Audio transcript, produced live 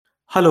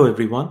Hello,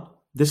 everyone.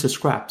 This is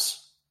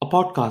Scraps, a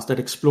podcast that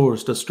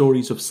explores the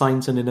stories of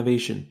science and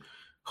innovation,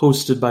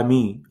 hosted by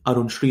me,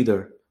 Arun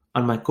Sridhar,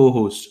 and my co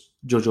host,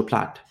 Jojo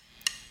Platt.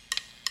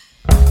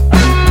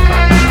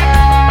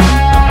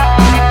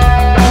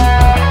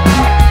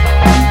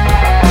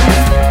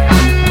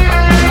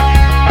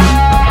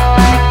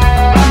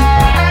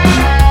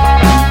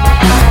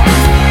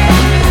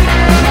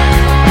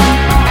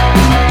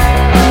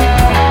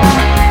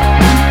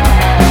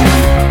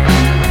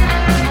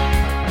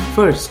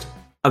 First,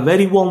 a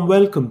very warm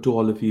welcome to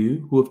all of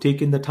you who have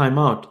taken the time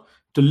out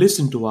to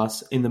listen to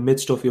us in the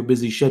midst of your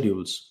busy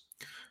schedules.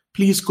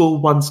 Please go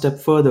one step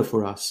further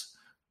for us.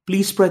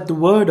 Please spread the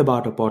word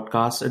about our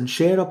podcast and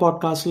share our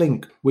podcast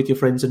link with your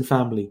friends and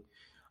family.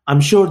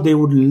 I'm sure they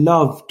would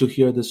love to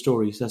hear the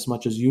stories as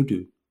much as you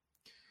do.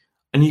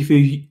 And if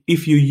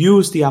you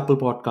use the Apple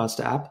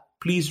Podcast app,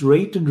 please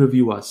rate and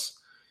review us.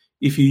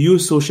 If you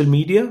use social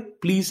media,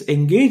 please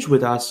engage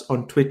with us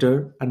on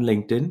Twitter and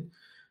LinkedIn.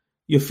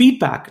 Your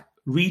feedback,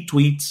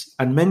 retweets,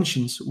 and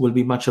mentions will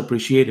be much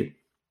appreciated.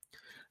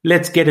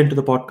 Let's get into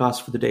the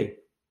podcast for the day.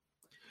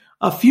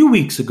 A few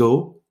weeks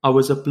ago, I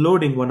was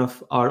uploading one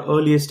of our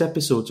earliest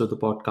episodes of the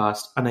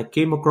podcast, and I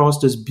came across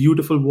this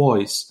beautiful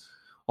voice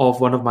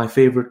of one of my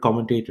favorite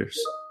commentators.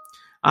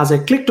 As I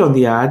clicked on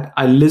the ad,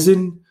 I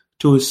listened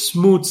to his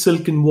smooth,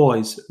 silken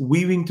voice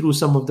weaving through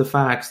some of the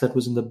facts that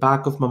was in the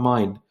back of my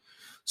mind,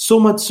 so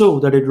much so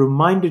that it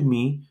reminded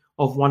me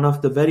of one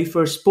of the very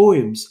first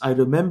poems I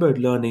remembered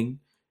learning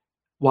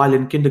while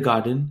in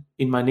kindergarten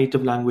in my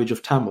native language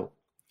of Tamil.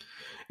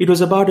 It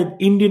was about an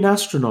Indian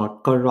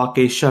astronaut called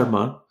Rakesh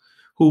Sharma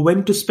who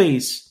went to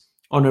space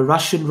on a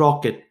Russian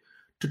rocket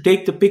to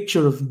take the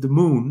picture of the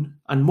moon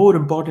and, more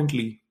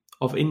importantly,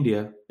 of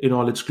India in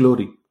all its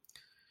glory.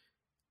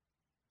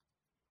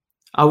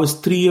 I was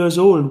 3 years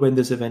old when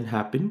this event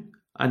happened,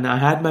 and I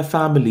had my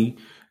family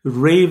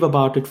rave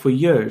about it for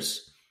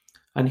years.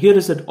 And here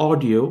is an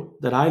audio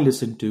that I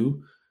listened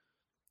to,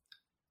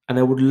 and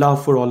I would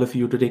love for all of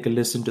you to take a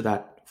listen to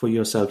that for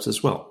yourselves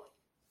as well.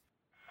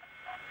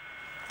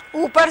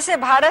 ऊपर से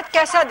भारत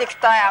कैसा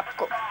दिखता है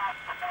आपको?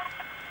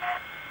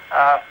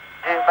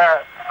 जी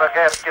मैं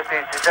बगैर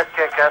किसी झिझक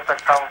के कह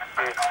सकता हूँ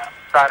कि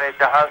सारे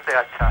जहां से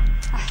अच्छा.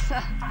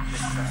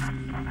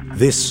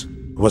 This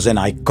was an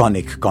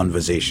iconic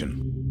conversation.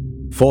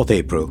 4th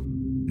April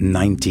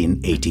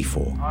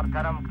 1984.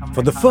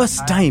 For the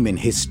first time in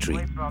history,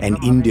 an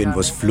Indian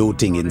was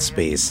floating in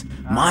space,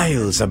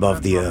 miles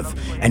above the Earth,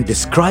 and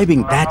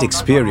describing that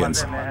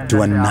experience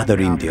to another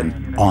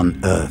Indian on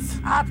Earth.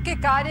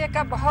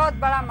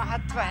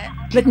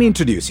 Let me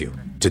introduce you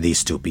to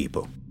these two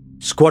people.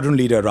 Squadron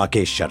leader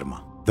Rakesh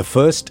Sharma, the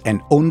first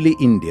and only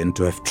Indian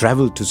to have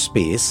travelled to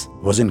space,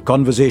 was in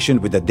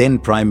conversation with the then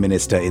Prime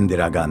Minister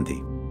Indira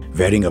Gandhi.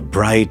 Wearing a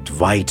bright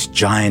white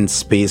giant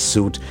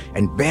spacesuit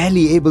and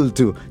barely able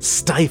to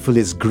stifle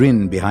his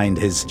grin behind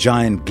his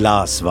giant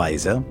glass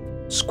visor,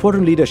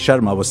 Squadron leader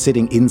Sharma was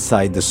sitting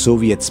inside the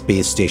Soviet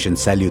space station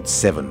Salyut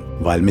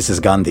 7, while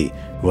Mrs. Gandhi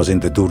was in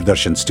the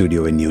Doordarshan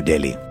studio in New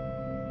Delhi.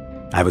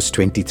 I was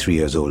 23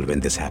 years old when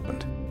this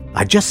happened.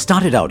 I just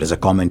started out as a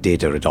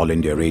commentator at All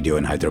India Radio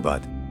in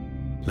Hyderabad.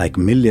 Like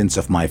millions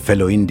of my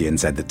fellow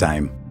Indians at the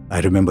time, I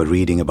remember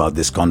reading about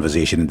this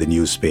conversation in the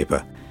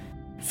newspaper,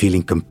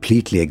 feeling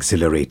completely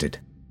exhilarated,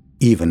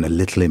 even a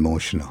little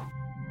emotional.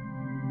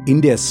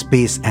 India's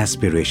space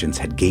aspirations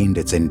had gained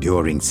its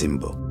enduring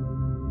symbol.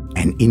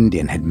 An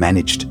Indian had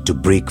managed to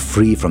break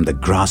free from the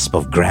grasp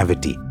of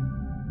gravity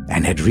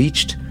and had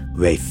reached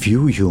where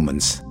few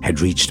humans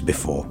had reached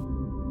before.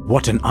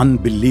 What an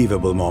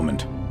unbelievable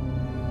moment.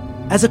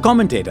 As a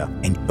commentator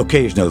and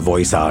occasional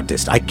voice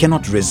artist, I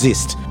cannot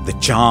resist the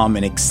charm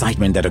and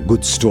excitement that a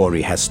good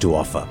story has to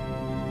offer.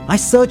 I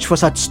search for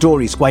such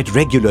stories quite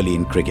regularly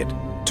in cricket.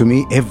 To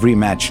me, every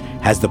match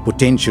has the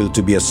potential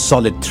to be a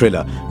solid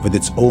thriller with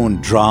its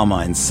own drama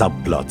and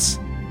subplots.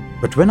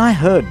 But when I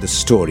heard the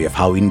story of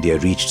how India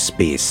reached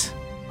space,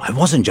 I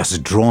wasn't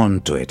just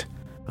drawn to it.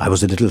 I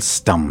was a little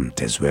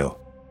stumped as well.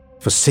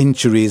 For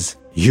centuries,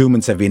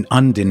 humans have been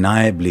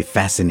undeniably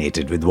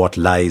fascinated with what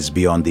lies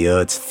beyond the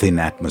Earth's thin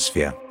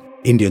atmosphere.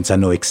 Indians are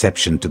no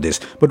exception to this.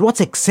 But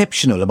what's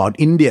exceptional about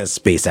India's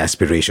space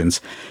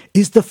aspirations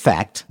is the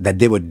fact that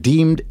they were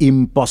deemed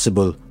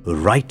impossible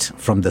right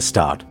from the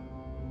start.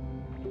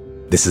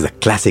 This is a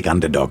classic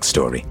underdog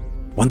story,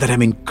 one that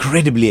I'm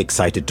incredibly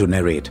excited to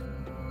narrate.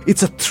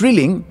 It's a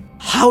thrilling,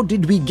 how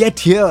did we get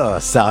here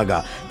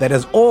saga that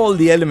has all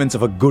the elements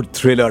of a good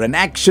thriller, an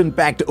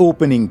action-packed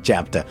opening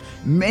chapter,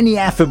 many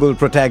affable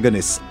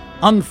protagonists,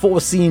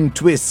 unforeseen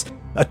twists,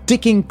 a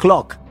ticking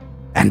clock,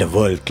 and a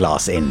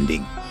world-class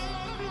ending.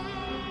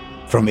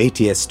 From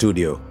ATS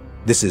Studio,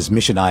 this is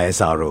Mission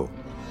ISRO,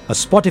 a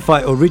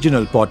Spotify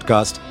original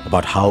podcast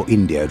about how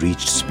India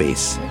reached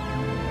space.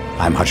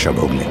 I'm Harsha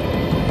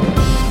Bhogle.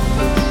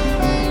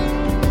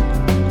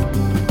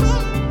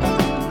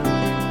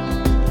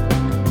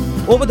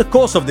 Over the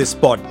course of this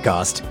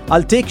podcast,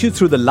 I'll take you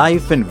through the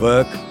life and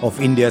work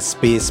of India's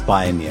space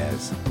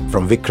pioneers,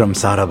 from Vikram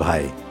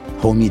Sarabhai,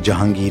 Homi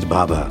Jahangir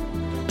Bhabha,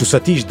 to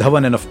Satish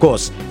Dhawan and of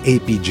course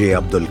APJ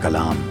Abdul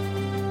Kalam.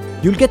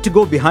 You'll get to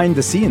go behind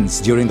the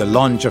scenes during the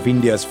launch of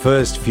India's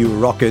first few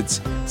rockets,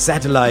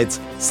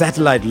 satellites,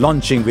 satellite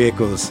launching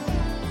vehicles,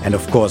 and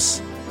of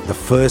course, the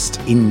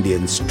first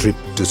Indians trip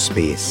to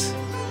space.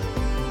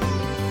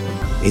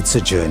 It's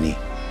a journey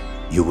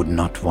you would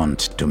not want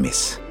to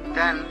miss.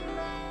 10,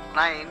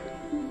 9,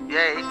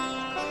 8,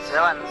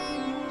 7,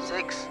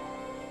 6,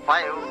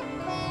 5,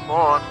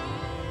 4,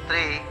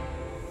 3,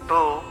 2,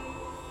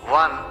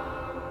 1.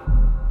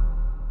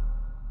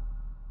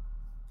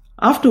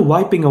 After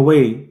wiping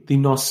away the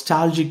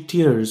nostalgic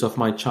tears of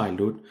my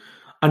childhood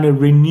and a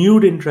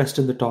renewed interest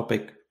in the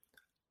topic,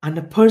 and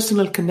a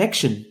personal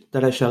connection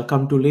that I shall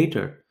come to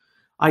later,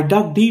 I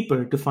dug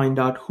deeper to find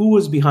out who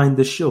was behind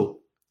the show.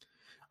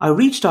 I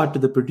reached out to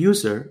the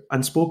producer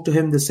and spoke to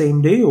him the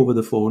same day over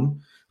the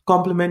phone,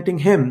 complimenting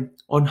him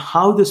on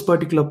how this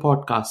particular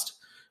podcast,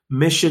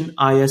 Mission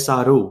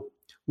ISRO,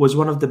 was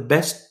one of the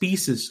best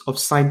pieces of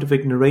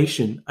scientific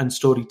narration and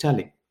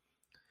storytelling.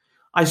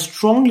 I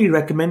strongly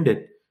recommend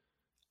it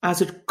as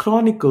it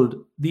chronicled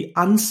the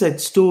unsaid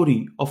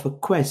story of a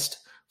quest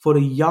for a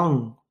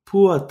young,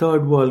 poor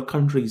third world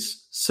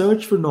country's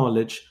search for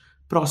knowledge,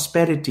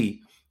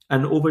 prosperity,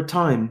 and over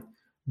time,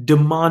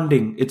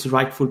 demanding its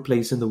rightful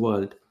place in the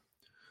world.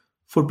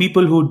 For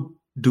people who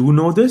do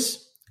know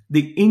this,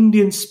 the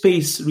Indian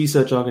Space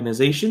Research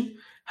Organization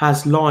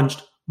has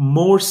launched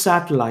more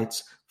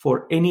satellites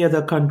for any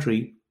other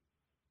country.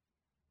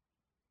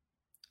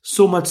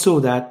 So much so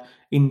that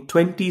in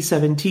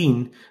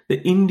 2017,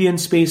 the Indian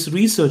Space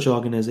Research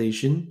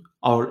Organization,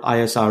 or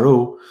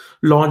ISRO,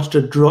 launched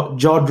a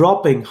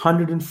jaw-dropping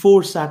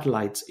 104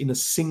 satellites in a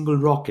single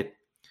rocket.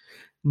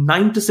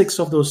 96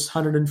 of those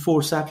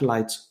 104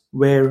 satellites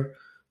were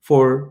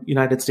for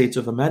United States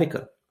of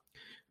America,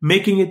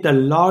 making it the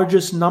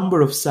largest number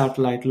of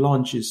satellite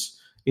launches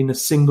in a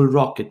single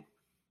rocket.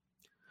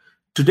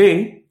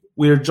 Today,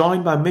 we are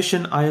joined by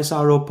Mission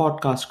ISRO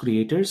podcast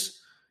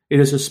creators. It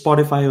is a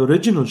Spotify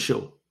original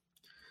show.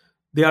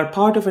 They are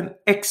part of an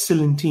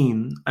excellent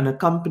team and a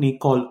company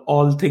called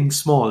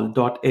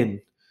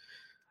allthingsmall.in.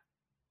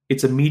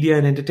 It's a media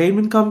and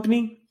entertainment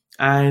company.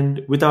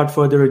 And without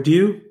further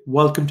ado,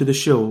 welcome to the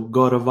show,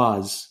 Gaurav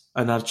Vaz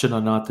and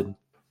Archana Nathan.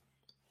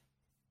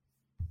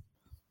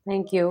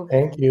 Thank you.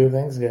 Thank you.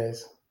 Thanks,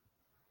 guys.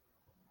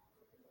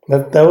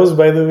 That was,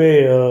 by the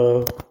way,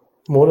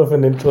 more of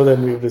an intro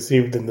than we've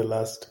received in the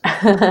last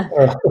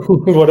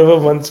whatever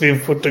months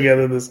we've put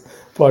together this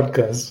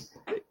podcast.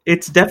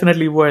 It's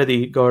definitely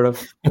worthy,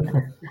 Gaurav.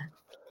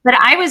 But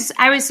I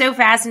was so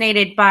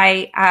fascinated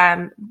by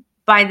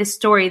the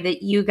story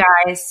that you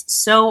guys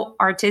so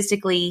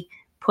artistically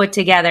put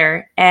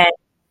together,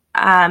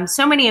 and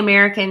so many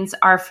Americans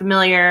are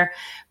familiar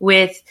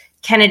with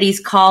Kennedy's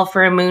call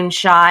for a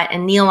moonshot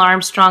and Neil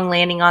Armstrong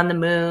landing on the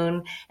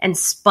moon and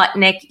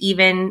Sputnik.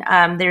 Even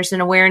there's an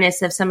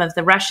awareness of some of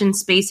the Russian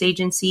space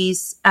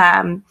agencies'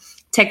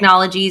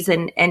 technologies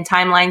and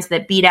timelines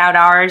that beat out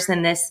ours,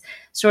 and this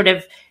sort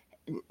of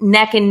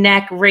neck and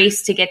neck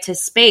race to get to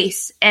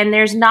space. And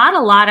there's not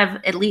a lot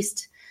of, at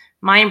least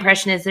my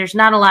impression is, there's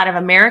not a lot of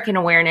American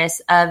awareness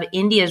of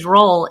India's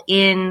role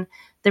in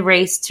the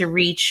race to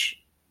reach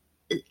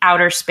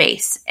outer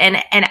space. And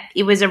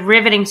it was a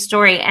riveting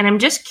story. And I'm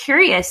just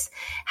curious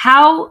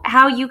how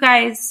you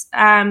guys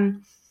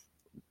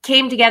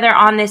came together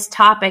on this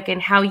topic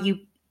and how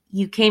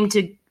you came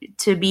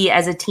to be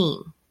as a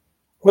team.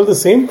 Well, the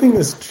same thing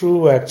is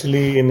true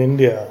actually in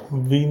India.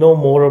 We know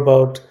more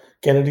about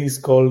Kennedy's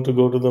call to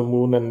go to the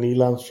moon and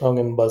Neil Armstrong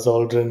and Buzz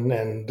Aldrin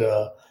and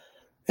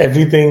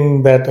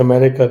everything that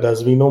America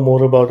does. We know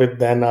more about it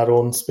than our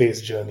own space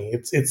journey.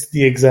 It's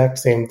the exact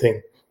same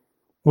thing,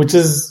 which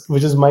is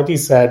mighty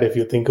sad if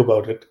you think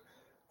about it.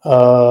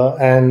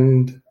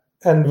 And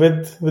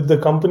with the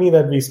company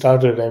that we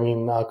started, I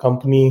mean, our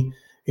company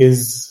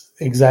is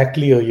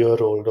exactly a year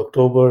old.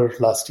 October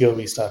last year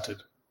we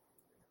started,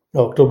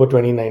 October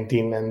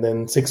 2019, and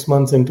then 6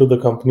 months into the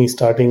company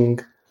starting,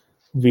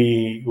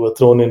 we were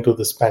thrown into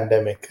this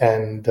pandemic,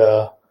 and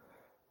the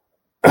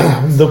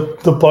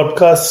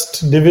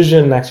podcast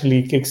division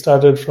actually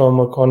kickstarted from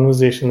a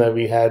conversation that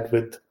we had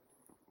with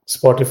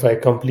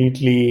Spotify.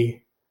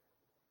 Completely,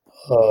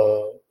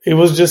 it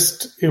was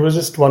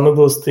just one of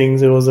those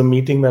things. It was a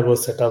meeting that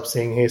was set up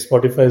saying, "Hey,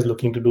 Spotify is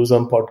looking to do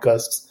some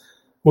podcasts.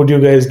 Would you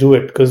guys do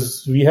it?"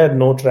 Because we had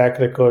no track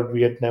record.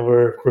 We had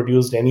never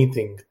produced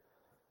anything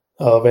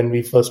when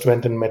we first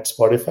went and met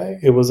Spotify.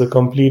 It was a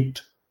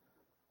complete,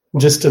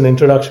 just an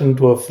introduction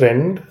to a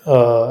friend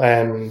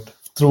and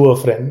through a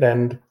friend,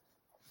 and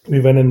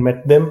we went and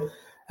met them,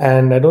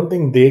 and I don't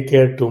think they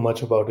cared too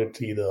much about it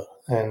either.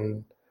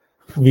 And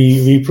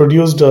we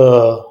produced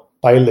a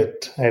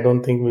pilot. I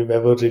don't think we've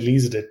ever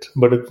released it,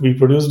 but we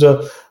produced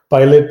a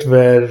pilot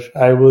where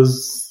I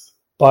was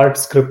part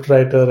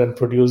scriptwriter and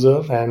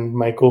producer, and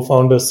my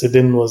co-founder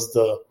Sidin was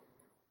the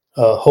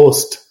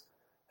host.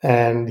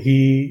 And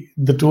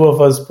the two of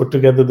us put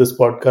together this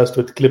podcast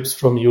with clips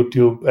from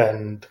YouTube,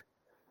 and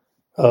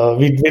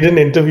we didn't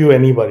interview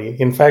anybody.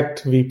 In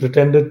fact, we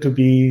pretended to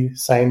be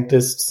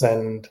scientists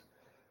and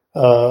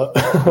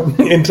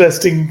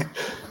interesting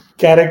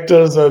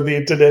characters on the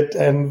internet,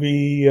 and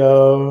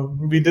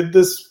we did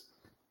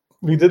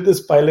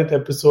this pilot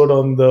episode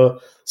on the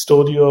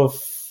story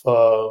of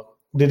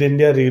did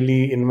India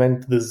really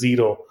invent the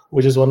zero,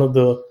 which is one of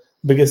the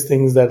biggest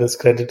things that is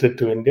credited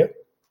to India.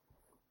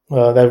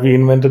 That we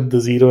invented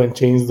the zero and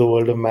changed the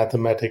world of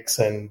mathematics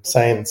and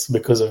science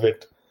because of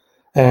it.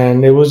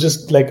 And it was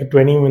just like a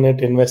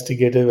 20-minute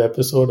investigative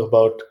episode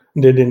about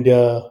did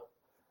India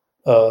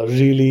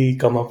really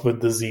come up with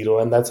the zero.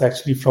 And that's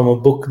actually from a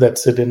book that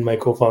Sidin, my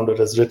co-founder,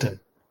 has written.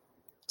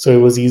 So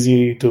it was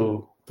easy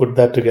to put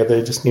that together.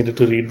 I just needed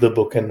to read the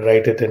book and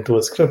write it into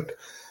a script.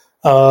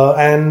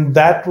 And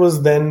that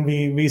was then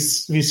we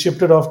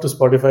shipped it off to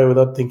Spotify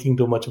without thinking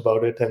too much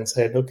about it and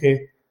said,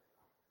 okay,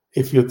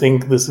 if you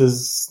think this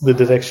is the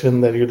direction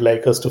that you'd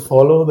like us to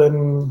follow,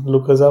 then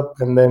look us up.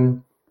 And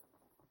then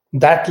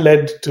that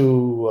led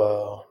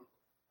to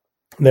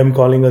them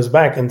calling us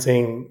back and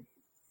saying,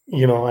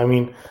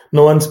 no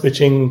one's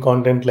pitching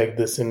content like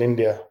this in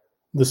India.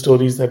 The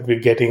stories that we're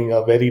getting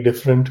are very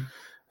different.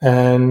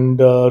 And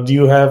do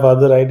you have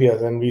other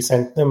ideas? And we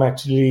sent them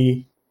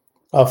actually,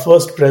 our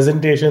first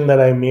presentation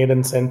that I made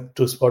and sent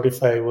to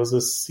Spotify was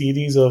a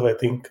series of, I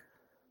think,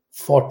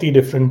 40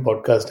 different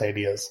podcast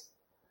ideas,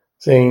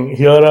 saying,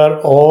 here are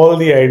all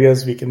the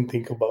ideas we can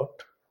think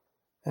about.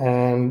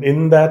 And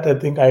in that, I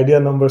think idea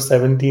number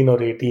 17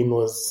 or 18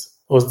 was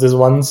this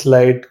one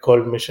slide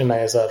called Mission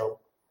ISRO,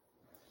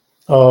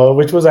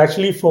 which was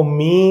actually for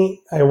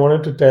me, I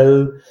wanted to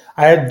tell,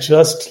 I had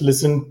just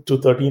listened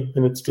to 13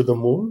 Minutes to the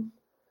Moon,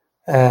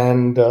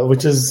 and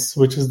which is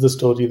the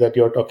story that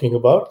you're talking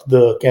about,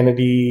 the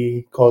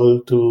Kennedy call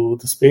to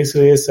the space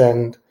race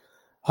and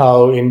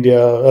how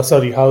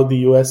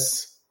the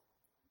US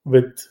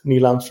with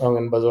Neil Armstrong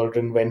and Buzz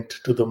Aldrin went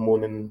to the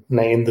moon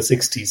in the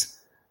 60s,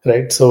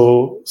 right?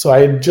 So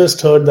I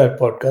just heard that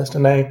podcast,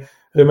 and I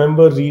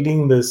remember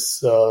reading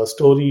this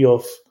story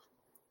of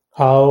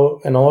how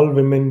an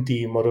all-women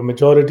team or a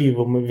majority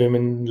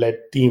women-led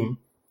team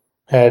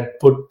had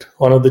put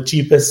one of the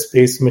cheapest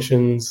space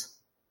missions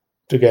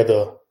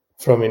together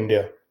from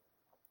India.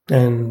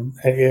 And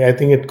I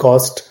think it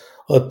cost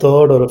a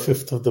third or a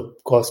fifth of the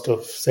cost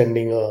of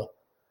sending a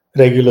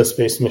regular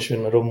space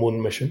mission or a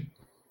moon mission.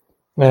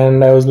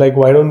 And I was like,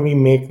 why don't we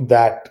make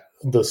that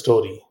the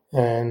story?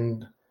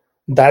 And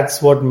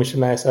that's what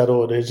Mission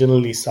ISRO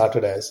originally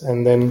started as.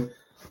 And then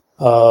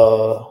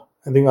I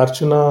think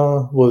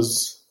Archana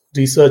was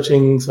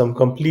researching some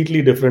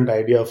completely different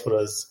idea for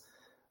us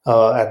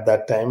at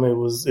that time. It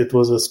was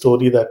a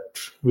story that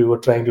we were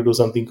trying to do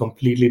something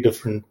completely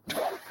different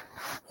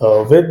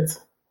with.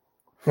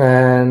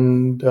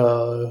 And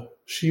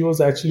she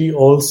was actually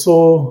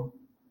you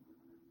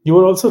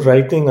were also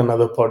writing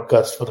another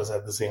podcast for us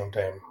at the same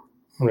time.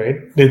 Right,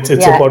 it's a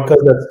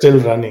podcast that's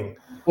still running.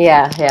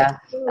 Yeah.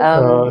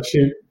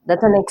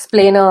 That's an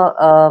explainer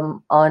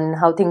on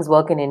how things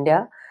work in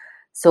India.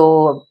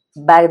 So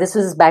this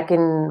was back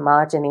in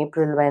March and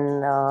April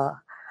when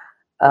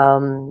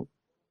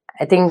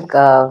I think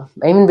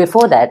even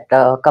before that,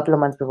 a couple of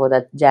months before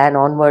that, Jan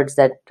onwards,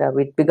 that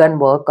we'd begun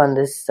work on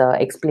this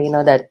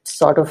explainer that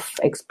sort of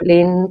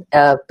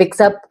picks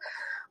up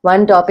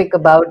one topic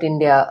about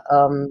India,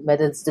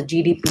 whether it's the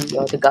GDP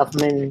or the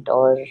government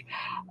or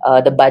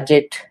the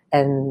budget,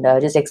 and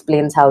just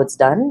explains how it's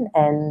done.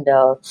 And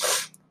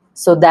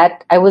so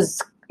that I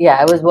was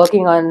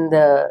working on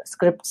the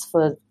scripts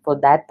for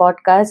that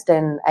podcast,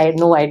 and I had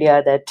no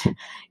idea that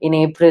in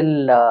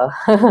April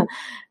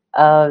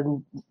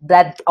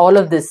that all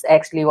of this,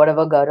 actually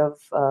whatever Gaurav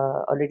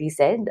already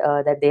said,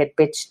 that they had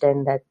pitched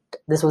and that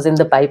this was in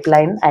the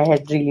pipeline, I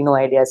had really no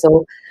idea.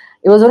 So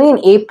it was only in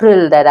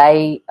April that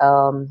I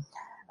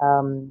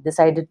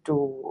decided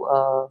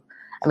to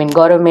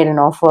Gaurav made an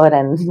offer,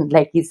 and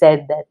like he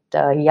said that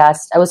he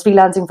asked, I was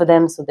freelancing for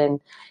them, so then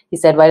he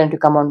said, why don't you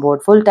come on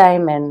board full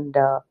time? And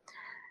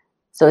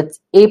so it's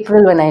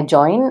April when I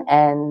joined,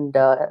 and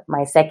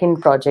my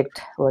second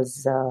project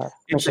was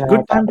it's a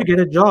good time to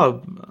get a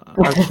job,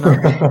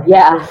 Archana.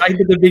 Yeah, right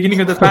at the beginning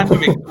of the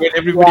pandemic when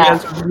everybody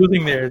else was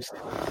losing theirs.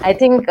 I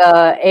think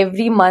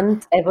every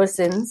month ever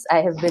since,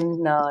 I have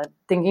been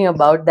thinking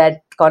about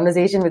that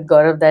conversation with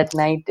Gaurav that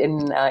night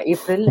in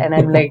April, and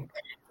I'm like,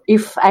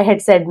 if I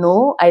had said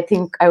no, I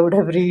think I would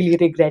have really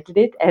regretted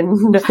it. And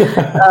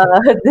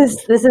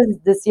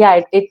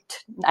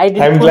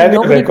I'm glad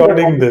you're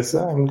recording this.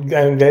 I'm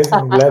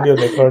glad you're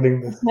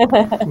recording this.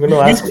 I'm going to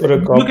ask for a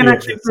copy. You can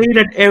actually play it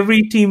at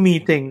every team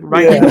meeting,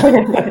 right?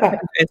 Yeah.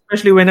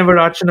 Especially whenever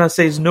Archana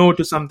says no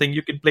to something,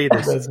 you can play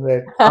this. That's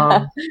right.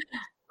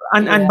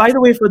 And by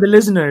the way, for the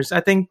listeners, I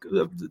think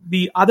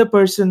the other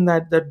person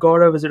that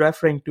Gaurav is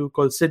referring to,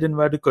 called Sidin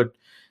Vadukut,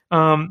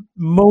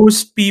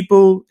 most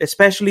people,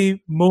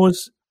 especially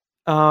most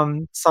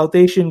South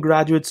Asian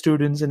graduate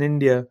students in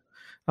India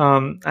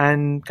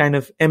and kind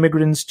of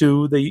immigrants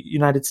to the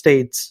United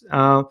States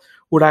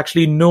would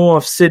actually know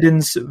of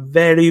Sidin's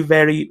very,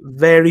 very,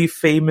 very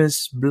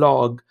famous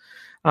blog.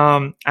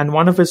 And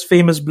one of his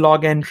famous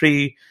blog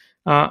entry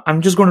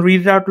I'm just going to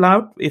read it out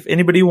loud. If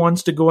anybody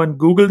wants to go and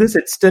Google this,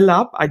 it's still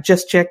up. I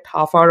just checked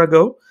half hour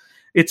ago.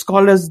 It's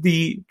called as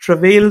The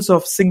Travails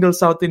of Single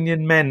South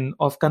Indian Men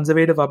of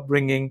Conservative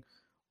Upbringing,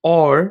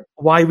 or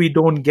Why We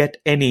Don't Get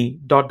Any ...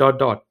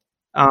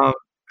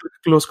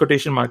 Close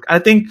quotation mark. I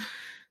think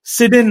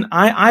Siddin,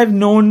 I've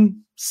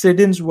known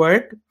Siddin's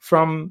work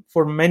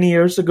for many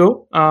years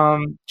ago,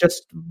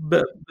 just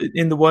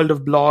in the world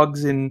of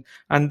blogs, and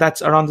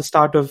that's around the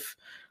start of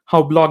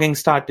how blogging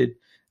started.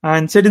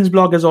 And Siddin's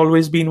blog has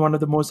always been one of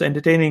the most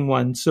entertaining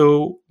ones.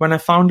 So when I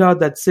found out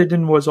that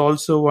Siddin was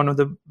also one of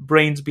the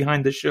brains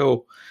behind the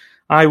show,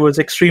 I was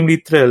extremely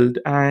thrilled.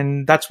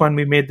 And that's when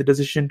we made the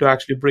decision to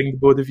actually bring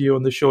both of you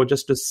on the show,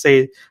 just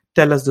to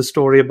tell us the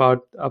story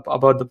about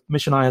the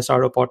Mission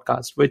ISRO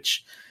podcast,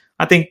 which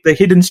I think the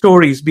hidden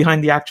stories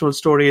behind the actual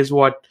story is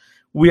what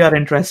we are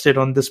interested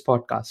on this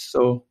podcast.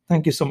 So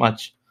thank you so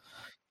much.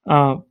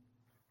 So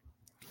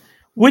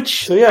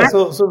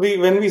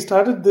when we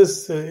started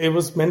this, it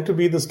was meant to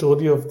be the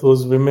story of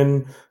those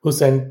women who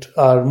sent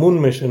our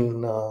moon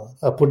mission,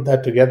 put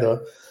that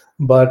together.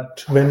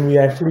 But when we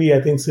actually,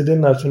 I think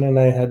Siddin, Archana and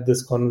I had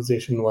this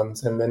conversation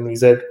once, and then we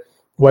said,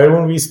 why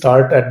don't we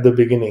start at the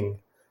beginning?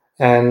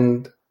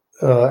 And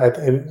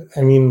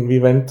we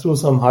went through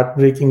some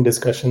heartbreaking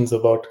discussions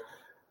about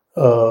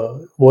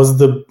what was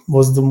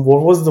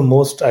the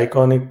most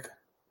iconic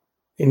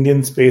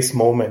Indian space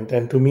moment,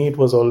 and to me it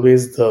was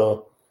always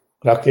the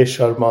Rakesh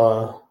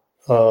Sharma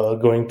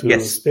going to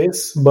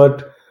space.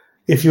 But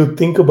if you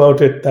think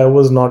about it, that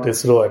was not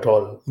ISRO at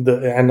all.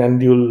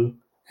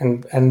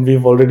 And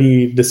we've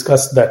already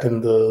discussed that in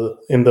the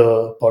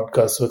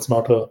podcast, so it's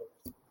not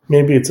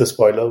maybe it's a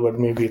spoiler, but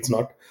maybe it's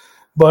not.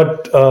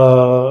 But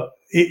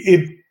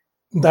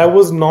that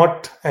was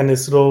not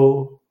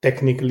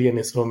technically an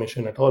ISRO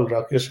mission at all.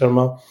 Rakesh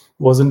Sharma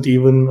wasn't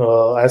even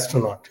an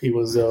astronaut. He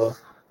was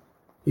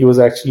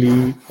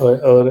actually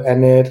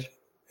an Indian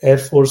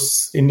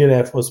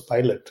Air Force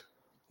pilot,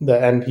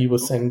 and he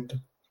was sent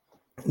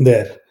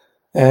there.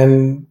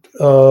 And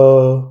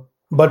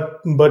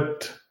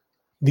but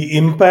the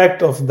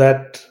impact of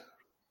that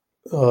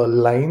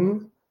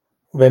line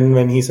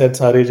when he said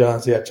 "Sare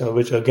Jahan Se Acha,"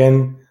 which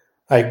again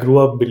I grew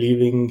up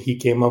believing he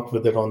came up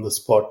with it on the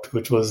spot, I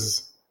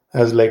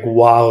was like,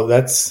 wow,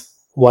 that's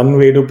one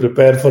way to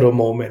prepare for a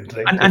moment,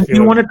 right? And do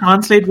you want to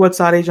translate what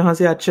 "Sare Jahan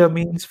Se Acha"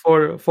 means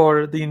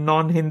for the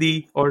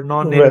non-Hindi or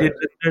non-Indian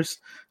listeners,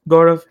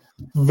 Gaurav?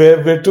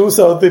 We're two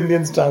South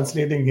Indians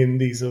translating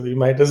Hindi, so we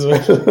might as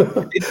well.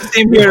 It's the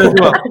same here as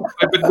well.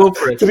 But go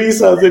for it. 3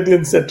 South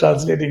Indians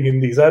translating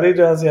Hindi. Sare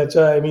Jahan Se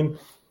Acha,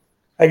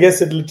 I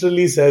guess it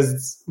literally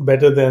says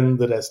better than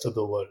the rest of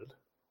the world.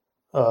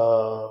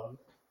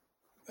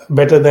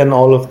 Better than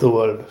all of the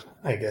world,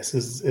 I guess,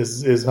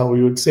 is how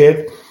we would say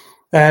it.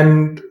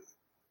 And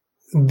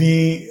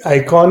the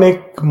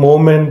iconic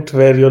moment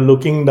where you're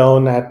looking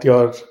down at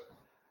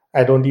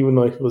I don't even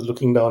know if he was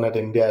looking down at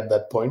India at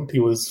that point. He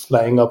was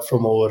flying up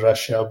from over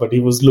Russia, but he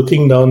was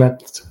looking down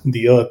at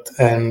the earth.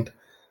 And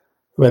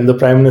when the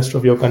Prime Minister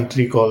of your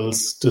country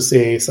calls to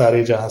say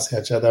 "Sare Jahan Se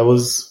Acha," that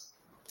was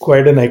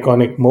quite an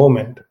iconic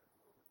moment.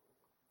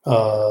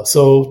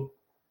 So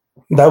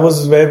that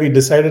was where we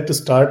decided to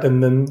start,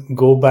 and then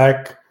go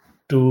back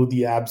to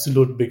the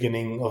absolute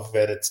beginning of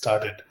where it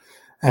started.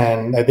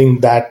 And I think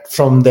that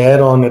from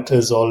there on, it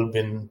has all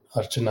been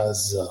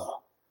Archana's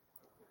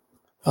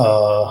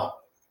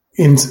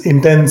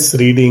intense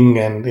reading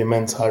and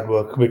immense hard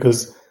work,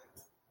 because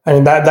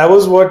that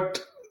was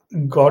what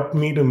got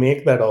me to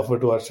make that offer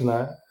to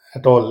Archana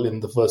at all in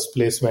the first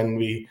place.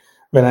 When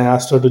I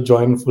asked her to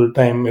join full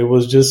time, it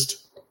was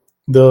just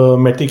the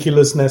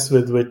meticulousness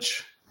with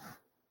which,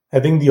 I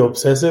think the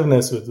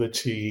obsessiveness with which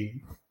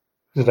she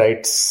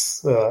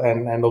writes,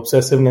 and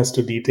obsessiveness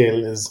to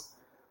detail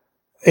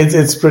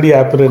it's pretty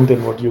apparent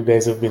in what you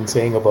guys have been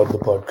saying about the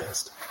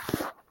podcast.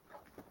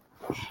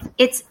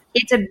 It's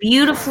a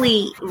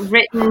beautifully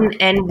written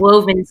and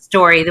woven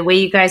story, the way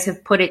you guys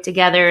have put it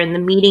together, and the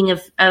meeting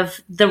of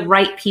the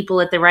right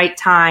people at the right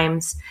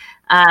times.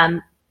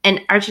 And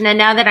Archana,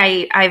 now that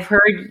I've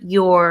heard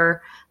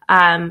your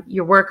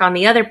work on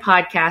the other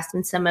podcast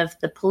and some of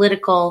the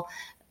political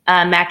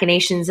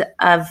machinations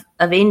of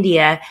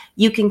India,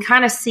 you can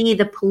kind of see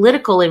the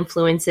political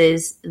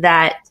influences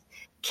that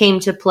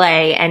came to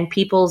play and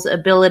people's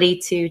ability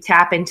to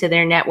tap into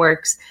their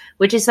networks,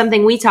 which is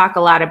something we talk a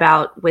lot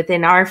about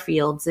within our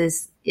fields.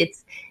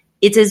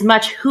 It's as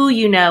much who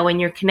you know and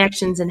your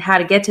connections and how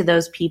to get to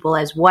those people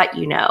as what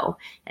you know,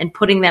 and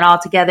putting that all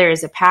together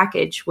as a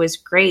package was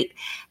great.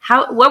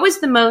 What was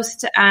the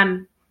most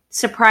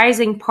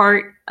surprising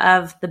part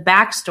of the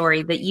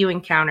backstory that you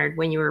encountered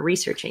when you were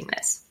researching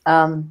this?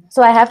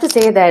 So I have to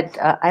say that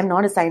I'm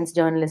not a science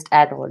journalist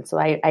at all. So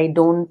I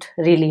don't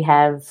really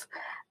have,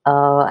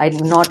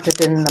 I've not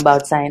written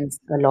about science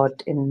a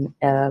lot in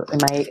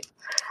my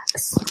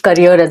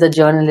career as a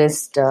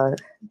journalist.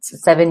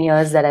 7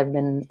 years that I've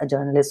been a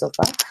journalist so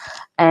far.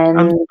 And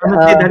I'm going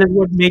to say that is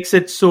what makes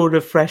it so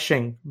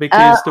refreshing,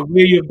 because the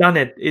way you've done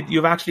it,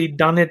 you've actually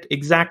done it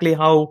exactly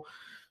how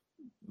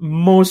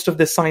most of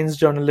the science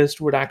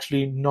journalists would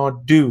actually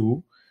not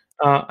do.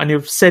 And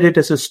you've said it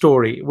as a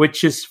story,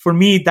 which is, for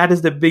me, that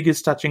is the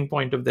biggest touching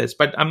point of this.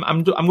 But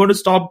I'm going to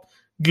stop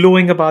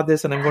glowing about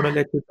this, and I'm going to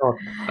let you talk.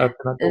 Go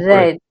for it.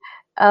 Right.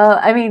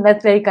 I mean,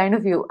 that's very kind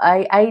of you.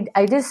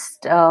 I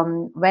just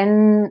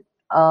when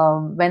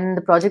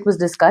the project was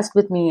discussed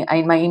with me,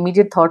 my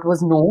immediate thought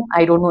was, no,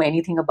 I don't know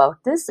anything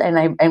about this, and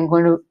I'm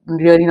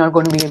really not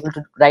going to be able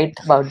to write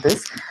about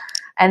this.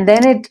 And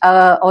then it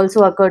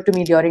also occurred to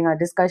me during our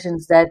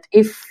discussions that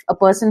if a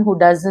person who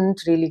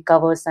doesn't really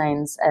cover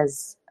science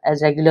as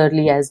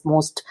regularly as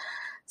most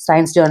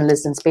science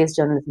journalists and space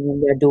journalists in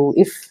India do,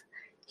 if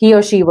he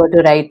or she were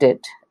to write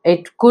it,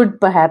 it could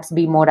perhaps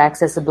be more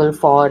accessible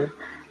for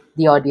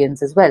the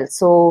audience as well.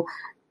 So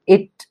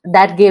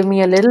that gave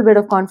me a little bit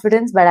of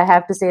confidence, but I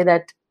have to say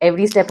that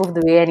every step of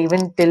the way, and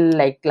even till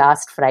like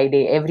last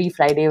Friday, every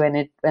Friday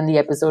when the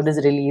episode is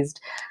released,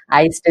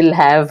 I still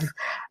have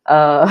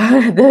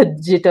the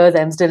jitters.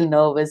 I'm still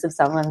nervous if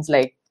someone's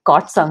like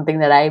caught something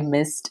that I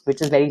missed,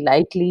 which is very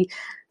likely.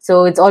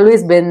 So it's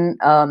always been,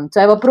 so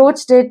I've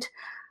approached it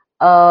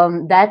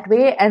that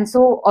way. And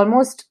so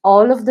almost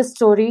all of the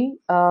story,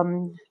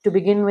 to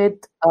begin with,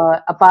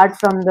 apart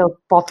from the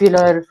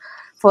popular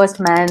first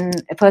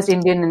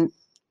Indian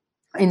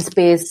in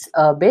space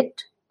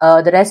bit,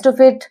 the rest of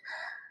it,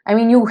 I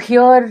mean,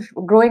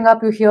 growing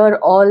up, you hear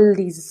all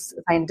these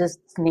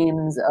scientists'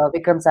 names,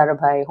 Vikram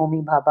Sarabhai,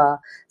 Homi Bhabha,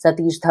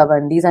 Satish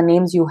Dhawan. These are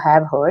names you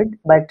have heard,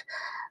 but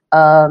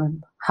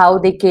how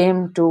they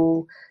came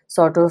to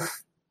sort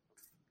of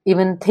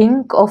even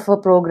think of a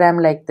program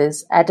like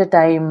this at a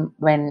time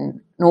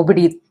when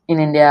nobody in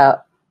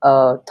India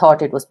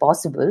thought it was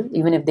possible.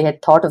 Even if they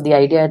had thought of the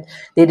idea,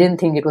 they didn't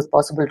think it was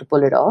possible to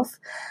pull it off.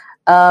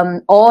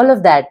 All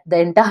of that, the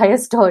entire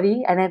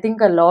story, and I think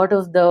a lot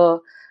of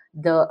the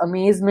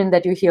amazement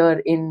that you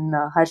hear in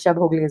Harsha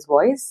Bhogle's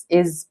voice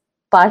is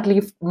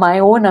partly my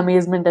own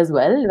amazement as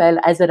well. Well,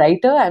 as a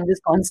writer, I'm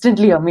just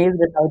constantly amazed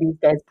at how these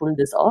guys pulled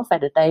this off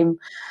at a time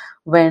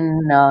when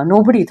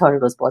nobody thought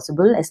it was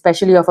possible,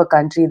 especially of a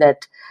country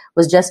that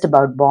was just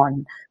about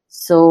born.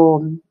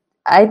 So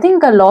I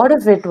think a lot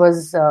of it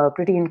was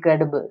pretty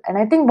incredible. And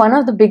I think one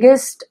of the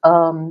biggest,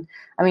 some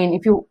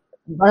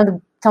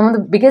of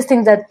the biggest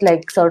things that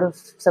like sort of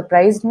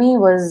surprised me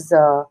was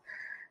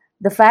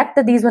the fact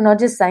that these were not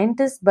just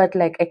scientists, but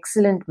like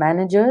excellent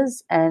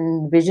managers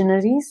and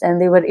visionaries, and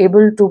they were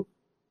able to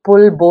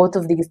pull both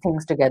of these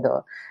things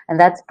together. And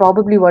that's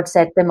probably what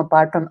set them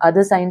apart from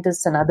other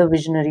scientists and other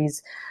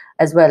visionaries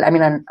as well. I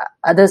mean,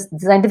 the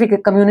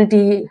scientific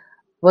community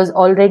was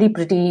already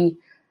pretty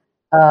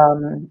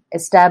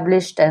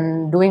established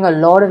and doing a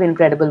lot of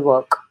incredible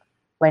work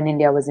when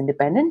India was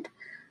independent.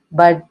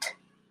 But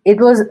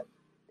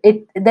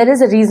there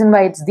is a reason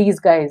why it's these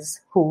guys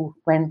who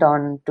went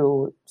on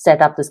to set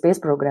up the space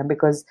program,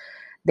 because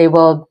they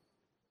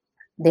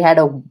had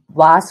a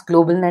vast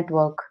global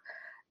network.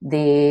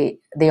 They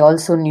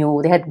also knew,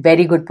 they had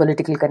very good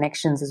political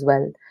connections as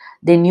well.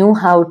 They knew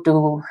how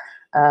to,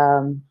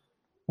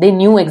 they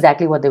knew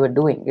exactly what they were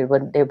doing.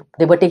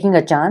 They were taking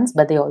a chance,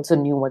 but they also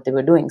knew what they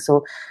were doing.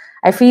 So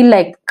I feel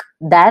like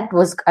I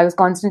was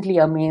constantly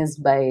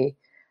amazed by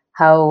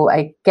how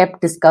I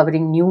kept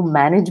discovering new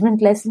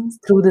management lessons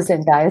through this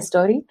entire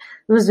story.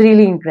 It was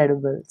really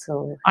incredible.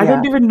 So I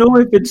don't even know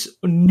if it's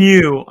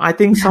new. I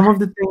think some of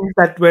the things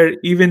that were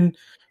even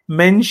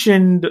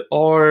mentioned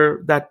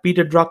or that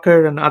Peter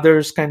Drucker and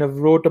others kind of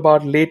wrote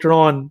about later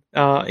on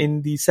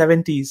in the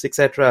 70s,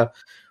 etc.,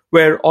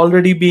 were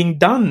already being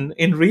done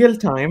in real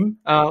time,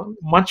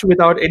 much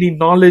without any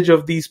knowledge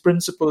of these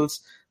principles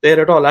there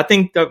at all. I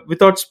think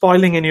without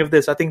spoiling any of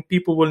this, I think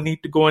people will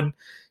need to go and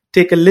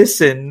take a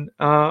listen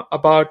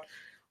about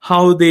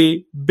how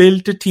they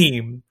built a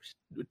team,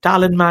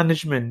 talent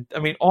management. I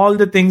mean, all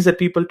the things that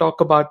people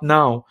talk about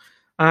now.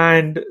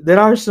 And there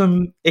are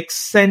some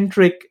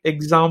eccentric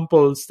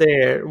examples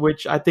there,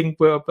 which I think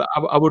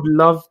I would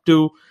love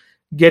to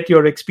get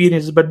your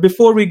experiences. But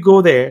before we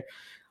go there,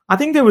 I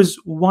think there was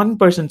one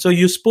person. So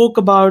you spoke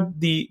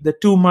about the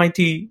two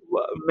mighty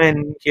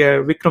men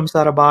here, Vikram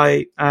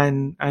Sarabhai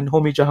and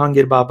Homi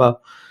Jahangir Bhabha,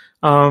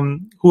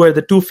 who are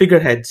the two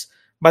figureheads.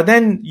 But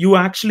then you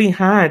actually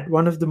had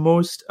one of the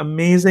most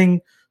amazing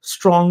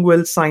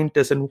strong-willed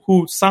scientists, and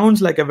who sounds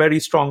like a very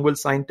strong-willed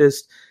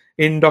scientist,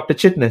 in Dr.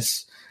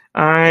 Chitnis.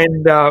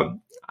 And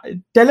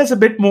tell us a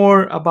bit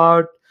more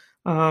about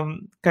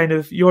kind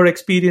of your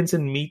experience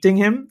in meeting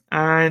him.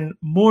 And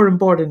more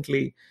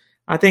importantly,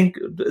 I think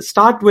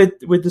start with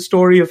the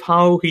story of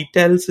how he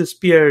tells his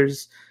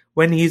peers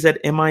when he's at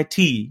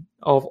MIT,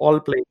 of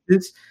all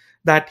places,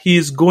 that he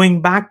is going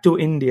back to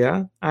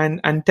India,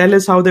 and tell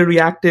us how they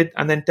reacted,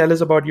 and then tell us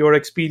about your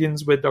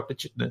experience with Dr.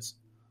 Chitnis.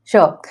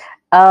 Sure.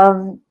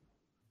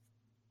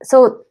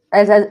 So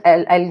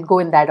I'll go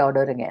in that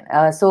order again.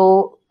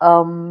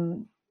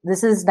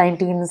 This is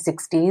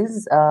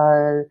 1960s.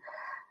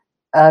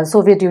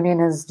 Soviet Union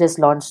has just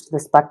launched the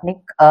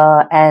Sputnik,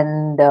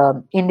 and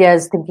India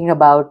is thinking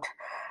about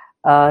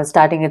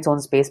starting its own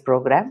space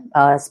program.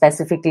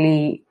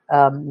 Specifically,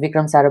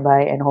 Vikram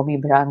Sarabhai and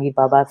Homi Bharangi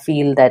Baba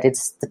feel that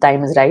the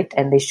time is right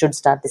and they should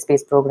start the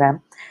space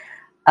program.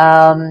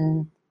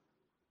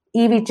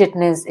 E.V.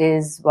 Chitnis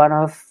is one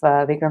of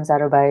Vikram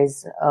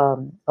Sarabhai's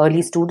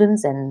early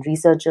students and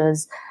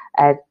researchers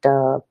at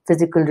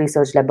Physical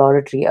Research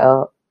Laboratory,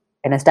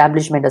 an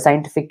establishment, a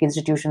scientific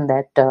institution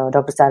that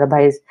Dr.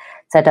 Sarabhai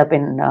set up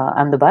in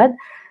Ahmedabad.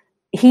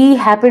 He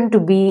happened to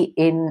be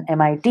in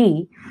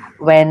MIT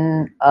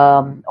when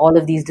all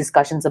of these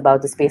discussions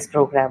about the space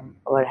program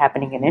were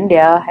happening in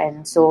India.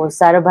 And so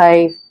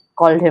Sarabhai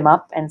called him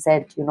up and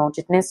said,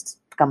 Chitnis,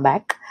 come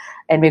back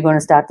and we're going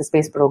to start the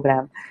space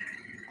program.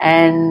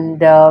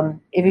 And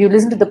if you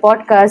listen to the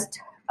podcast,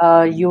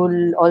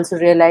 you'll also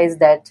realize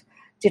that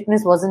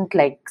Chitnis wasn't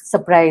like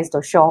surprised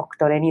or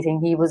shocked or anything.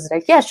 He was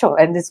like, yeah, sure.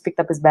 And just picked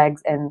up his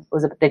bags and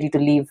was ready to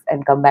leave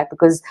and come back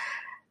because,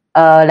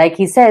 like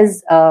he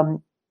says,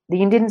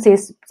 the Indian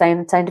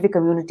scientific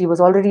community was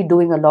already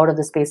doing a lot of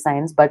the space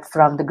science, but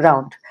from the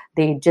ground.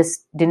 They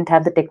just didn't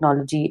have the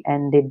technology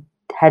and they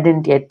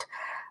hadn't yet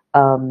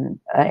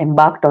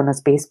embarked on a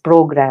space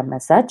program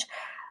as such.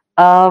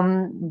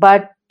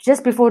 But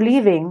just before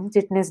leaving,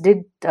 Chitnis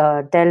did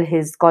tell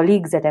his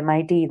colleagues at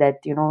MIT that,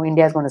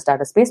 India is going to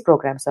start a space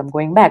program, so I'm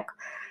going back.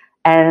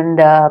 And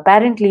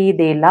apparently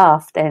they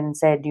laughed and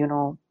said,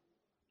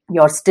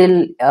 you're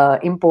still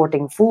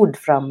importing food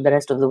from the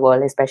rest of the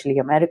world, especially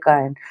America.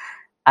 And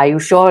are you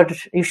sure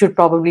you should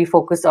probably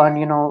focus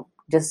on,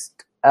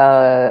 just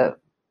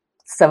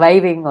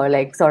surviving or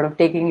like sort of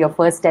taking your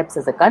first steps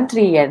as a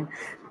country, and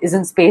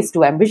isn't space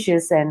too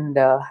ambitious? And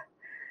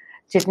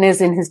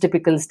Chitnis, in his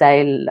typical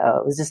style,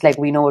 was just like,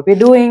 we know what we're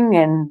doing,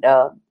 and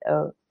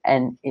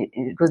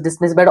it was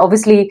dismissed. But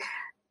obviously,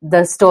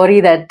 the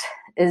story that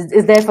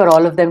is there for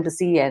all of them to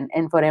see, and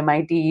for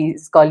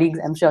MIT's colleagues,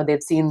 I'm sure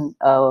they've seen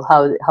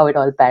how it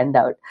all panned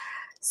out.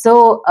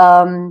 So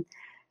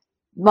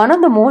one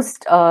of the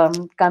most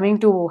coming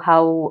to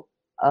how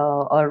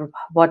or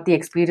what the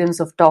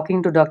experience of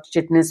talking to Dr.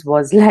 Chitnis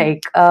was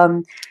like.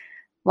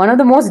 One of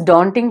the most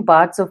daunting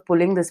parts of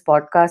pulling this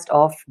podcast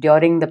off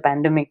during the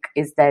pandemic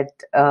is that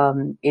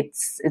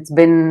it's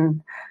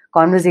been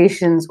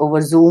conversations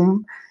over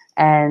Zoom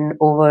and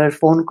over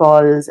phone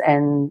calls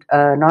and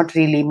not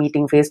really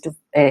meeting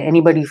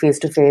anybody face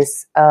to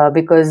face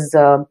because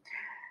the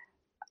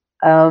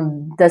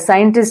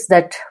scientists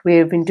that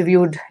we've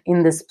interviewed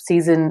in this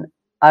season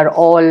are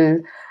all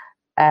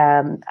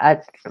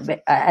at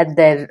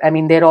their,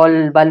 they're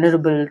all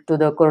vulnerable to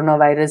the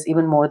coronavirus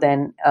even more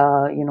than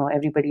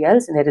everybody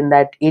else, and they're in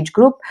that age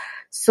group.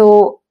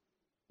 So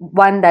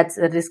one, that's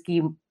a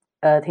risky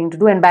thing to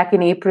do. And back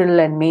in April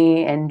and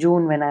May and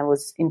June, when I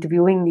was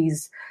interviewing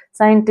these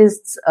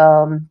scientists,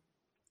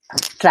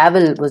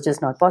 travel was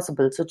just not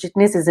possible. So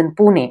Chitnis is in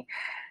Pune,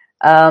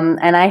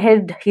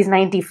 and he's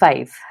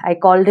 95. I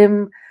called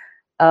him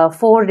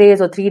 4 days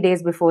or 3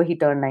 days before he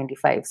turned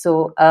 95.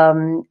 So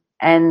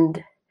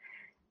and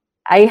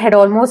I had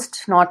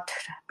almost not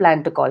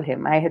planned to call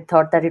him. I had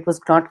thought that it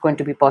was not going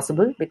to be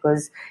possible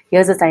because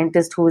here's a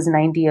scientist who is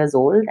 90 years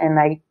old, and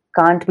I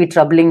can't be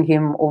troubling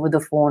him over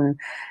the phone,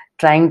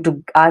 trying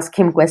to ask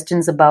him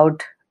questions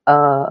about,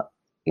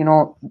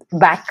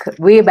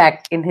 way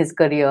back in his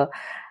career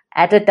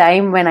at a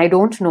time when I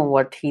don't know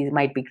what he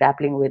might be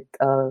grappling with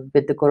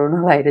the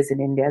coronavirus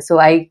in India. So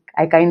I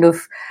kind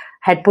of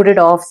had put it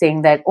off,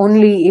 saying that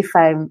only if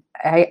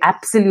I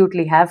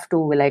absolutely have to,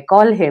 will I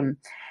call him.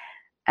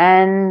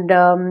 And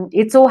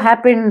it so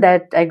happened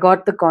that I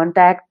got his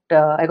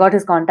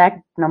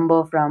contact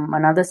number from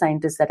another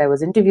scientist that I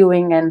was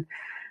interviewing, and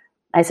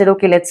I said,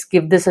 okay, let's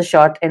give this a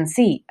shot and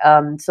see.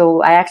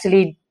 So I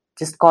actually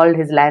just called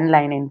his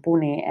landline in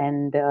Pune,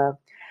 and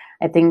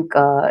I think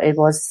it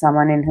was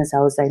someone in his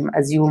house. I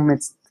assume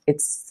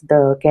it's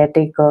the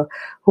caretaker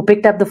who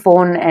picked up the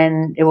phone,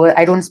 and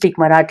I don't speak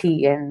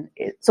Marathi, and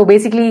so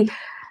basically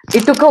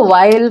it took a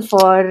while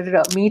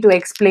for me to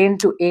explain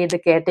to the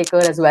caretaker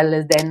as well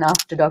as then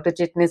after Dr.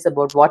 Chitnis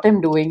about what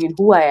I'm doing and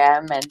who I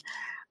am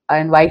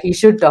and why he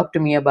should talk to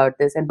me about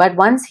this. But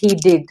once he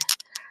did,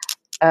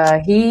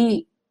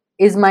 he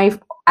is my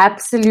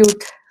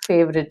absolute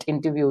favorite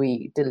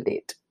interviewee till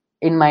date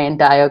in my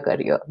entire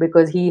career,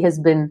 because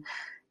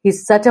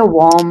he's such a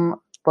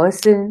warm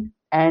person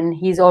and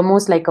he's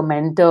almost like a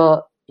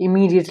mentor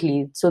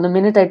immediately. So the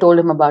minute I told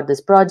him about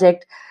this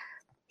project,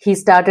 he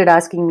started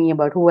asking me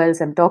about who else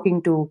I'm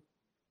talking to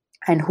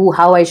and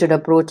how I should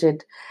approach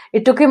it.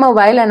 It took him a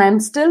while, and I'm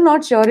still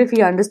not sure if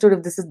he understood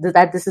if this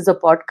is a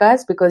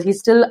podcast, because he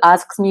still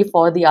asks me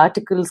for the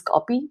article's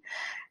copy.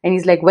 And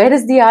he's like, where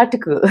is the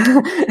article?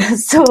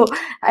 So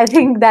I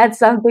think that's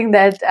something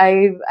that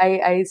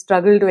I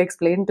struggle to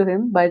explain to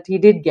him, but he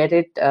did get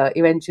it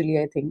eventually,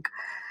 I think.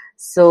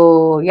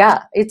 So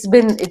yeah, it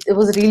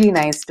was really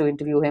nice to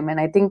interview him. And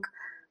I think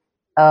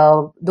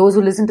those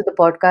who listen to the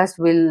podcast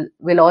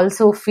will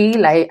also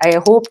feel, I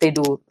hope they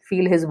do,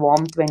 feel his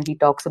warmth when he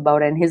talks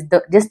about, and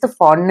just the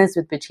fondness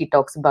with which he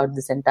talks about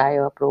this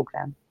entire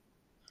program.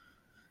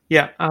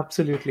 Yeah,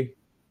 absolutely.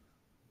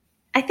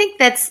 I think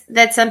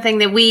that's something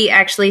that we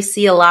actually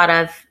see a lot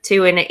of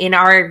too in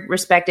our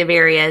respective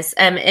areas.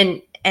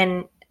 And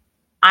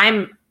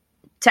I'm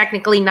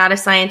technically not a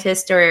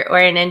scientist or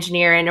an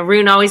engineer, and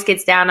Arun always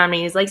gets down on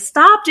me. He's like,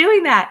 "Stop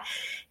doing that."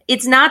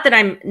 It's not that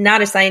I'm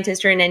not a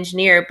scientist or an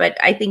engineer, but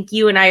I think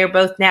you and I are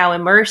both now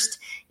immersed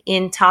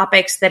in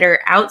topics that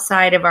are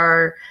outside of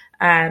our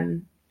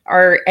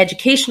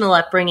educational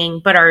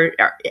upbringing, but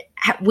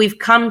we've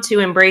come to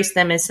embrace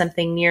them as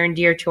something near and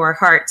dear to our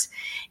hearts.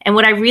 And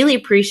what I really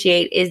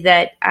appreciate is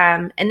that,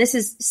 and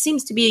this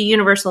seems to be a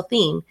universal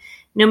theme,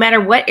 no matter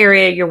what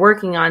area you're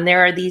working on,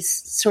 there are these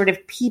sort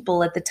of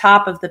people at the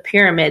top of the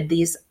pyramid,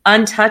 these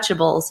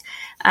untouchables,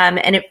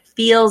 and it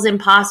feels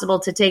impossible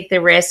to take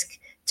the risk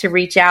to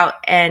reach out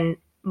and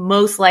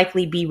most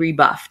likely be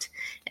rebuffed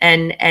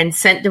and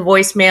sent to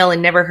voicemail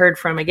and never heard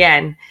from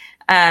again.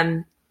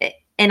 And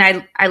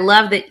I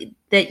love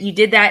that you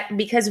did that,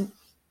 because,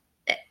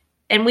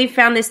 and we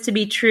found this to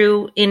be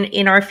true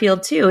in our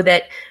field too,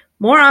 that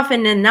more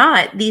often than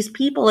not, these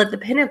people at the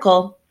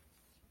pinnacle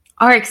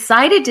are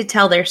excited to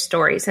tell their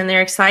stories, and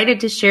they're excited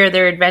to share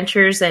their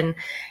adventures and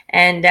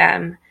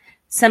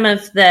some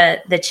of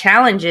the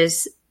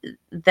challenges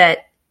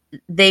that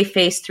they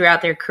face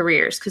throughout their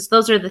careers, because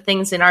those are the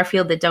things in our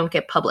field that don't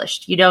get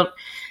published.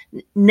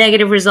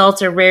 Negative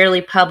results are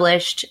rarely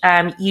published.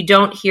 You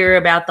don't hear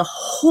about the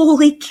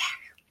holy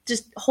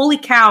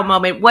cow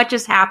moment. What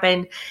just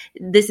happened?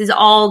 This is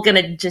all going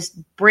to just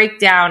break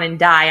down and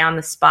die on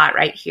the spot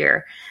right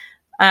here.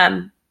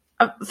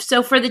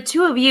 So for the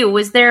two of you,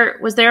 was there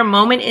a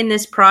moment in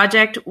this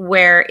project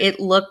where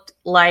it looked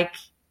like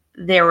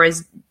there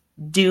was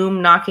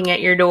doom knocking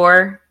at your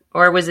door,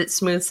 or was it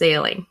smooth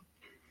sailing?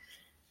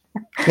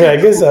 Yeah, I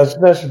guess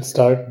Archana should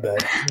start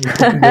that.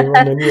 There were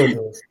many of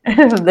those.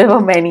 There were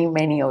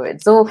many of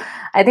it. So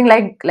I think,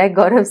 like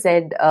Gaurav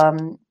said,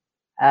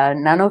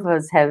 none of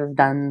us have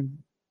done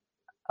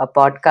a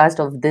podcast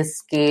of this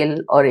scale,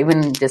 or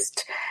even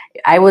just,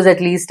 I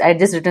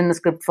just written a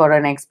script for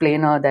an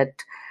explainer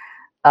that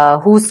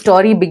whose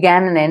story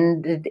began and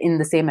ended in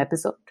the same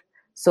episode.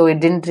 So it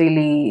didn't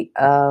really,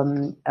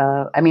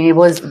 it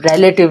was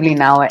relatively,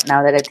 now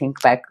that I think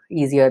back,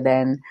 easier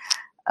than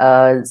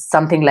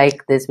something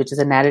like this, which is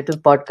a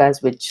narrative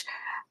podcast, which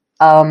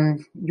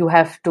you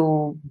have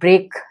to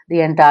break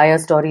the entire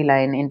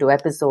storyline into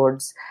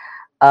episodes,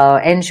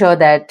 ensure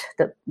that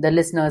the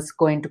listeners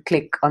going to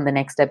click on the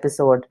next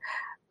episode,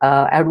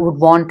 I would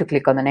want to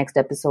click on the next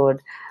episode,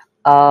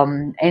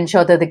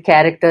 ensure that the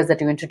characters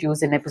that you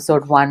introduce in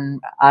episode 1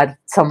 are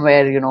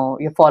somewhere,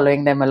 you're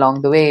following them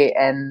along the way,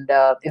 and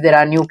if there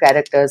are new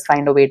characters,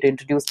 find a way to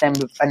introduce them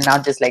and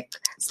not just like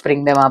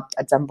spring them up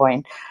at some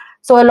point.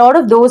 So a lot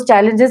of those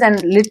challenges,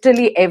 and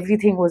literally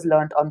everything was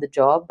learned on the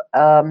job.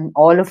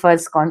 All of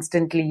us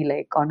constantly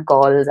like on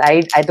calls.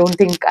 I don't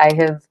think I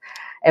have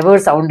ever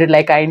sounded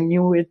like I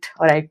knew it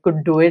or I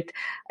could do it.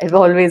 I've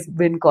always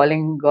been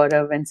calling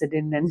Gaurav and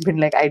Sidin and been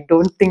like, I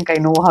don't think I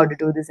know how to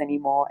do this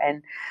anymore.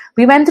 And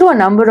we went through a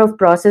number of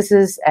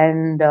processes,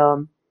 and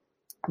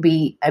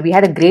we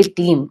had a great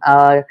team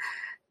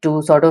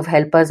to sort of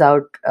help us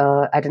out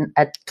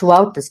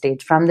throughout the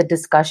stage, from the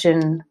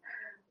discussion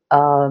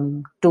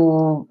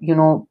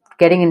to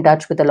getting in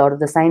touch with a lot of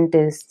the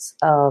scientists.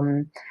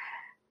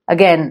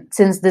 Again,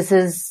 since this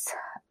is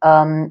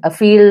a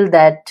field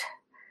that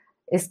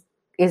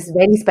is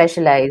very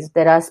specialized,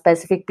 there are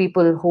specific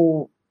people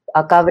who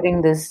are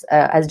covering this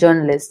as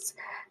journalists.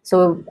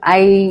 So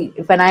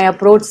when I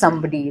approach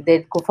somebody,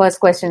 the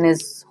first question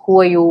is, who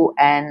are you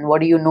and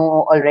what do you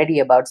know already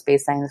about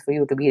space science for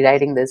you to be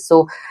writing this?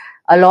 So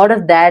a lot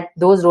of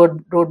those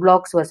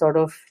roadblocks were sort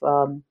of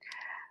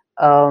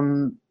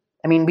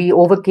we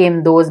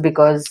overcame those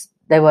because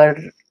there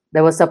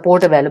was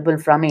support available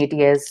from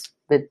ATS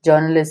with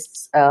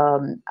journalists,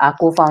 our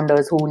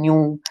co-founders who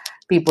knew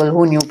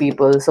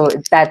people. So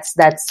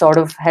that's sort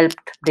of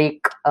helped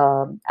break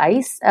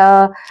ice.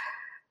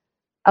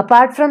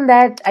 Apart from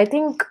that, I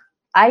think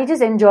I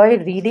just enjoy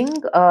reading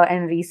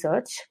and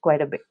research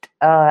quite a bit.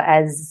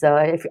 As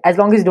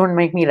long as you don't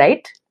make me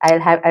write,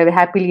 I will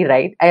happily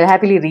write. I'll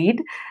happily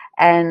read.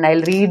 And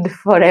I'll read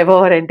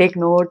forever and take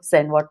notes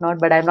and whatnot,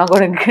 but I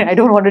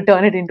don't want to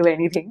turn it into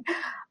anything.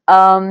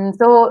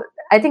 So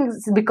I think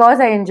because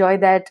I enjoy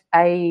that,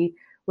 I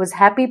was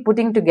happy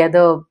putting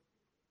together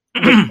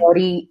the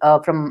story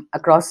from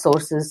across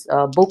sources,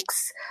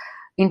 books,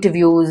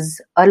 interviews,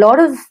 a lot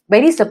of,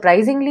 very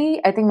surprisingly,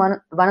 I think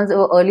one of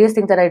the earliest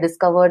things that I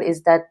discovered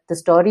is that the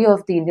story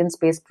of the Indian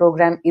space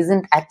program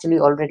isn't actually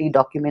already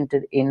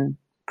documented in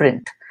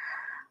print.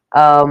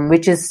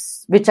 Which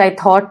I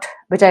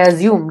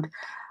assumed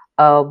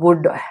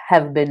would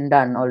have been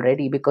done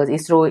already, because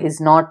ISRO is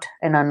not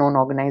an unknown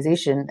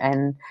organization.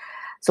 And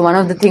so one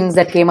of the things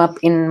that came up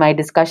in my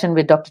discussion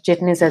with Dr.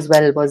 Chitnis as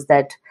well was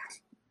that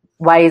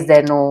why is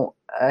there no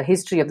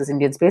history of this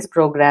Indian space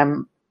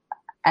program?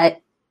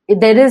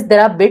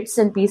 There are bits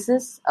and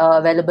pieces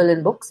available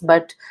in books,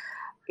 but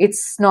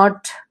it's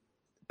not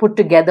put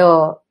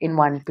together in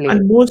one place.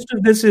 And most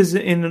of this is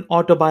in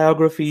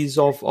autobiographies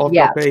of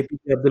Yeah. Dr.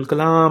 APJ Abdul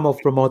Kalam, of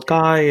Pramod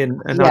Kai,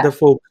 and Yeah. other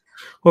folks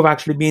who have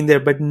actually been there,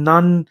 but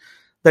none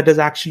that has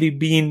actually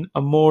been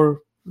a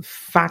more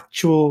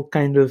factual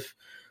kind of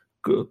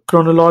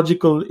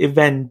chronological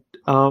event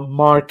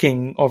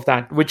marking of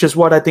that, which is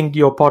what I think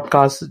your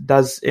podcast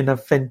does in a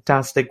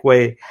fantastic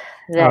way.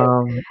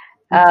 Right.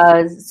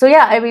 So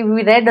yeah, I mean,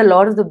 we read a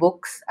lot of the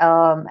books,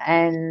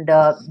 and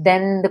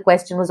then the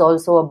question was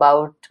also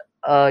about,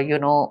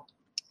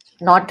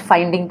 not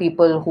finding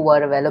people who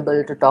are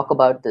available to talk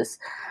about this.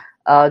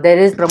 There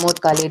is Pramod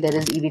Kale, there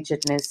is E.V.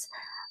 Chitnis,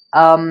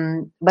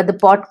 but the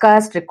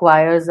podcast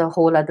requires a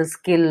whole other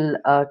skill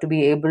to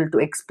be able to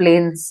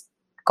explain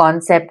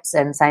concepts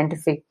and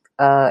scientific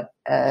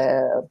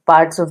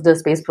parts of the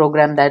space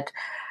program that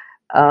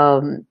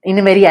in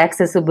a very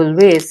accessible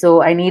way.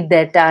 So I need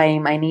their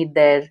time, I need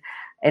their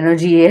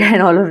energy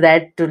and all of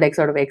that to like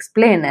sort of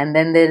explain. And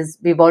then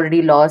we've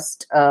already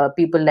lost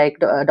people like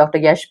Dr.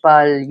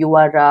 Yashpal,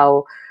 Yuva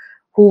Rao,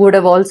 who would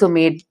have also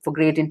made for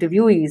great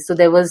interviewees. So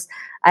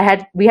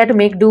we had to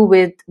make do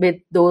with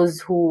those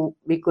who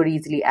we could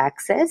easily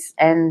access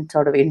and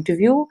sort of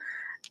interview.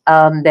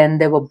 Then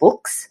there were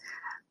books.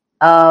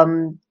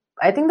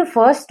 I think the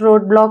first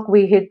roadblock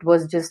we hit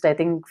was just, I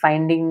think,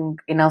 finding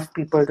enough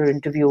people to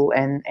interview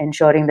and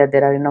ensuring that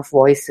there are enough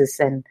voices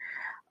and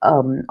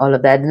all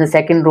of that. And the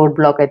second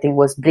roadblock, I think,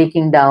 was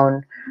breaking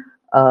down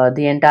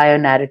the entire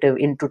narrative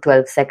into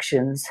 12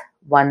 sections,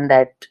 one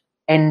that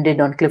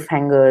ended on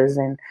cliffhangers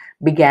and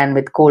began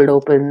with cold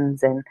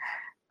opens, and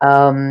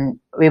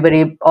we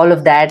were all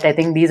of that. I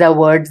think these are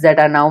words that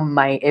are now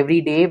my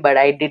everyday, but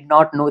I did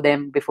not know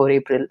them before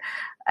April.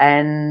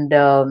 And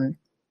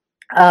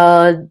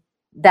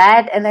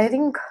that, and I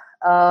think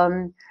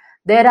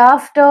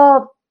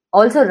thereafter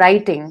also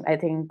writing. I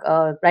think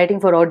writing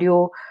for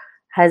audio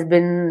has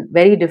been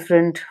very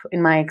different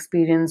in my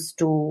experience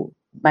to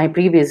my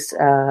previous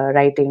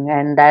writing,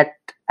 and that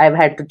I've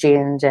had to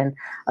change. And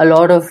a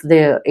lot of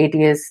the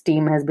ATS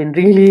team has been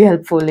really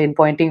helpful in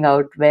pointing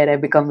out where I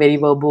become very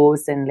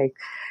verbose and like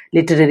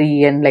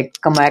literary and like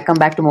come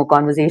back to more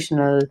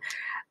conversational.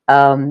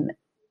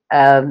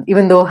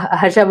 Even though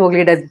Harsha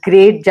Bhogle does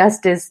great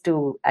justice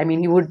to, I mean,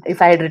 he would,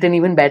 if I had written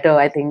even better,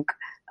 I think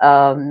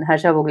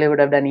Harsha Bhogle would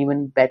have done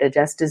even better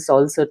justice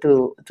also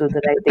to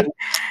the writing.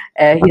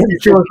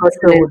 He's sure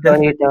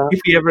if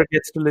he ever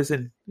gets to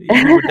listen, he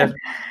would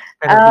definitely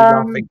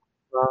kind of be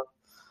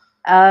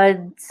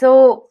laughing.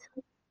 So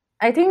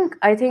I think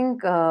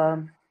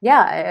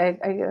yeah, I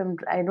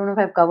don't know if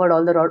I've covered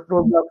all the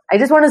roadblocks. I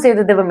just want to say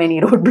that there were many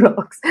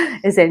roadblocks,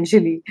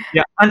 essentially.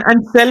 Yeah,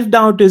 and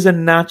self-doubt is a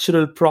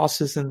natural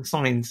process in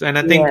science, and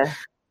I think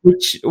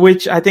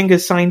which I think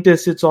as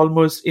scientists it's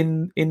almost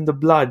in the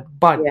blood.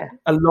 But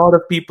a lot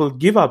of people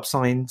give up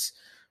science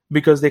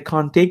because they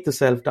can't take the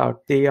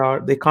self-doubt.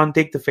 They can't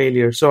take the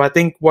failure. So I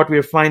think what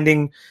we're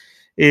finding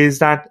is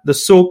that the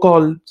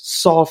so-called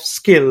soft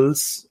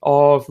skills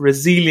of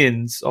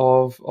resilience,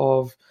 of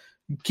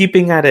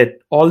keeping at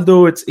it,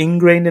 although it's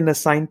ingrained in a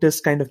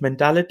scientist kind of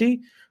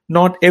mentality,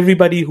 not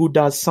everybody who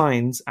does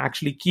science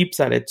actually keeps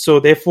at it. So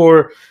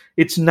therefore,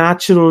 it's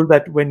natural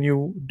that when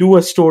you do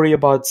a story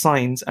about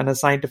science and a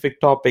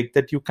scientific topic,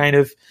 that you kind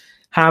of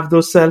have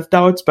those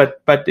self-doubts,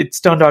 but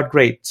it's turned out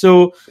great.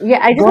 So yeah,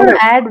 I just want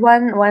to add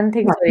one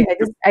thing. Sorry,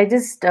 I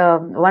just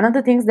one of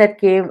the things that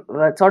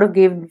sort of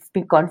gave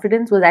me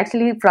confidence was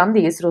actually from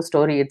the ISRO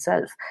story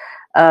itself.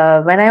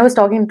 When I was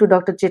talking to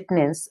Dr.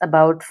 Chitnis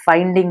about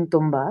finding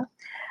Tumba,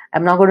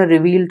 I'm not going to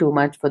reveal too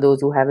much for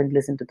those who haven't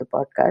listened to the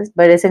podcast,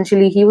 but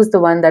essentially he was the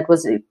one that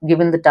was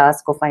given the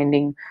task of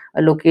finding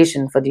a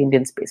location for the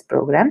Indian space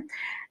program.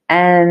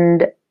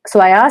 And so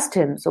I asked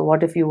him, so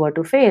what if you were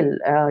to fail?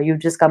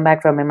 You've just come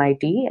back from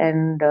MIT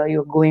and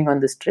you're going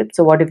on this trip.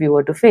 So what if you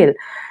were to fail?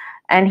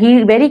 And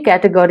he very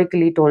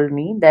categorically told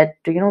me that,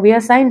 we are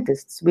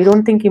scientists. We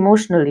don't think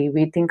emotionally.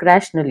 We think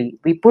rationally.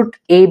 We put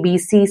A, B,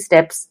 C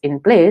steps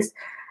in place,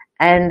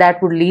 and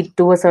that would lead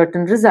to a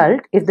certain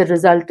result. If the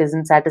result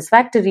isn't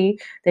satisfactory,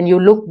 then you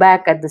look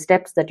back at the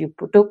steps that you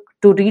took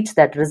to reach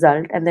that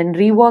result and then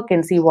rework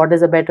and see what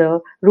is a better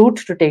route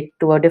to take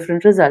to a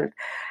different result.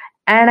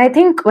 And I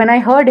think when I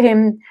heard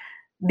him,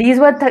 these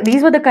were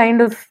the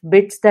kind of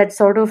bits that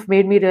sort of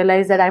made me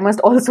realize that I must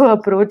also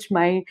approach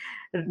my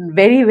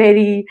very,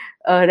 very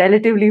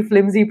relatively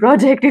flimsy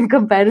project in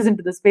comparison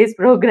to the space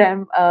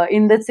program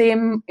in the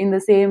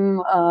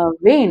same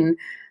vein.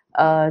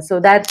 So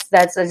that's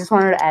I just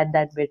wanted to add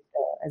that bit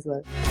as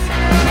well.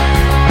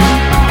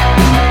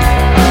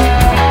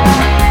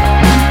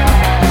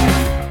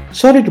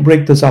 Sorry to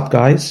break this up,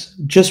 guys.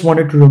 Just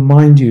wanted to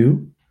remind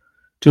you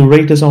to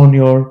rate us on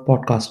your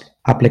podcast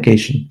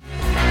application.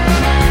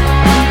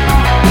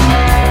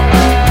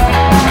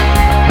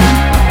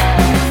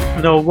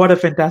 No, what a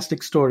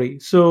fantastic story.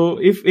 So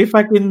if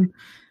I can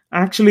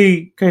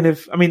actually kind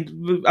of,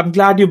 I'm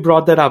glad you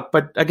brought that up,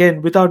 but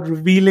again, without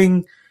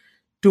revealing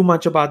too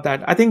much about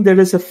that, I think there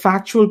is a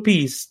factual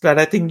piece that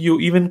I think you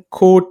even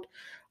quote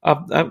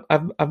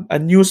a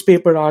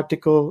newspaper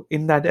article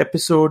in that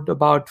episode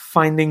about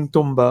finding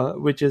Tumba,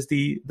 which is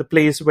the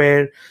place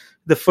where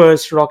the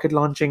first rocket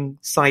launching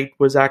site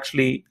was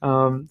actually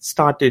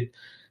started.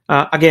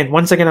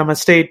 Once again, I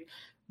must state,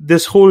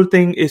 this whole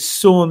thing is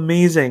so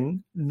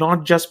amazing,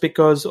 not just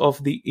because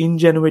of the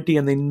ingenuity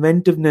and the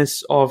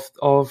inventiveness of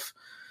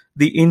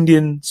the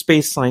Indian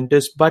space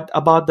scientists, but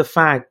about the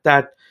fact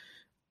that,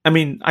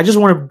 I just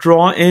want to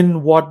draw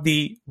in what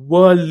the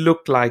world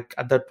looked like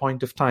at that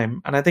point of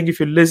time. And I think if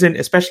you listen,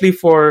 especially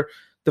for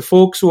the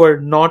folks who are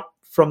not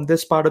from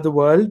this part of the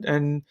world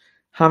and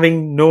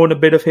having known a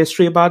bit of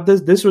history about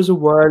this was a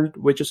world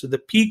which was at the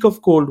peak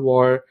of Cold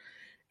War.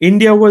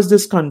 India was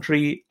this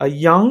country, a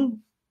young,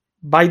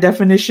 by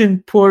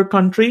definition, poor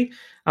country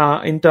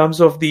in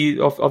terms of the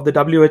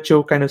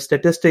WHO kind of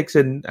statistics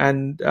and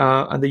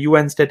the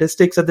UN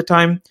statistics at the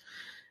time.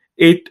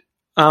 It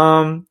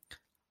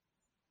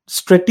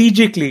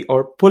strategically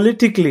or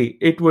politically,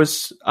 it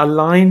was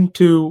aligned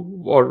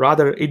to, or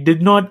rather, it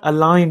did not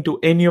align to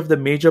any of the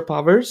major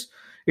powers.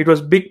 It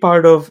was big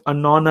part of a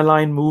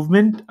non-aligned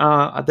movement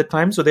at the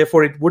time, so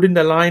therefore it wouldn't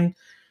align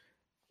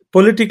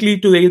politically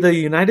to either the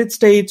United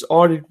States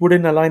or it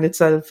wouldn't align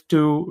itself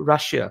to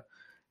Russia.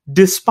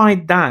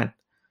 Despite that,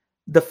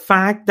 the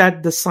fact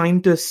that the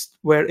scientists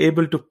were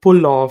able to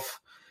pull off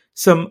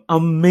some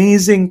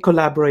amazing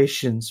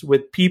collaborations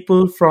with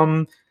people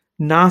from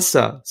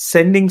NASA,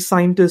 sending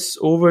scientists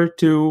over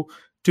to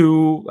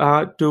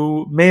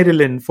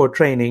Maryland for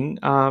training,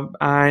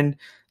 and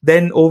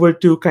then over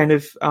to kind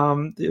of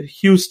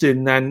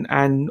Houston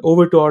and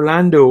over to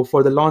Orlando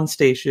for the launch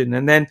station,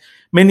 and then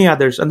many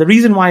others. And the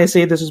reason why I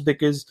say this is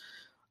because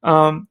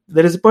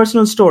there is a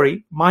personal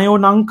story. My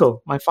own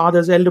uncle, my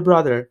father's elder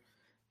brother,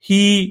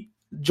 he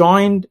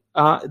joined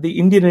the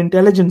Indian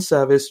Intelligence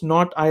Service,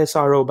 not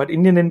ISRO, but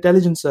Indian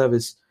Intelligence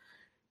Service.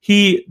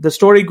 The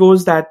story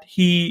goes that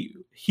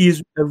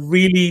he's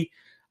really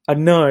a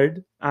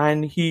nerd,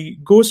 and he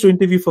goes to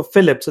interview for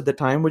Philips at the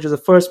time, which is the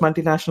first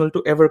multinational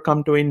to ever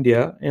come to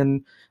India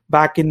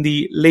back in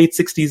the late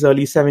 60s,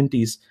 early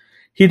 70s.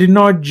 He did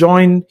not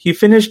join. He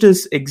finished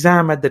his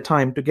exam at the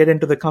time to get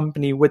into the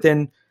company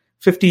within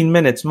 15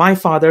 minutes. My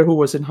father, who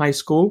was in high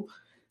school,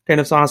 kind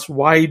of asked,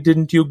 why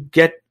didn't you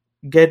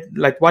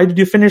why did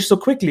you finish so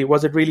quickly?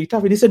 Was it really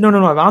tough? And he said,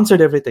 no, I've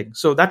answered everything.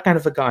 So that kind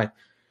of a guy.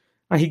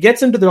 He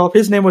gets into the job.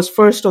 His name was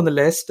first on the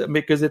list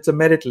because it's a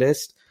merit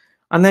list.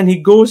 And then he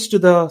goes to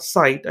the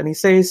site and he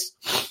says,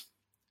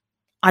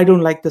 I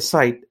don't like the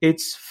site.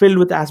 It's filled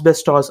with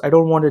asbestos. I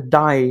don't want to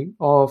die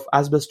of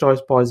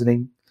asbestos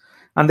poisoning.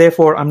 And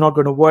therefore, I'm not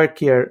going to work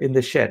here in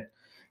the shed.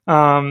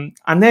 And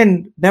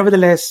then,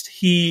 nevertheless,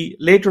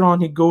 later on,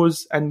 he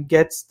goes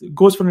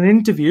for an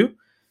interview.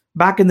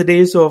 Back in the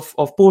days of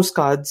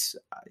postcards,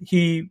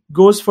 he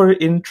goes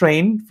in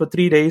train for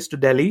 3 days to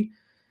Delhi.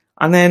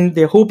 And then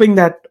they're hoping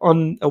that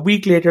on a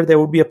week later, there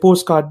would be a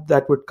postcard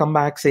that would come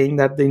back saying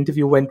that the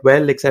interview went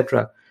well,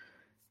 etc.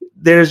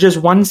 There is just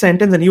one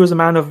sentence, and he was a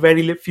man of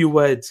very few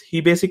words.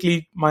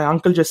 My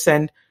uncle just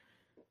sent,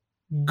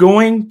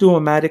 going to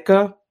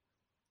America,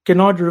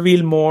 cannot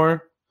reveal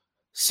more,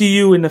 see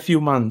you in a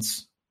few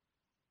months.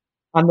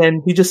 And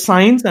then he just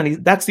signs,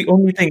 and that's the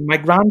only thing. My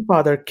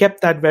grandfather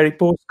kept that very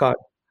postcard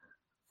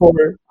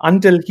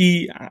until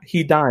he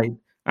died.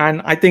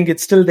 And I think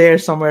it's still there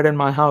somewhere in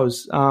my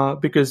house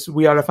because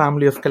we are a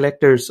family of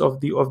collectors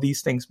of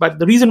these things. But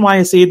the reason why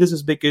I say this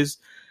is because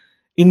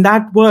in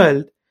that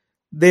world,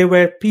 there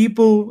were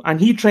people, and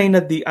he trained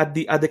at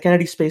the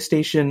Kennedy Space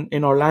Station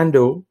in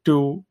Orlando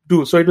to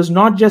do. So it was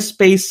not just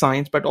space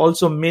science, but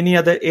also many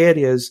other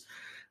areas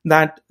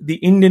that the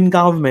Indian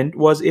government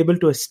was able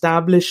to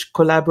establish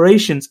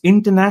collaborations,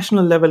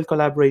 international level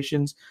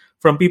collaborations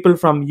from people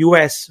from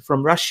US,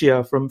 from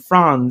Russia, from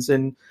France,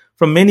 and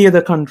from many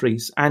other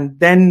countries, and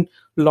then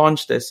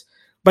launch this.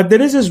 But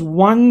there is this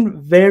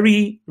one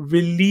very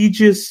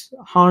religious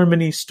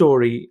harmony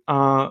story,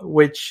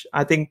 which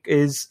I think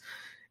is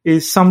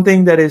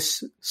something that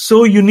is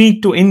so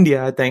unique to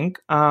India, I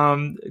think.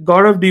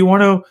 Gaurav, do you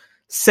want to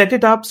set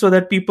it up so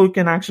that people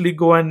can actually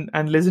go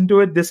and listen to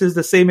it? This is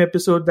the same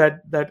episode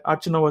that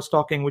Archana was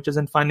talking, which is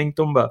in Finding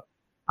Tumba.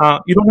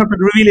 You don't have to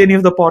reveal any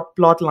of the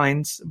plot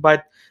lines,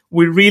 but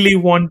we really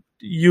want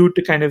you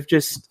to kind of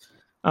just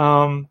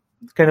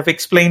kind of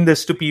explain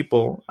this to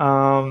people.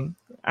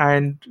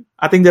 And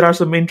I think there are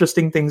some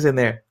interesting things in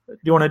there. Do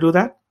you want to do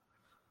that?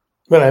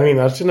 Well, I mean,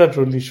 Archana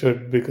totally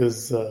should,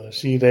 because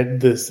she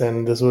read this,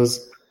 and this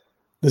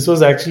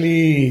was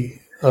actually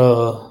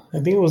I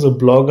think it was a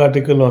blog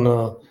article on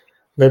a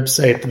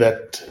website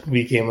that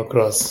we came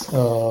across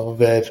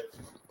where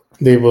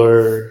they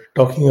were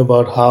talking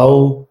about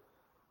how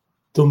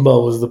Tumba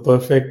was the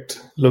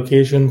perfect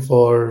location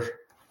for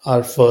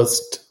our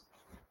first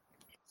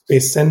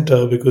space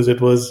center because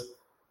it was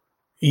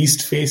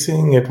east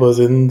facing. It was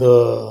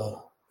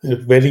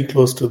very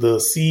close to the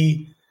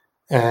sea,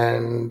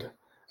 and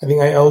I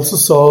think I also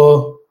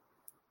saw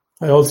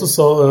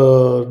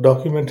a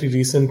documentary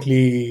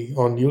recently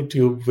on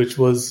YouTube, which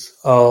was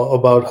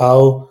about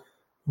how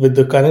with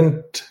the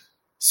current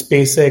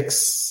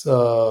SpaceX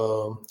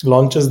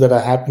launches that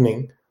are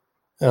happening.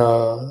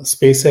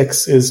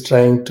 SpaceX is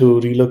trying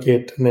to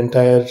relocate an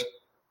entire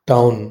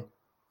town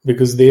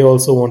because they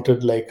also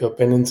wanted like a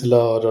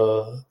peninsula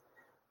or a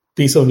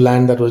piece of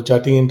land that was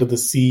jutting into the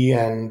sea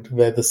and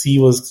where the sea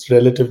was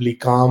relatively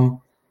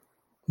calm,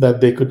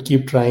 that they could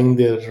keep trying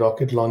their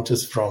rocket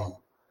launches from.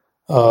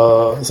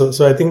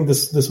 So I think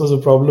this was a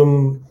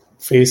problem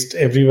faced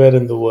everywhere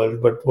in the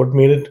world. But what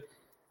made it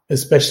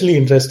especially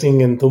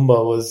interesting in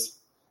Tumba was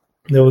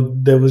there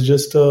was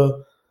just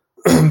the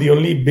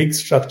only big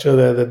structure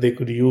there that they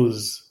could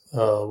use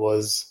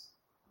was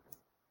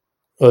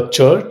a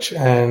church,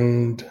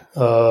 and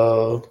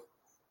I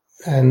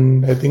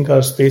think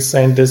our space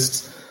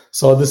scientists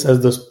saw this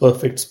as the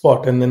perfect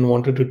spot and then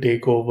wanted to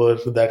take over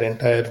that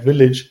entire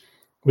village,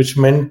 which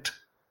meant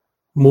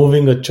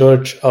moving a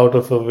church out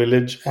of a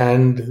village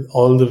and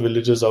all the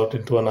villagers out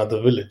into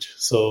another village.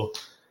 So,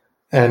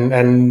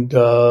 and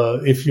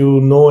if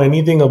you know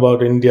anything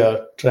about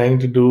India, trying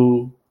to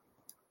do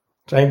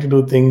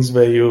things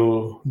where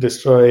you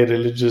destroy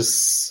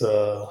religious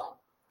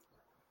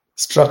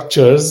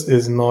structures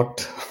is not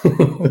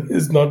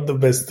the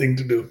best thing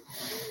to do.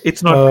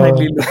 It's not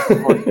kindly looked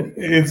upon.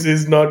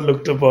 It's not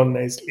looked upon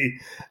nicely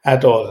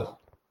at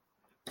all.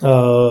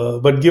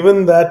 But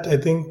given that, I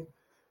think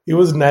it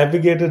was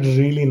navigated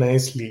really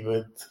nicely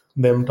with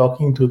them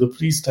talking to the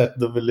priest at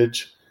the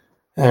village,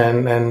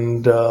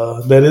 and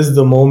there is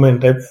the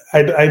moment.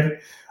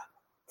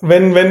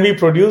 When we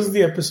produced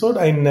the episode,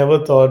 I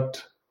never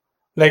thought,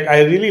 like,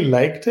 I really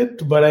liked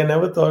it, but I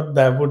never thought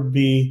that would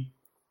be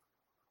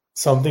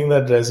something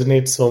that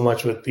resonates so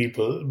much with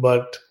people.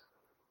 But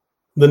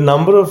the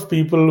number of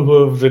people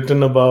who have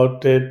written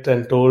about it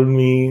and told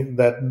me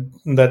that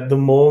the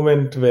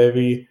moment where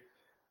we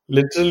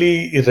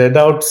literally read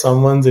out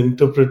someone's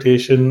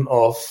interpretation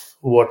of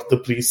what the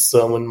priest's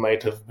sermon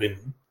might have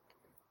been.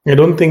 I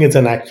don't think it's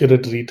an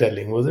accurate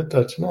retelling. Was it,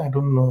 Archana? I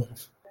don't know.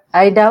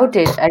 I doubt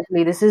it.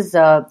 Actually, this is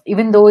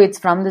even though it's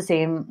from the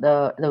same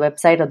the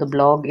website or the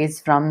blog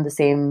is from the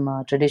same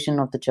tradition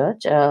of the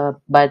church,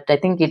 but I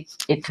think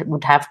it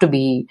would have to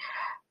be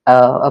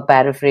a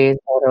paraphrase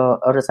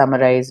or a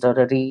summarized or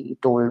a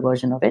retold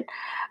version of it.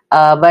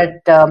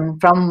 But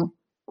from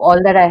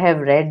all that I have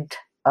read,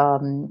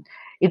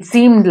 it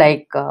seemed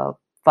like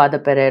Father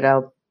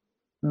Pereira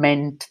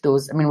meant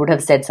those. I mean, would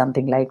have said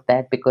something like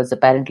that, because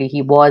apparently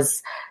he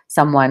was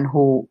someone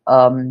who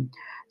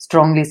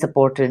strongly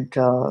supported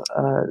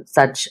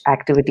such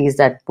activities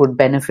that would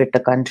benefit a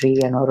country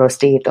or a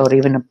state or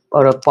even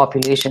a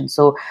population.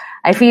 So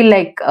I feel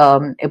like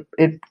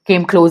it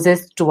came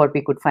closest to what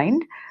we could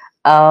find.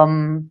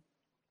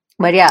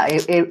 But yeah,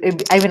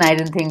 even I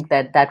didn't think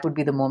that would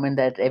be the moment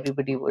that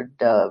everybody would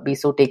be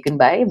so taken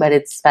by. But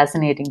it's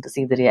fascinating to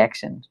see the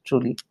reaction,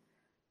 truly.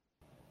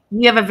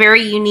 You have a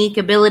very unique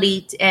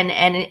ability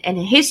and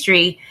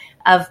history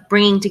of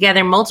bringing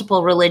together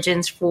multiple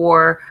religions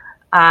for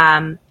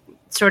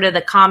sort of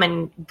the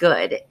common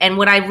good. And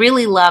what I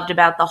really loved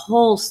about the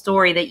whole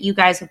story that you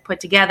guys have put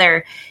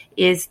together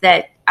is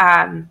that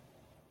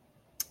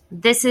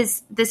this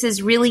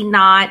is really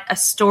not a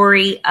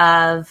story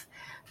of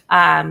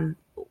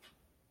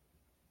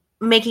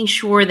making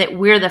sure that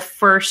we're the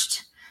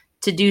first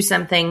to do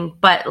something,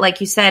 but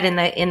like you said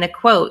in the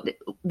quote,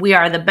 we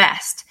are the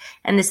best.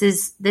 And this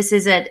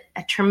is a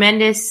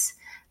tremendous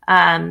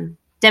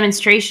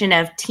demonstration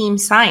of team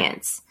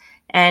science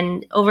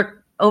and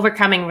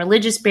overcoming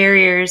religious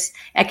barriers,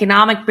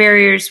 economic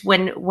barriers.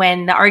 When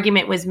the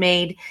argument was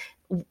made,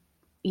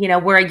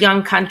 we're a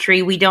young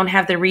country, we don't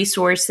have the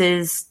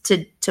resources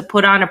to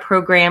put on a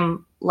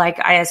program like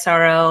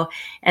ISRO,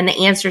 and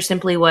the answer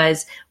simply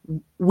was,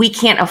 we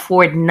can't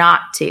afford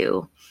not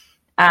to.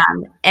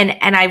 And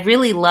I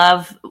really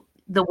love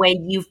the way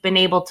you've been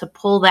able to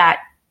pull that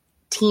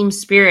team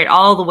spirit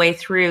all the way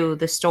through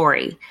the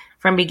story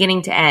from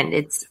beginning to end.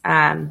 It's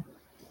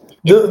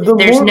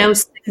there's no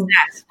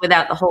success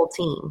without the whole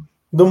team.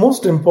 The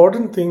most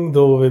important thing,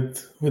 though,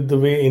 with the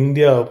way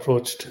India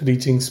approached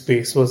reaching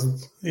space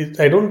was,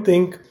 I don't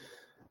think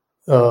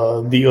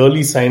the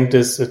early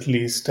scientists, at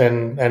least,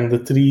 and the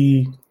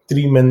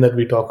three men that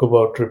we talk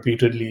about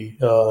repeatedly,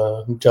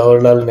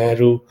 Jawaharlal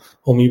Nehru,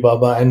 Homi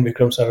Bhabha, and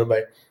Vikram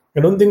Sarabhai, I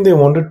don't think they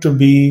wanted to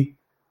be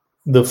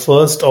the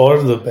first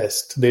or the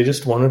best. They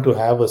just wanted to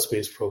have a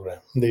space program.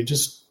 They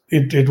just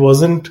it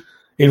wasn't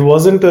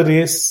a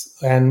race,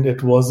 and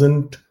it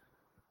wasn't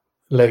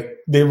like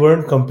they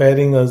weren't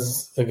comparing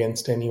us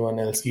against anyone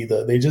else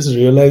either. They just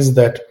realized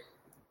that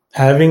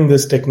having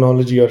this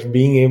technology or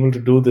being able to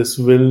do this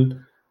will,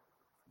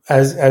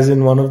 as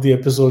in one of the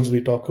episodes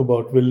we talk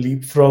about, will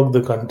leapfrog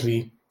the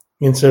country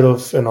instead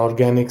of an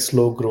organic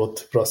slow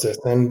growth process.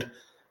 And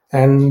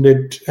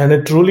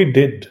it truly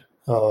did.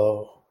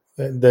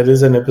 There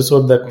is an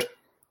episode that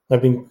I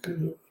think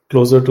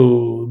closer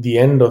to the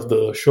end of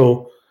the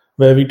show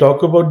where we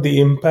talk about the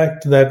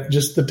impact that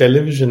just the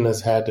television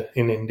has had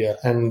in India.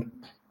 And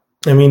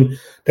I mean,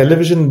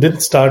 television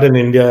didn't start in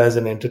India as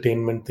an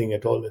entertainment thing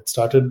at all. It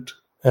started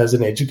as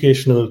an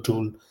educational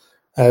tool.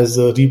 as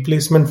a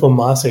replacement for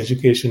mass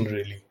education,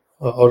 really,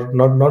 or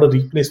not a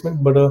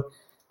replacement, but a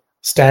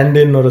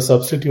stand-in or a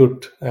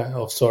substitute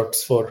of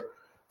sorts for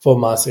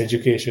mass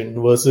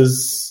education,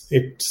 versus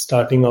it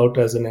starting out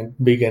as a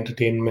big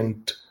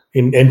entertainment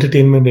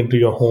into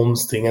your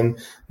homes thing. And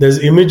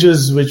there's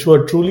images which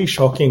were truly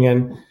shocking,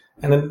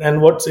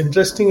 and what's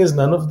interesting is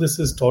none of this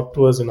is taught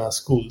to us in our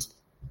schools.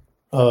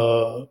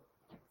 The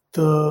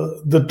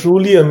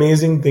truly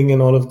amazing thing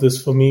in all of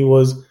this for me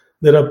was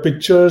there are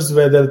pictures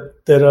where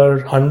there are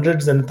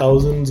hundreds and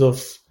thousands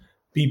of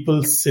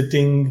people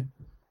sitting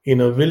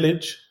in a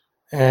village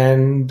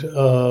and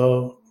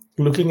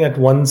looking at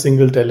one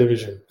single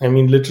television. I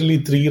mean, literally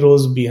 3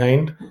 rows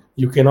behind,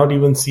 you cannot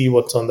even see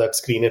what's on that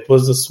screen. It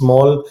was a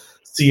small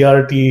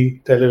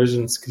CRT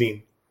television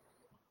screen.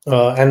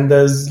 And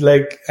there's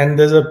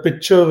a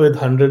picture with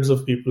hundreds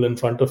of people in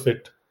front of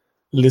it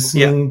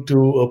listening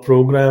to a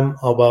program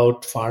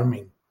about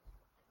farming.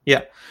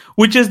 Yeah,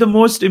 which is the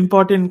most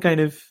important kind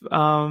of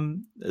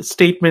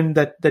statement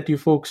that you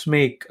folks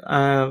make,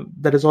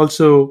 that is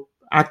also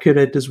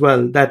accurate as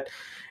well, that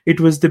it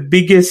was the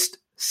biggest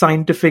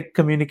scientific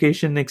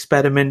communication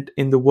experiment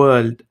in the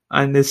world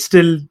and is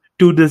still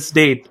to this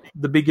date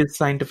the biggest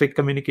scientific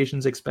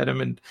communications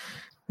experiment.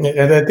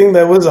 And I think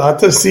that was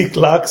Arthur C.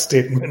 Clarke's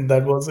statement.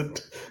 That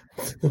wasn't.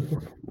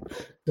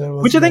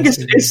 Which I think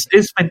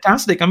is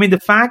fantastic. I mean, the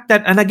fact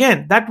that, and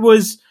again, that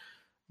was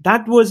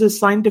a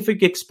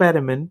scientific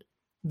experiment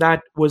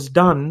that was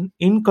done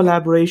in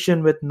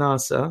collaboration with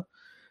NASA,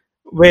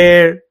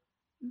 where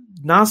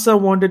NASA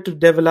wanted to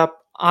develop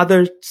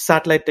other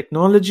satellite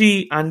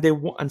technology and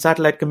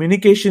satellite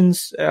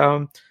communications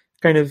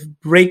kind of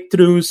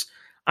breakthroughs,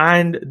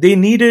 and they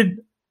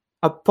needed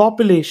a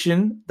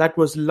population that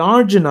was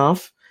large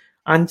enough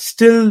and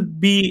still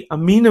be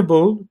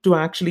amenable to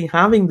actually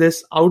having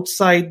this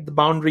outside the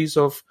boundaries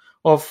of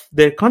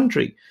their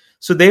country.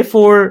 So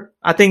therefore,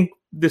 I think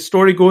the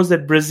story goes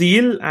that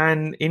Brazil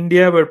and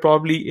India were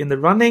probably in the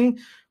running,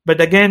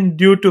 but again,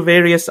 due to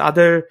various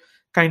other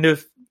kind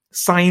of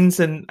science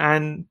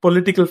and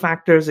political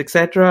factors,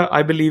 etc.,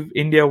 I believe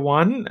India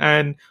won,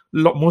 and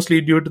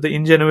mostly due to the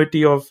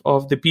ingenuity of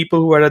the people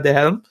who were at the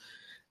helm.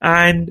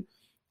 And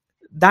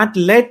that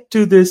led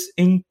to this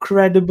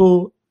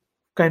incredible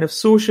kind of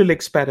social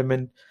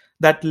experiment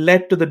that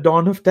led to the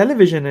dawn of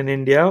television in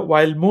India,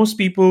 while most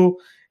people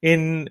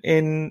in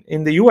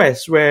the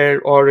US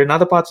or in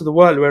other parts of the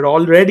world were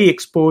already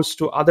exposed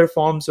to other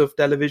forms of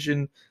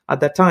television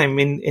at that time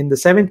in the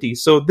 70s.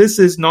 So this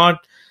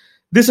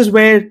is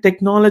where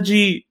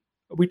technology,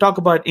 we talk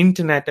about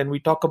internet and we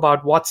talk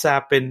about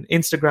WhatsApp and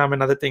Instagram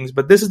and other things,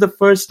 but this is the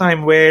first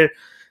time where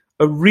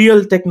a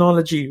real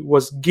technology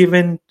was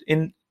given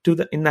in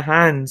the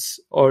hands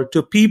or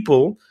to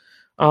people,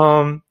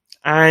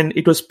 and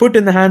it was put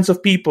in the hands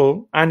of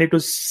people, and it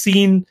was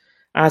seen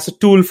as a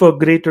tool for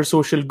greater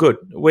social good,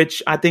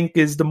 which I think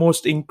is the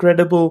most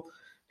incredible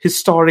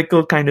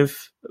historical kind of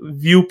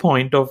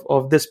viewpoint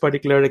of this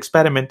particular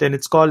experiment. And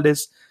it's called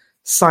as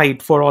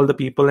Sight for All the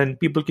People, and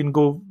people can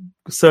go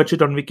search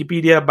it on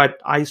Wikipedia, but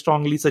I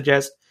strongly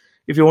suggest,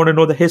 if you want to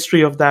know the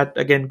history of that,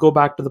 again, go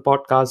back to the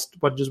podcast,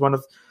 which is one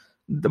of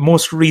the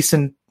most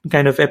recent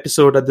kind of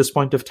episode at this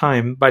point of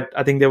time, but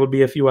I think there will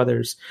be a few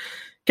others.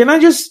 Can I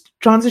just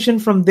transition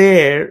from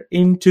there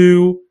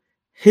into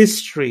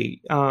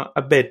history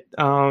a bit,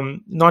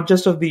 not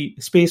just of the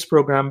space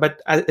program,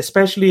 but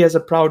especially as a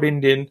proud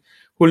Indian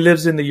who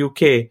lives in the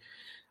UK.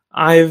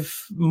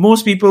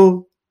 Most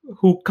people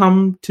who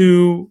come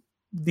to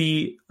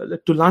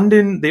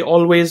London, they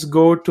always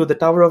go to the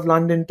Tower of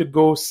London to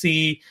go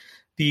see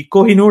the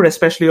Kohinoor,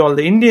 especially all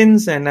the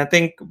Indians, and I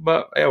think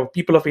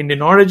people of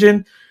Indian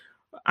origin.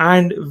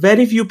 And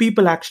very few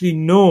people actually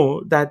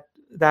know that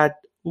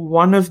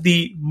one of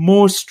the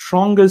most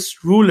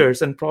strongest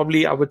rulers, and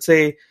probably I would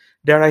say,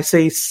 dare I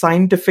say,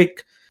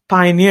 scientific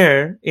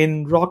pioneer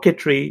in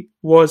rocketry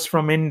was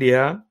from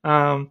India.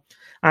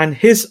 And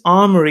his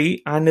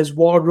armory and his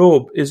war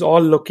robe is all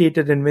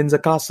located in Windsor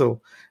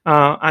Castle.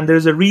 And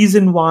there's a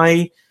reason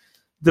why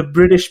the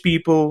British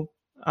people,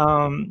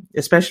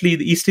 especially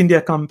the East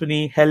India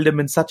Company, held him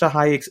in such a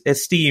high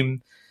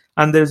esteem.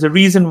 And there's a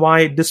reason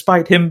why,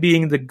 despite him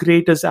being the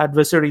greatest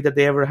adversary that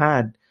they ever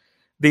had,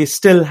 they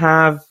still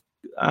have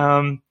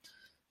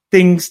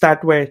things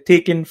that were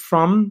taken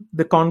from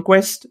the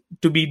conquest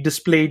to be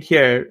displayed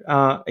here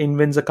in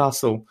Windsor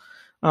Castle.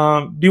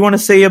 Do you want to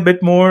say a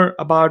bit more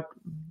about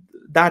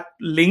that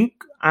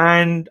link?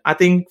 And I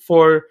think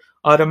for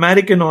our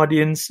American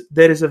audience,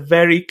 there is a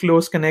very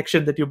close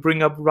connection that you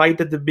bring up right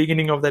at the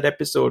beginning of that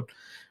episode,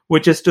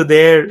 which is to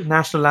their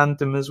national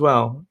anthem as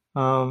well.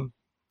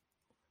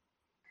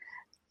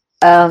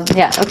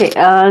 Okay.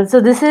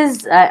 So this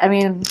is,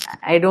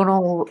 I don't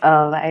know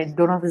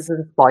if this is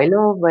a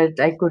spoiler, but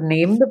I could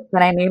can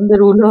I name the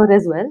ruler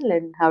as well?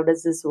 And how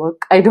does this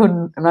work?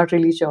 I'm not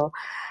really sure.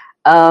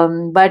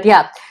 But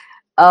yeah,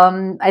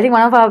 I think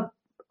one of our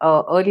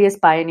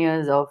earliest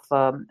pioneers of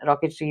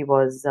rocketry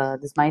was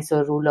this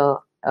Mysore ruler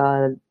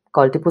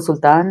called Tipu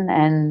Sultan,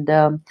 and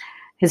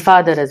his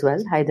father as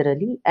well, Hyder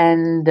Ali.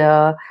 And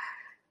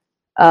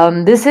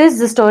This is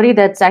the story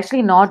that's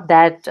actually not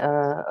that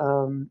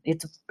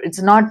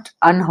it's not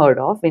unheard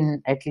of,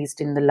 in at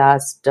least in the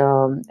last.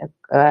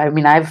 I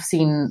mean, I've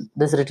seen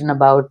this written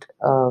about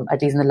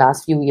at least in the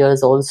last few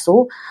years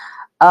also.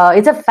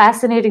 It's a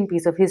fascinating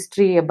piece of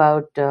history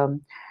about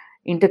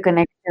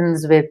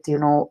interconnections with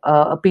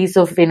a piece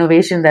of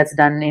innovation that's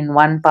done in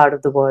one part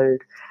of the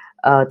world.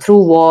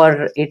 Through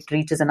war, it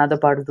reaches another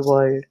part of the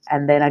world,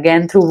 and then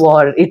again through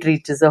war, it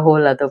reaches a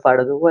whole other part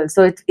of the world.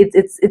 So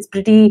it's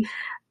pretty.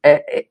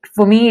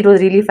 For me, it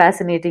was really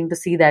fascinating to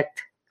see that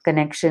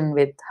connection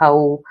with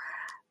how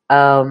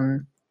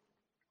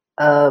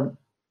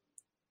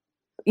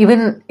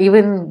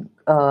even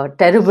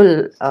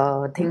terrible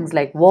things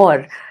like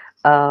war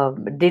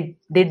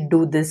did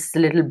do this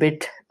little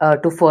bit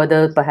to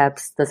further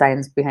perhaps the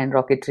science behind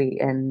rocketry,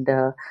 and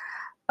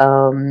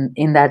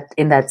in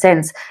that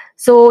sense.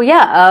 So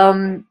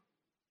yeah.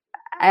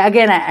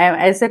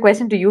 As a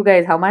question to you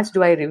guys, how much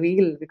do I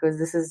reveal? Because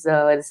this is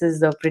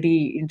a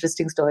pretty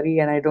interesting story,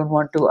 and I don't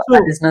want to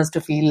our listeners to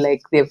feel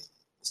like they've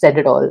said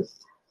it all.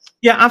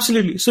 Yeah,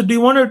 absolutely. So do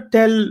you want to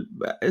tell,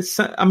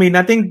 I mean,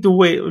 I think the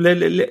way,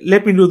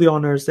 let me do the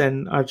honors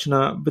then,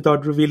 Archana,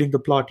 without revealing the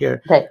plot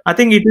here. Right. I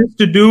think it has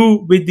to do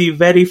with the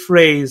very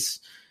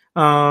phrase,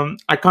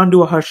 I can't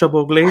do a Harsha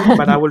Bhogle,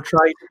 but I will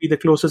try to be the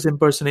closest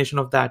impersonation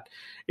of that.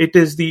 It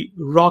is the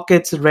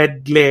rocket's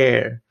red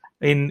glare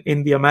in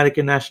the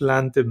American national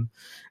anthem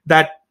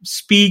that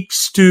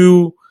speaks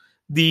to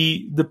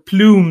the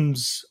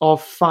plumes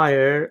of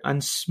fire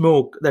and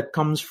smoke that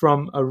comes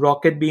from a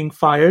rocket being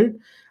fired.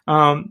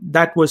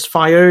 That was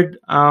fired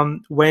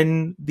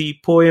when the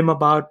poem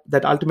about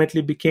that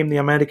ultimately became the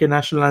American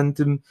national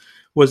anthem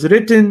was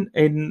written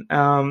in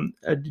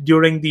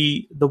during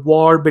the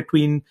war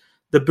between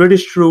the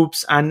British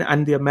troops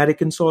and the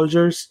American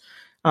soldiers.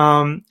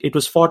 It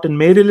was fought in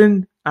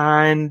Maryland,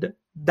 and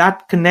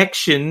that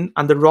connection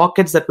and the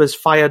rockets that was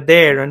fired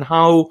there, and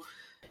how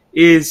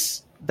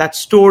is that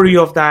story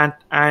of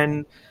that,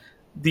 and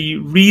the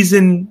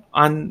reason,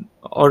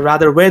 or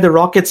rather where the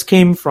rockets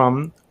came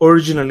from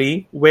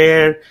originally,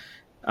 where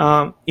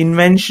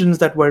inventions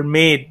that were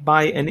made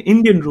by an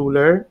Indian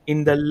ruler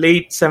in the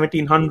late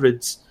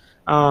 1700s,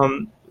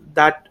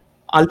 that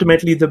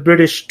ultimately the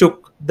British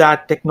took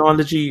that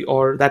technology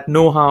or that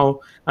know-how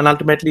and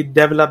ultimately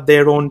developed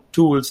their own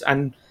tools,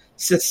 and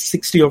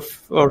 60 or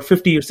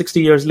 50 or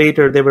 60 years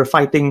later, they were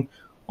fighting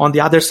on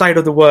the other side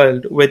of the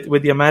world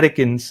with the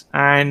Americans,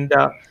 and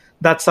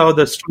that's how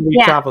the story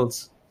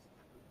travels.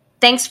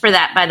 Thanks for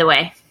that, by the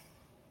way.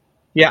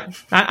 Yeah,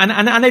 and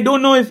I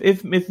don't know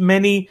if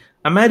many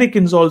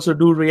Americans also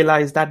do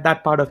realize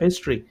that part of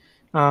history.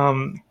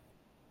 I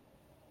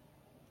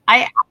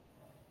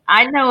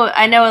know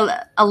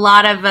a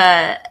lot of,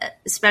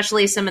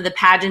 especially some of the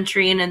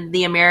pageantry and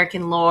the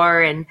American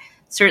lore, and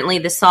certainly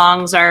the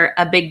songs are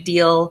a big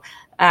deal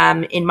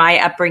in my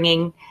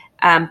upbringing.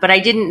 But I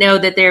didn't know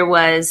that there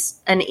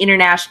was an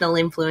international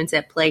influence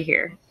at play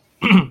here.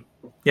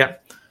 Yeah,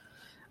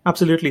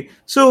 absolutely.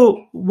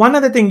 So one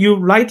other thing, you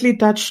rightly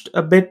touched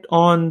a bit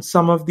on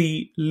some of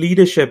the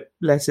leadership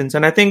lessons.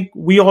 And I think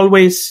we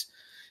always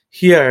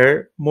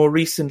hear more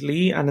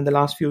recently and in the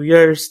last few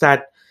years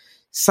that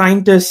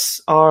scientists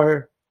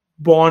are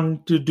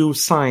born to do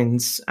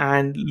science,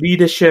 and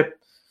leadership,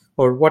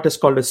 or what is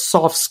called as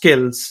soft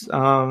skills,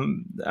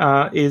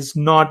 is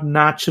not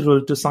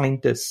natural to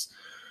scientists.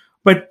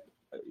 But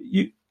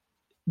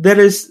there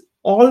is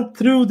all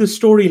through the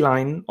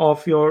storyline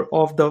of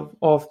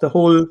the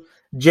whole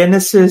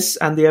genesis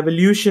and the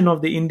evolution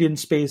of the Indian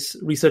Space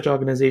Research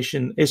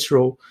Organization,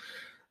 ISRO.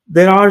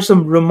 There are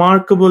some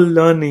remarkable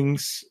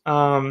learnings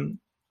that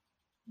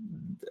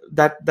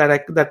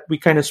we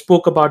kind of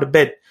spoke about a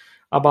bit,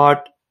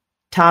 about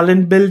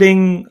talent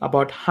building,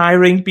 about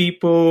hiring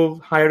people,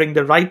 hiring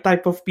the right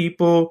type of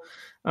people,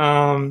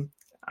 and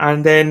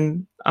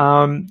then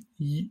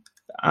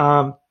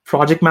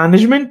project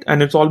management,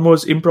 and it's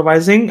almost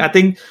improvising. I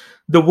think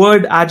the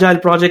word agile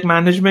project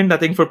management, I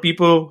think for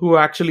people who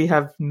actually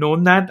have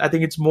known that, I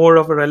think it's more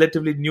of a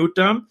relatively new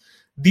term.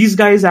 These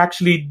guys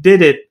actually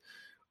did it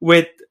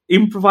with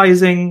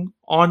improvising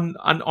on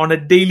a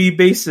daily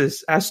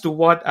basis as to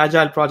what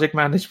agile project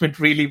management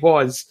really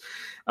was.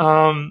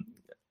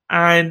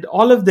 And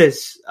all of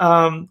this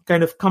kind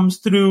of comes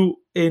through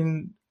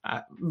in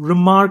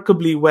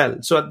remarkably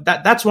well. So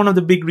that's one of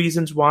the big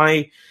reasons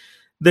why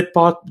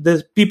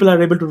the people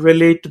are able to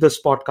relate to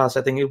this podcast.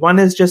 I think one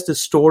is just the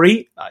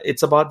story.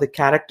 It's about the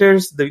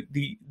characters,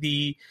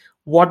 the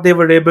what they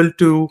were able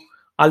to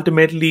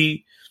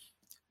ultimately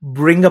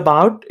bring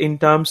about in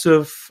terms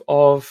of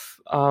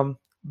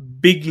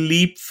big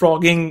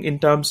leapfrogging in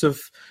terms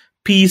of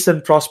peace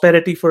and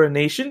prosperity for a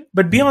nation.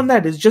 But beyond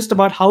that, it's just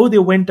about how they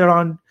went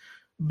around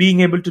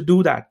being able to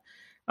do that.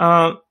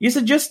 Is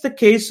it just the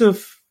case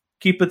of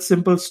keep it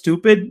simple,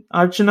 stupid,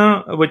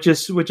 Archana, which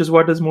is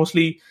what is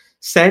mostly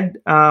said?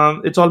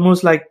 It's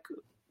almost like,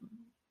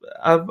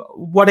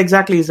 what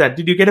exactly is that?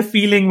 Did you get a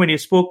feeling when you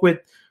spoke with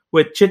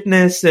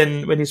Chitnis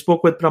and when you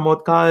spoke with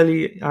Pramod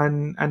Kali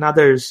and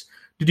others?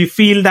 Did you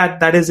feel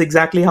that is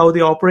exactly how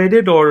they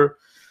operated, or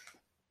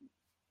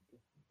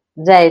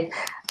Right.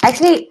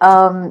 Actually,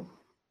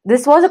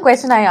 this was a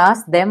question I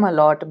asked them a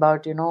lot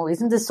about,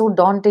 isn't this so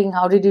daunting?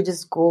 How did you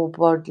just go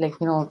about, like,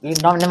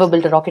 you've never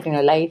built a rocket in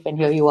your life, and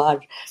here you are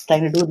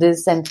trying to do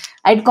this. And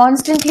I'd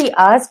constantly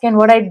ask, and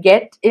what I'd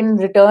get in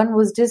return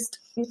was just,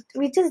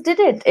 we just did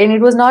it. And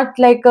it was not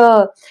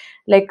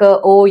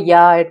oh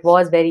yeah, it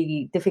was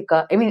very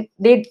difficult. I mean,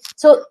 they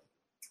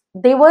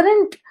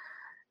weren't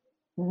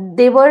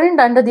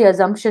under the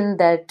assumption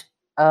that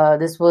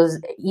this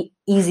was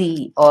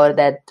easy, or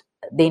that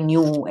they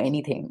knew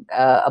anything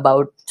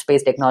about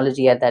space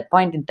technology at that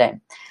point in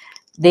time.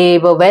 They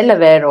were well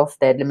aware of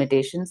their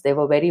limitations. They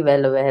were very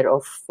well aware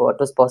of what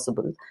was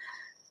possible.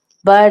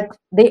 But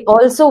they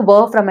also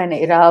were from an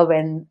era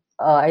when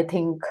I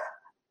think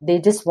they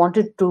just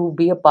wanted to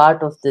be a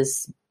part of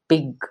this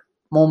big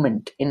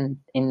moment in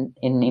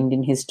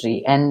Indian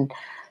history. And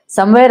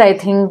somewhere I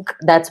think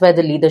that's where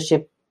the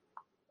leadership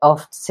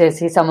of say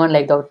someone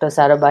like Dr.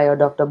 Sarabhai or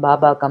Dr.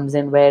 Bhabha comes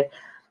in, where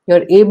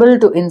you're able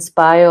to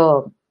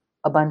inspire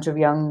a bunch of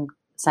young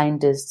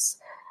scientists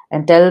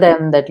and tell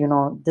them that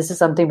this is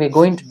something we're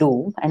going to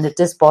do and it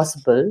is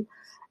possible.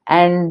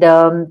 And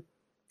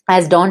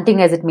as daunting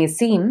as it may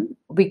seem,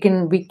 we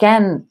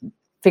can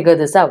figure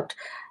this out.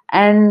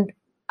 And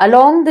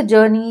along the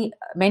journey,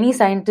 many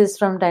scientists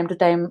from time to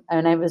time,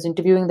 and I was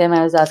interviewing them,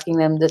 I was asking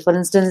them that, for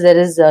instance, there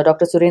is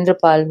Dr. Surendra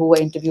Pal, who I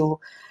interview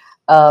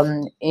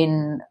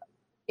in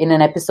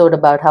an episode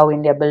about how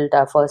India built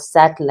our first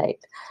satellite.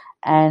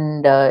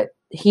 And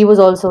he was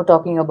also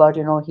talking about,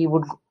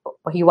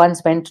 he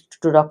once went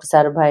to Dr.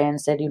 Sarabhai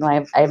and said,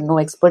 I have no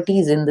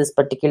expertise in this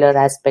particular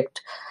aspect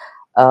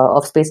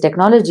of space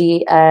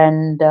technology.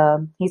 And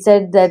he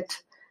said that,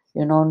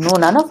 no,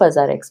 none of us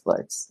are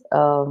experts.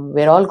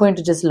 We're all going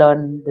to just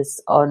learn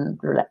this on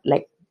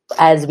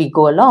as we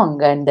go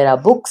along. And there are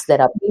books, there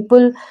are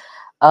people.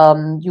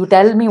 You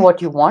tell me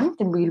what you want,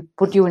 and we'll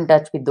put you in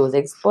touch with those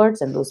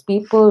experts and those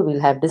people.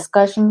 We'll have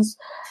discussions.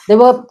 There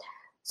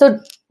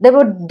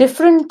were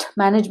different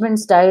management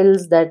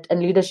styles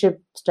and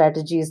leadership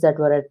strategies that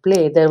were at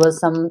play. There was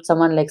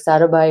someone like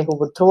Sarabhai who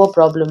would throw a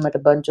problem at a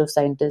bunch of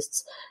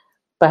scientists,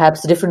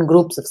 perhaps different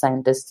groups of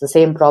scientists. The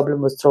same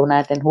problem was thrown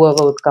at, and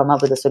whoever would come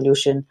up with a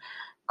solution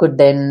could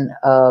then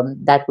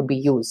that would be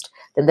used.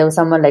 Then there was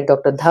someone like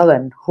Dr.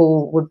 Dhawan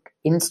who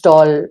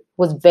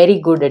was very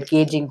good at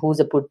gauging who's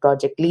a good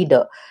project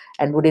leader,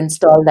 and would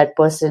install that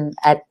person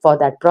for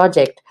that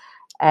project,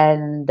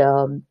 and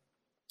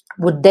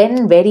would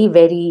then very,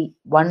 very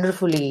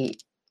wonderfully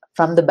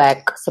from the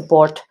back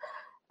support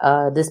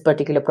this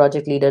particular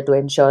project leader to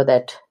ensure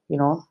that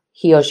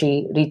he or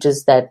she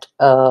reaches that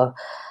the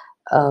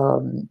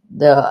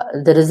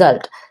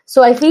result.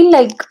 So I feel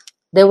like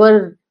there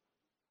were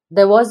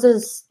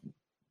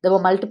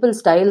multiple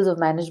styles of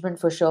management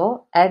for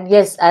sure. And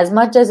yes, as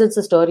much as it's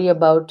a story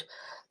about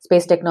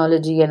space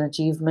technology and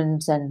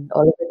achievements and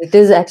all of it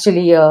is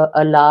actually a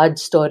large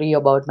story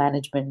about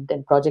management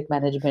and project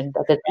management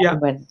at a time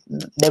when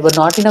there were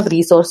not enough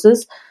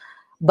resources.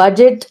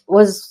 Budget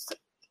was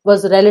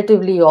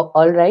relatively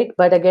all right,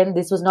 but again,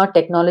 this was not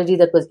technology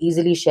that was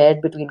easily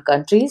shared between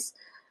countries.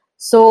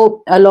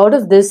 So a lot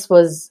of this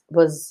was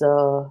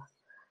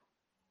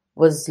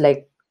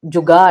like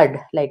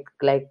jugaad, like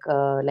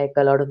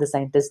a lot of the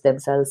scientists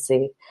themselves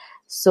say.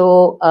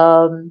 So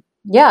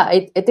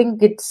I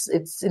think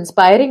it's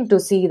inspiring to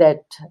see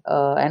that,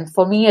 and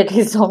for me at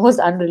least, almost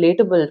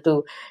unrelatable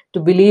to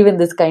believe in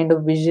this kind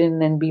of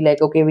vision and be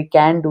like, okay, we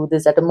can do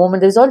this. At a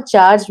moment, it's all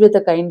charged with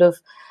a kind of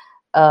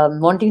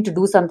wanting to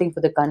do something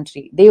for the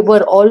country. They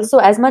were also,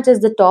 as much as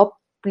the top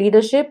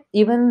leadership,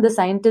 even the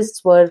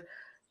scientists were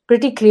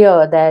pretty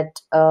clear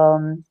that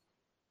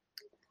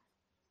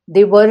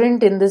they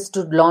weren't in this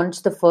to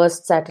launch the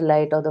first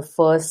satellite or the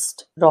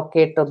first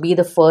rocket or be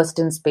the first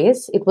in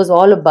space. It was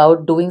all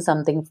about doing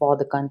something for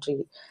the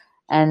country.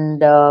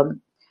 And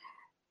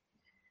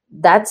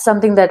that's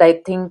something that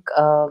I think,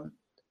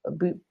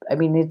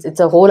 it's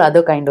a whole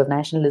other kind of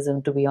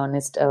nationalism, to be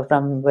honest,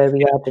 from where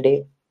we are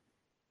today.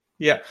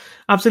 Yeah,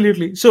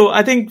 absolutely. So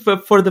I think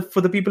for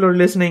the people who are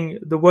listening,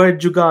 the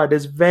word jugaad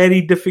is very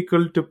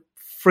difficult to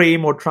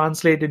frame or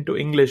translate into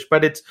English,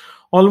 but it's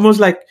almost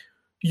like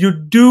you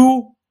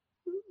do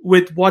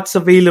with what's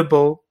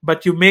available,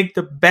 but you make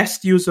the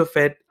best use of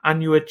it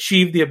and you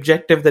achieve the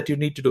objective that you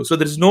need to do. So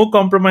there's no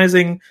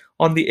compromising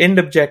on the end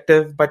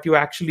objective, but you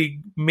actually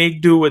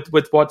make do with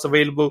what's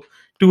available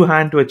to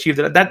hand to achieve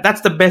that.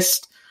 That's the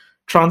best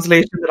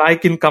translation that I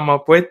can come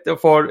up with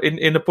for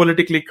in a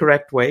politically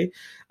correct way.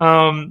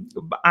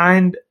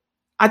 And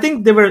I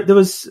think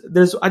there's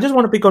I just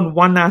want to pick on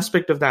one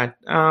aspect of that.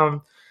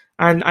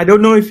 And I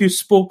don't know if you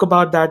spoke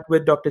about that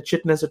with Dr.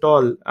 Chitnis at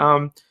all.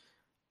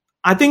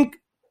 I think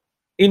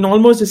in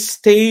almost a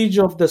stage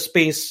of the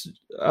space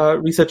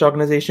research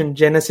organization,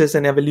 genesis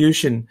and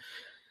evolution,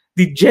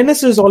 the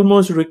genesis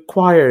almost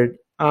required,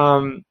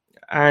 and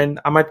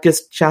I might get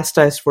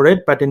chastised for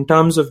it, but in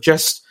terms of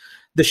just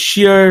the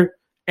sheer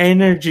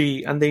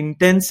energy and the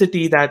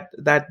intensity that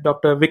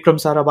Dr. Vikram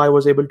Sarabhai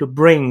was able to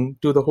bring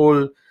to the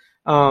whole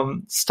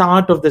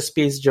start of the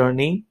space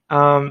journey,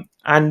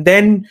 and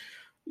then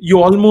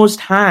you almost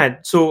had.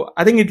 So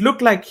I think it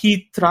looked like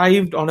he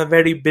thrived on a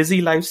very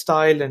busy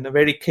lifestyle and a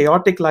very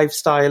chaotic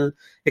lifestyle,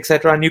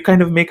 etc. And you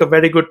kind of make a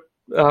very good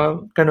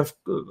you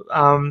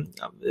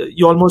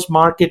almost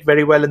mark it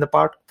very well in the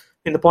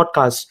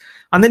podcast.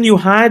 And then you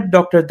had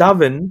Dr.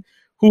 Dhawan,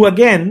 who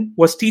again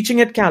was teaching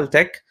at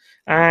Caltech,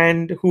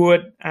 and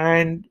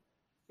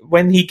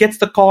when he gets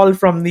the call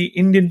from the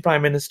Indian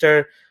Prime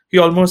Minister, he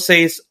almost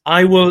says,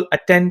 "I will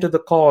attend to the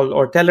call,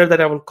 or tell her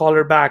that I will call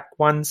her back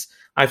once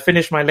I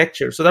finish my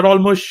lecture." So that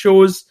almost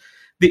shows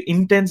the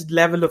intense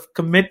level of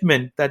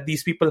commitment that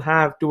these people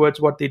have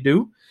towards what they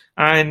do.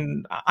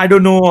 And I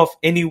don't know of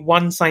any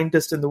one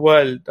scientist in the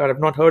world, or I've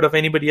not heard of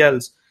anybody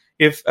else,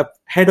 if a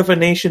head of a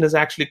nation is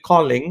actually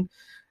calling,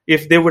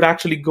 if they would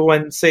actually go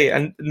and say,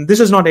 and this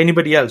is not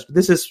anybody else,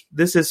 this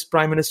is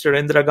Prime Minister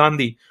Indira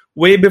Gandhi,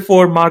 way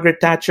before Margaret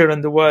Thatcher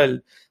and the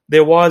world.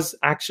 There was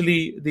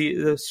actually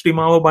the Sri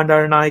Mavo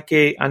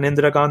Bandaranaike and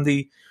Indira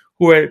Gandhi,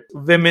 who were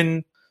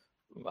women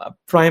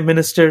prime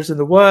ministers in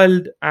the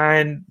world,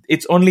 and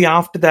it's only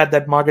after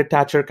that Margaret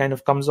Thatcher kind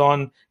of comes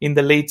on in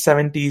the late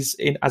 70s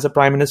as a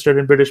prime minister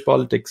in British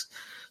politics.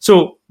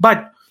 So,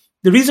 but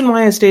the reason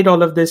why I state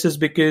all of this is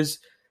because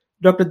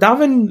Dr.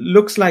 Dhawan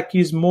looks like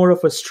he's more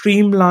of a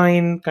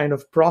streamlined, kind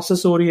of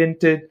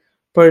process-oriented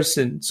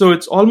person. So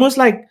it's almost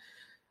like,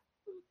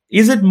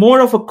 is it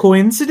more of a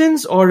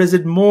coincidence, or is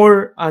it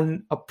more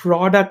a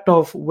product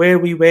of where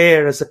we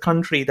were as a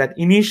country, that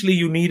initially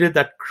you needed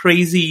that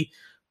crazy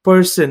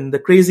person, the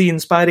crazy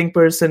inspiring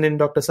person in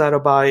Dr.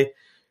 Sarabhai,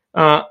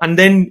 and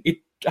then it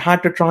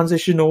had to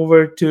transition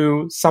over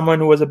to someone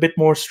who was a bit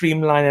more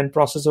streamlined and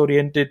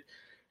process-oriented,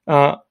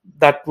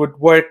 that would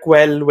work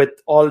well with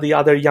all the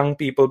other young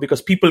people,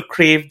 because people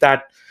crave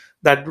that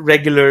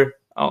regular,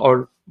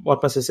 or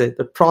what must I say,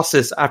 the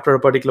process after a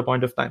particular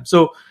point of time.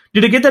 So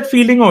did you get that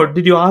feeling, or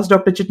did you ask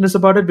Dr. Chitnis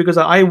about it? Because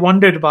I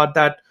wondered about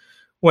that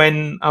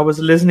when I was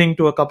listening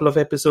to a couple of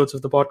episodes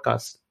of the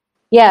podcast.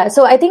 Yeah,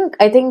 so I think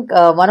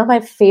one of my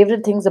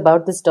favorite things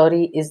about this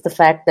story is the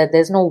fact that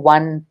there's no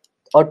one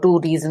or two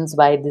reasons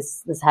why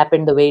this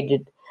happened the way it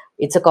did.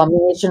 It's a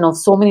combination of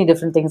so many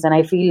different things, and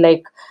I feel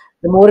like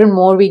the more and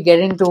more we get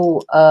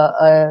into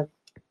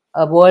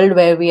a world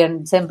where we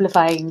are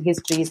simplifying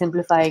history,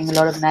 simplifying a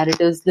lot of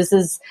narratives, this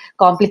is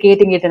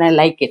complicating it, and I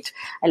like it.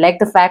 I like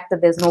the fact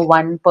that there's no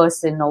one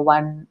person or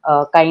one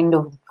kind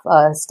of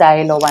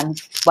style or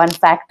one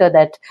factor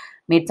that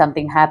made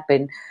something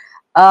happen.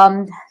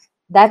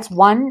 That's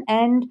one,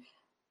 and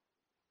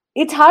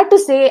it's hard to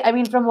say. I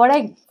mean, from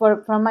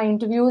my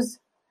interviews,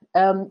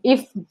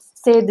 if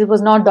say there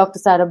was not Dr.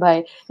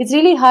 Sarabhai, it's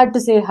really hard to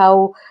say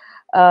how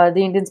the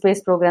Indian space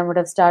program would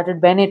have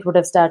started, when it would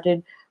have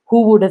started,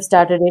 who would have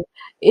started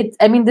it.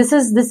 I mean, this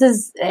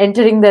is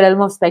entering the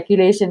realm of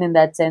speculation in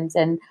that sense,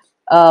 and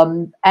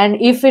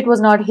if it was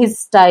not his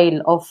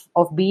style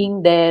of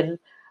being there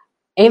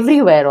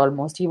everywhere,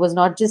 almost, he was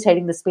not just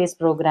heading the space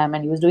program,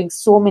 and he was doing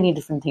so many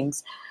different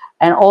things,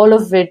 and all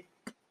of it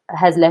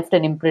has left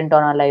an imprint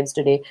on our lives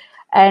today.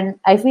 And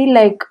I feel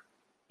like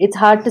it's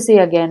hard to say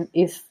again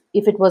if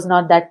it was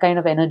not that kind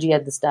of energy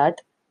at the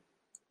start,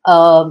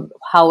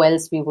 how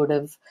else we would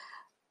have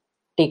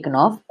taken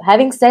off.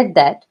 Having said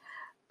that,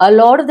 a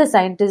lot of the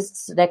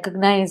scientists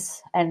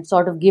recognize and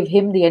sort of give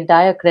him the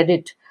entire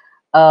credit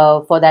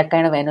for that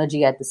kind of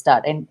energy at the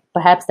start, and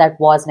perhaps that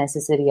was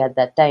necessary at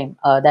that time.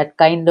 That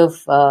kind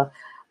of a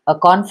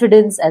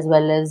confidence, as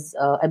well as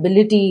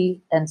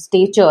ability and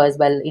stature as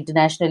well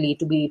internationally,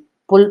 to be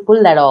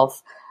pull that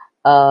off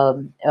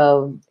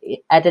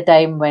at a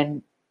time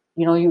when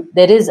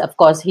there is, of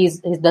course, he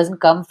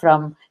comes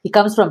from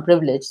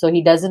privilege, so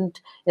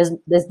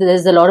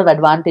there's a lot of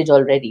advantage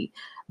already,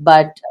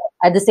 but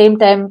at the same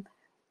time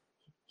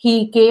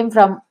he came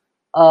from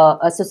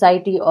a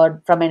society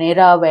or from an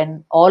era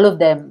when all of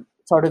them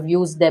sort of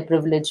used their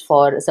privilege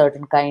for a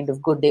certain kind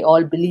of good. They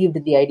all believed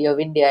in the idea of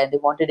India, and they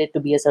wanted it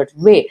to be a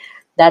certain way.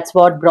 That's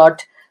what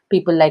brought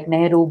people like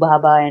Nehru,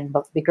 Bhabha, and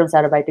Vikram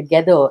Sarabhai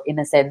together, in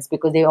a sense,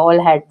 because they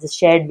all had this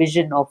shared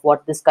vision of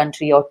what this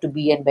country ought to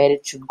be and where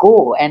it should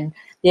go. And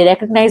they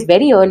recognized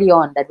very early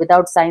on that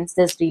without science,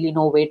 there's really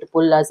no way to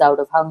pull us out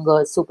of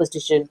hunger,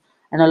 superstition,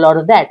 and a lot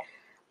of that.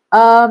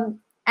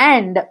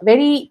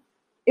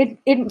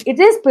 It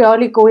is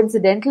purely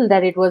coincidental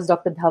that it was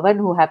Dr. Dhawan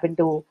who happened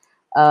to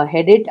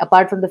head it,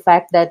 apart from the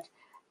fact that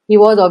he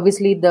was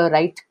obviously the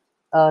right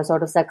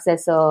sort of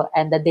successor,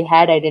 and that they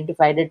had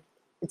identified it.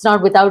 It's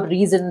not without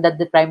reason that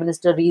the Prime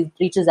Minister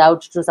reaches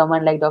out to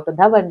someone like Dr.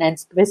 Dhawan and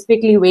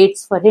specifically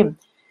waits for him,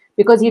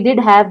 because he did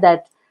have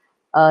that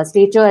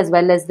stature, as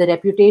well as the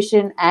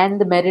reputation and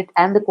the merit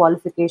and the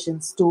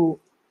qualifications to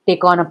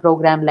take on a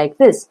program like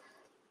this.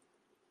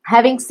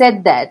 Having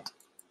said that,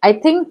 I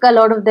think a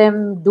lot of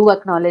them do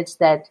acknowledge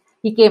that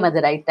he came at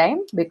the right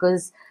time,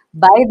 because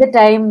by the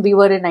time we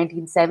were in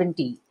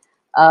 1970,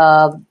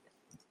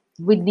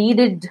 we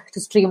needed to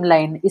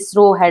streamline.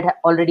 ISRO had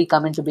already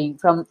come into being.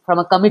 From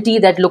a committee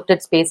that looked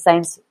at space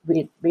science,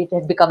 it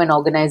had become an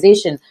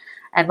organization.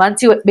 And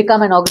once you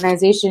become an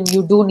organization,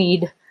 you do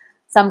need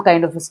some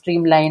kind of a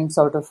streamlined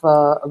sort of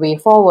way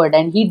forward.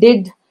 And he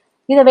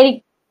he's a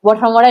very,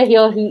 from what I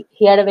hear,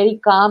 he had a very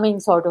calming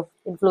sort of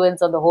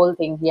influence on the whole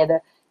thing. He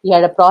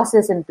had a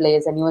process in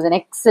place, and he was an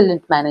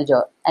excellent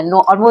manager. And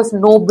almost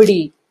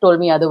nobody told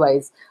me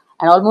otherwise.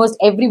 And almost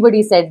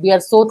everybody said we are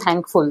so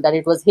thankful that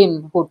it was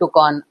him who took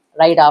on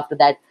right after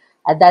that,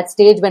 at that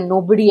stage when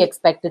nobody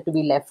expected to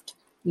be left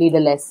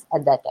leaderless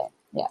at that time.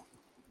 Yeah.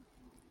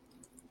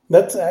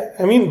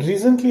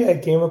 Recently I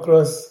came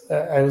across,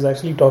 I was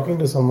actually talking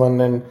to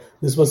someone, and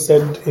this was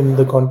said in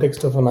the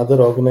context of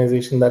another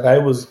organization that I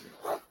was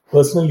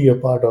personally a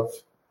part of.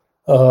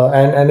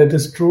 And it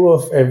is true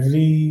of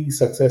every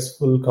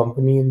successful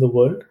company in the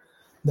world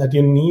that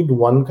you need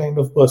one kind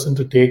of person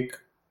to take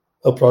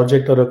a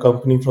project or a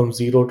company from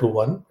 0 to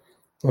 1.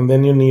 And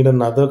then you need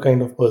another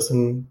kind of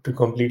person to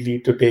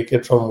take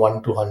it from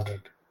 1 to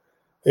 100.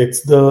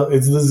 It's the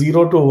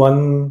 0 to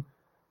 1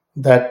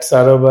 that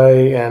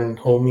Sarabhai and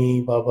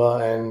Homi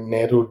Bhabha and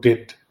Nehru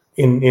did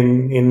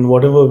in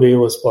whatever way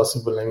was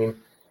possible. I mean,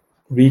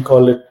 we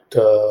call it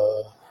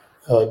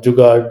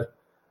Jugaad,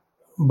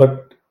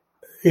 but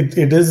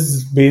it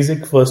is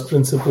basic first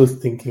principles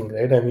thinking,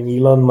 right? I mean,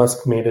 Elon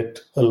Musk made it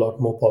a lot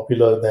more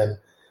popular than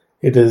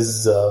it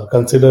is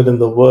considered in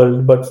the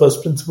world. But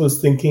first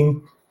principles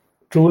thinking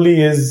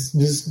truly is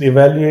just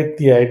evaluate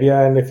the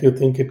idea, and if you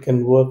think it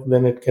can work,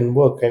 then it can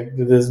work.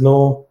 And there's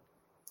no,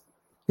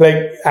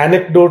 like,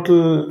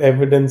 anecdotal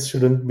evidence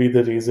shouldn't be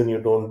the reason you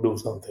don't do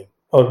something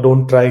or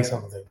don't try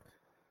something.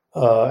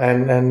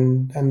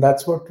 And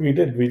that's what we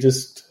did. We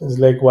just, it's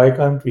like, why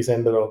can't we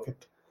send a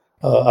rocket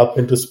up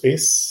into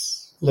space?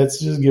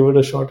 Let's just give it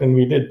a shot, and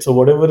we did. So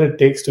whatever it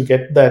takes to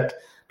get that,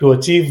 to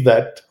achieve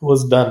that,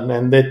 was done.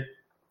 And then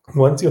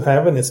once you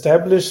have an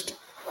established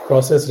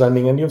process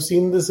running, and you've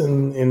seen this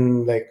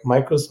in like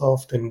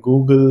Microsoft and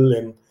Google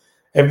and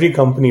every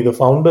company, the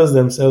founders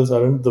themselves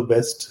aren't the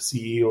best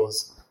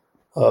CEOs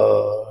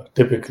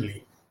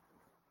typically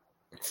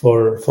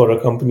for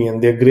a company,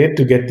 and they're great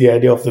to get the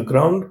idea off the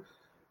ground,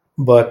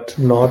 but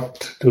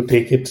not to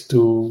take it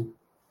to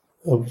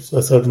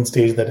a certain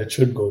stage that it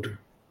should go to.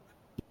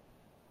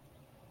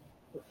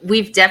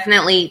 We've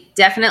definitely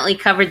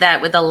covered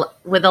that with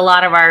a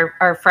lot of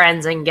our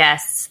friends and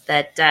guests,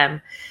 that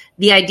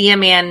the idea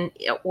man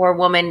or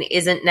woman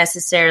isn't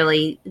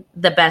necessarily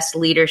the best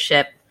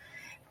leadership.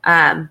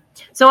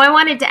 So I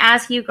wanted to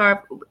ask you,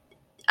 Gaurav,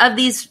 of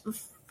these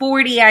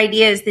 40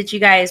 ideas that you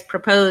guys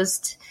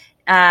proposed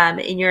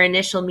in your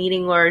initial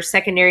meeting or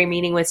secondary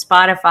meeting with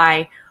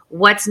Spotify,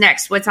 what's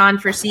next? What's on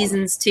for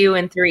seasons 2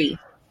 and 3?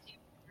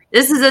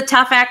 This is a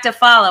tough act to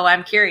follow.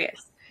 I'm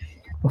curious.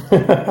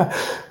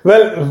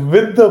 Well,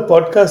 with the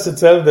podcast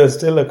itself, there's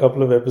still a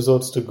couple of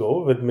episodes to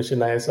go with Mission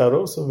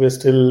ISRO. So we're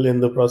still in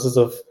the process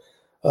of,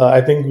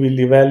 I think we'll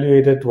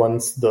evaluate it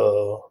once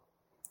the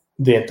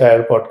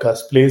entire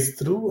podcast plays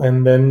through.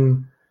 And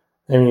then,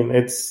 I mean,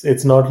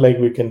 it's not like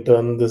we can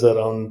turn this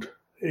around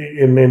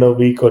in a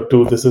week or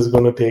two. This is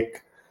going to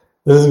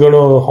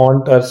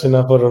haunt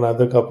Archana for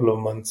another couple of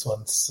months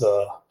once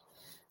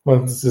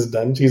this is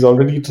done. She's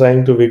already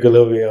trying to wiggle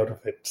her way out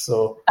of it.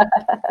 So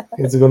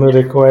it's going to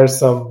require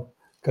some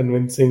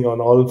convincing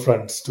on all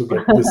fronts to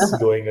get this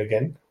going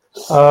again.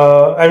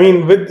 I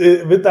mean, with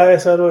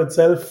ISRO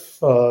itself,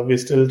 we're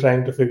still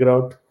trying to figure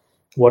out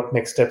what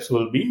next steps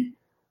will be.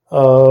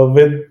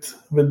 With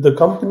the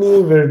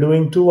company, we're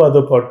doing 2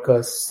 other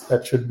podcasts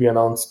that should be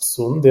announced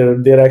soon.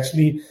 They're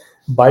actually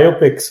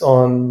biopics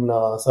on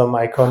some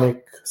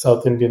iconic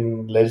South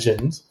Indian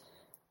legends.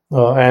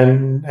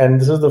 And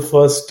this is the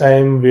first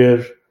time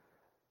we're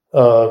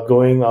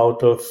going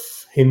out of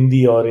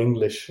Hindi or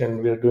English,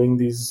 and we're doing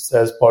these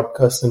as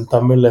podcasts in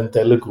Tamil and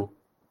Telugu,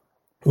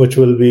 which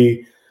will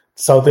be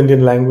South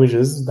Indian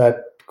languages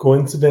that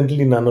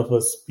coincidentally none of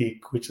us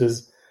speak, which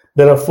is,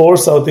 there are 4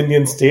 South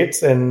Indian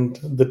states, and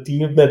the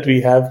team that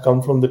we have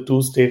come from the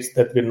 2 states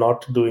that we're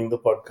not doing the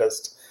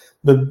podcast.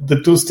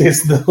 The 2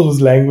 states whose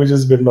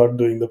languages we're not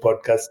doing the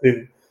podcast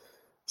in.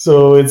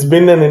 So it's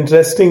been an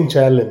interesting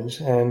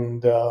challenge,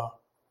 and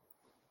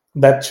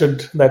that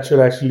should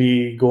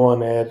actually go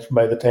on air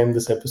by the time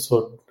this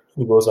episode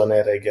goes on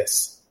air, I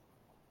guess.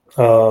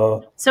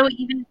 So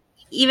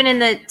even in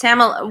the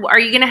Tamil, are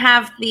you going to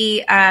have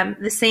the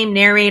same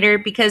narrator?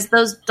 Because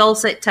those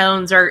dulcet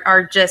tones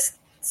are just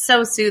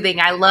so soothing.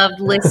 I loved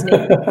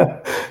listening.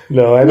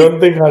 No, I don't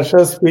think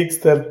Harsha speaks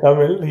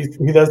Tamil.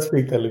 He does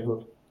speak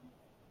Telugu.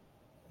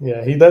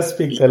 Yeah, he does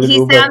speak Telugu, he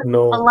sounds but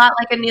no. a lot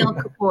like Anil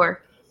Kapoor.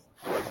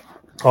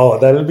 Oh,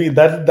 that will be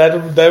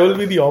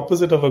the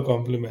opposite of a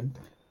compliment.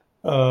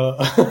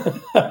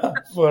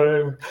 For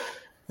him,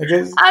 I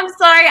guess. I'm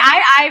sorry.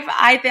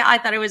 I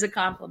thought it was a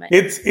compliment.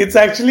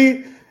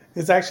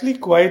 It's actually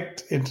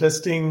quite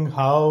interesting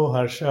how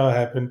Harsha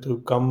happened to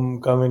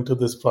come into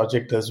this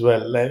project as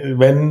well. Like,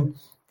 when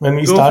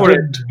we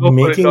started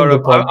making the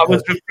podcast, I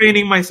was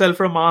refraining myself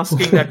from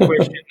asking that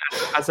question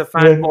as a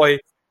fanboy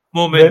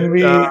moment.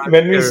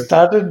 When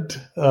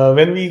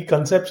we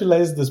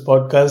conceptualized this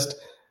podcast,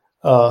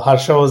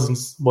 Harsha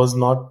was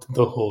not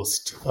the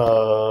host.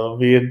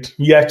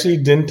 We actually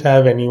didn't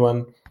have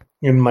anyone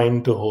in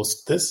mind to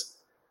host this,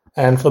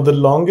 and for the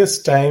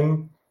longest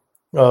time,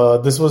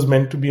 this was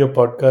meant to be a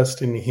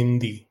podcast in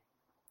Hindi.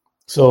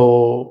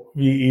 So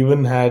we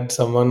even had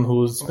someone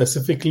who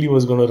specifically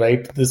was going to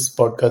write this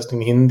podcast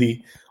in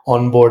Hindi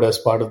on board as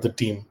part of the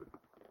team.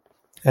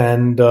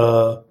 And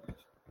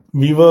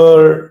we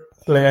were,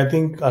 like, I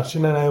think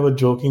Arshin and I were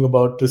joking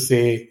about to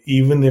say,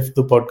 even if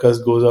the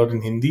podcast goes out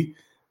in Hindi,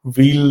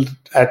 we'll,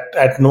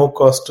 at no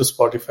cost to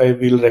Spotify,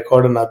 we'll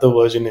record another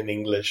version in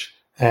English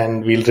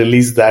and we'll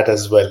release that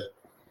as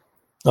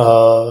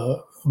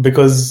well.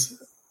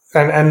 Because,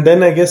 and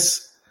then I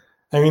guess,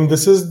 I mean,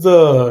 this is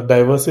the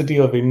diversity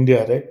of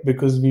India, right?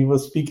 Because we were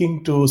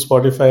speaking to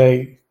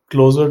Spotify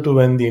closer to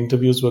when the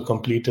interviews were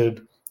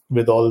completed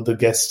with all the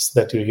guests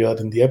that you hear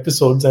in the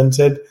episodes, and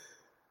said,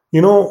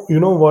 you know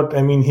what?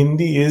 I mean,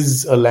 Hindi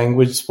is a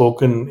language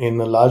spoken in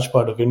a large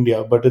part of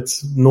India, but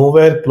it's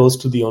nowhere close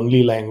to the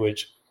only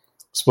language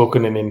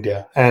spoken in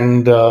India.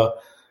 And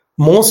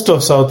most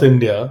of South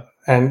India,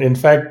 and in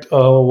fact,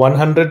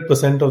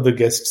 100% of the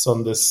guests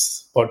on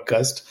this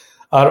podcast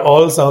are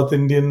all South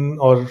Indian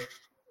or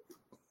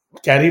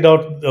carried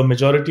out the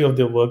majority of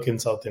their work in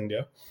South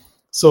India.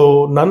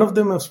 So none of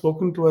them have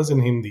spoken to us in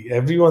Hindi.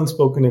 Everyone's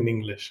spoken in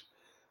English.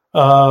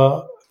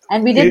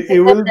 And we did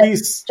it will be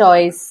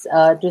choice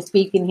to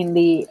speak in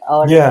Hindi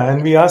or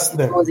and we asked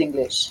them. chose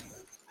English.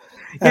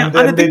 And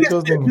and then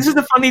this is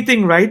the funny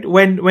thing, right?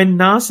 When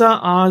NASA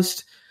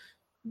asked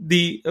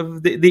the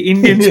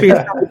Indian Space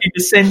Company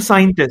to send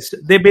scientists,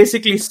 they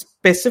basically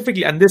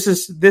specifically, and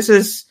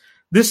this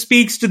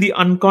speaks to the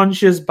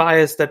unconscious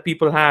bias that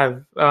people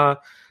have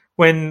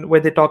when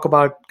they talk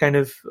about kind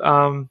of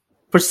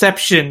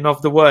perception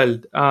of the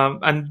world,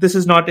 and this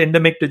is not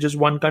endemic to just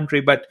one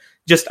country, but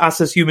just us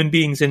as human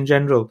beings in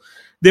general.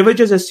 They were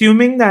just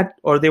assuming that,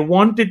 or they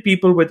wanted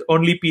people with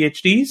only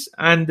PhDs,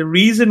 and the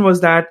reason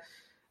was that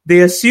they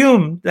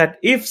assumed that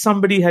if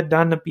somebody had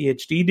done a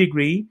PhD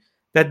degree,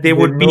 that they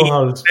would be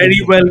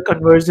very well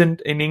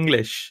conversant in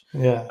English.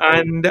 Yeah.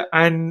 And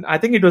I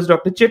think it was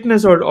Dr.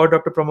 Chitnis or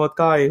Dr. Pramod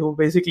Kai who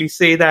basically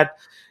say that,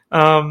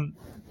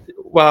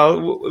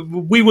 well,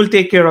 we will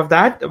take care of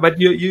that, but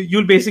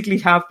you'll basically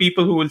have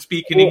people who will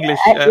speak in English.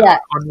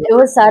 It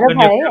was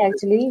Sarabhai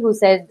actually who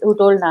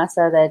told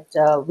NASA that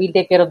we'll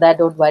take care of that,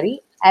 don't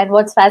worry. And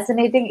what's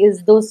fascinating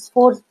is those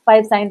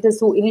 4-5 scientists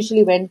who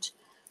initially went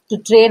to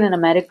train in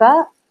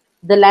America,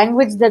 the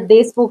language that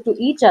they spoke to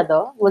each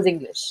other was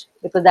English,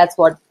 because that's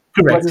what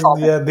was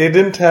common. Yeah, they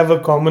didn't have a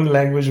common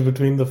language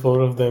between the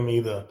 4 of them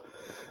either.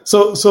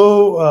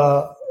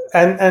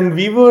 And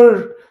we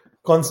were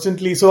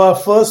constantly, so our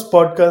first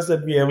podcast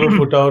that we ever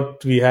put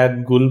out, we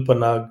had Gul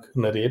Panag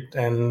narrate,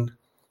 and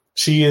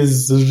she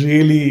is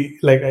really,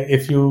 like,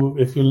 if you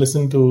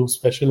listen to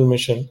Special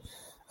Mission,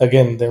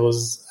 again, there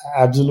was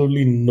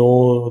absolutely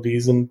no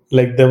reason,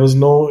 like there was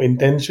no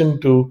intention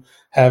to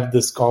have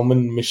this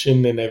common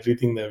mission in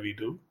everything that we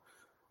do.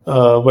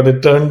 But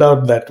it turned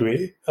out that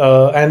way.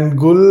 And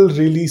Gul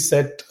really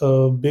set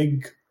a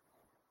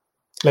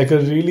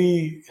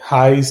really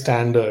high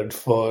standard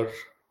for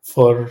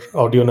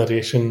audio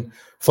narration,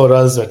 for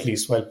us at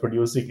least, while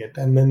producing it.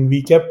 And then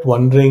we kept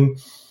wondering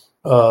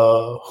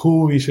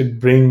who we should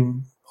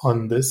bring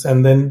on this.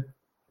 And then,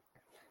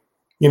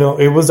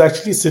 it was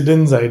actually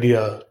Sidin's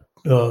idea,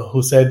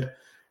 who said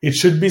it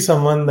should be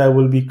someone that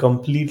will be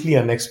completely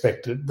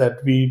unexpected,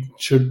 that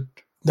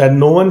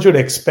no one should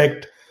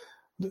expect.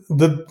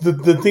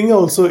 The thing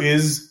also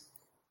is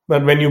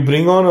that when you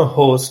bring on a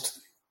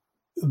host,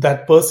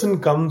 that person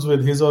comes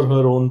with his or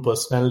her own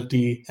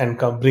personality and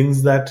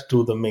brings that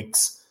to the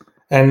mix.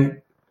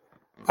 And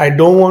I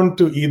don't want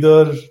to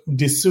either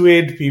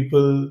dissuade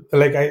people,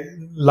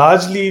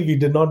 largely we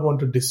did not want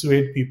to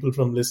dissuade people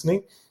from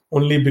listening,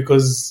 only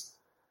because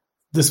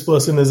this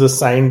person is a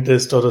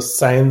scientist or a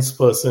science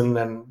person,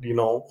 and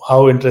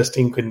how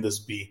interesting can this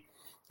be?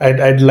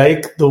 I'd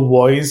like the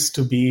voice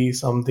to be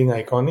something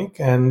iconic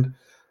and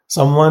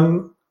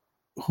someone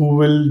who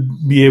will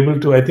be able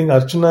to, I think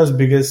Archana's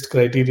biggest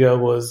criteria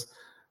was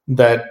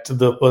that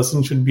the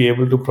person should be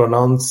able to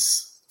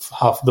pronounce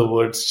half the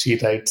words she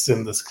writes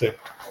in the script.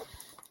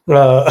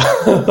 And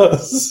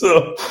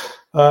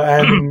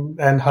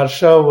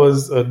Harsha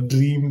was a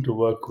dream to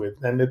work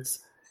with, and it's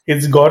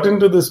gotten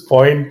to this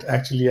point.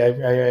 Actually,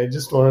 I'm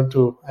just going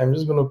to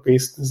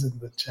paste this in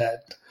the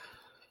chat.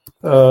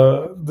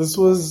 This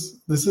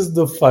is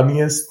the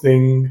funniest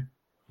thing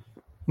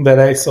that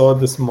I saw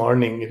this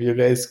morning. If you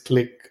guys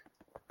click,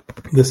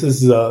 this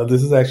is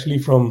actually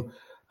from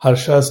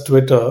Harsha's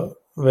Twitter,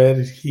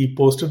 where he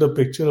posted a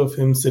picture of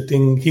him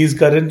sitting. He's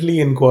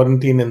currently in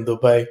quarantine in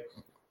Dubai,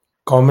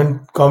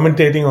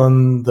 commentating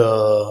on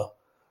the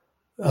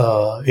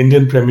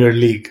Indian Premier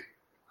League.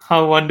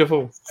 How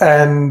wonderful!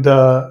 And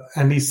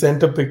he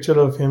sent a picture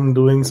of him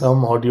doing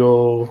some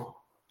audio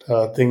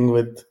thing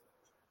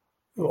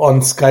on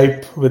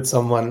Skype with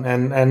someone,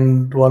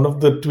 and one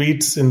of the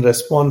tweets in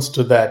response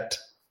to that.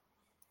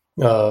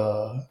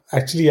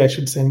 Actually, I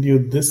should send you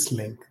this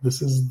link.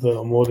 This is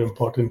the more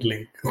important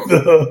link.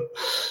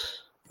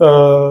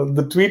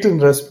 The tweet in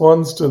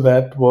response to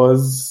that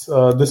was,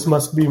 "This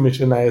must be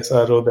Mission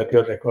ISRO that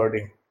you're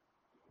recording."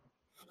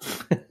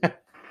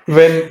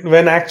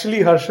 when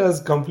actually Harsha has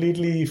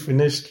completely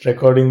finished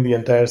recording the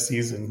entire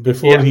season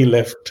before he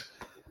left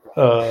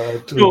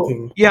to the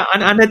thing. Yeah,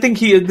 and I think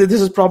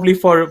this is probably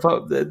for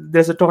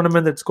there's a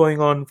tournament that's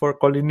going on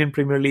called Indian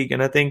Premier League,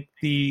 and I think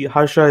the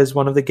Harsha is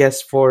one of the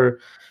guests for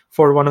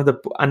one of the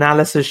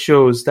analysis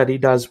shows that he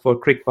does for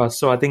CricBus.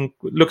 So I think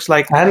looks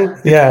like, and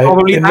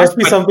probably it must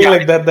be something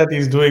like that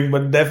he's doing,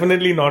 but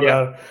definitely not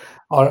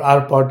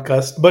our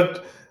podcast.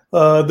 But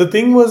the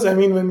thing was, I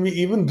mean, when we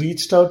even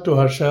reached out to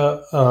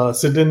Harsha,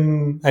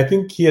 Sidin, I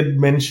think he had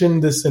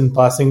mentioned this in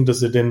passing to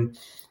Sidin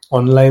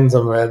online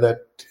somewhere,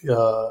 that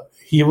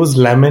he was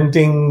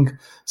lamenting,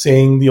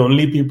 saying the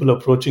only people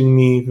approaching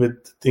me with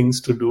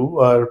things to do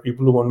are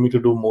people who want me to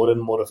do more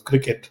and more of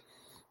cricket.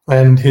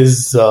 And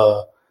his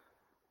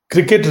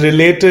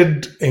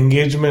cricket-related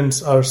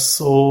engagements are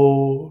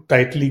so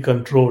tightly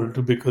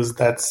controlled because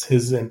that's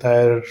his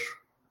entire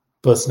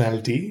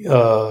personality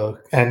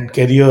and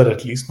career,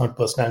 at least, not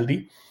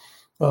personality.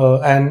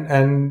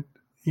 And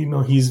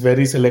he's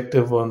very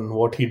selective on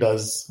what he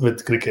does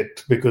with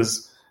cricket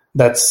because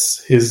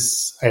that's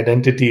his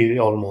identity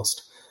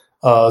almost.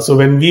 So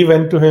when we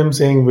went to him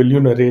saying, will you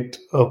narrate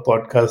a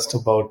podcast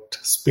about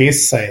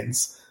space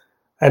science?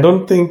 I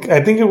think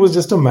it was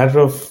just a matter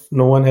of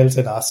no one else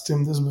had asked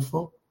him this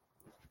before,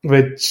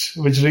 which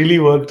really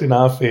worked in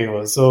our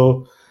favor.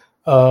 So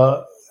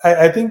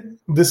I think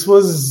this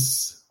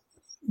was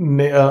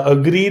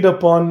agreed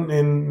upon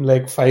in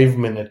like 5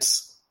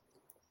 minutes,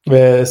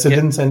 where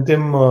Sidin sent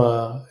him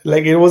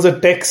it was a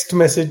text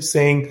message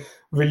saying,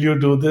 will you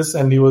do this?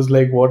 And he was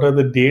like, what are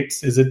the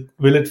dates?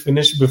 Will it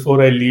finish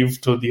before I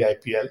leave to the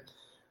IPL?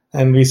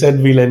 And we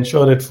said, we'll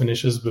ensure it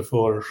finishes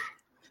before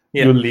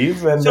you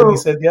leave. And then he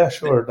said, yeah,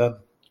 sure, done.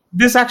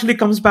 This actually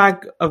comes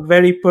back a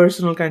very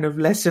personal kind of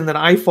lesson that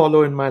I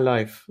follow in my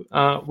life,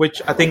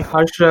 which I think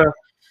Harsha,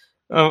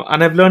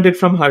 and I've learned it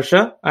from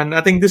Harsha, and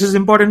I think this is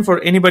important for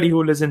anybody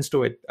who listens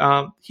to it.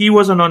 He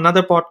was on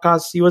another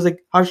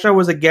podcast. Harsha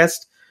was a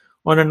guest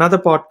on another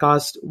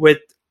podcast with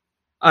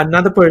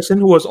another person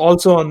who was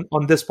also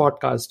on this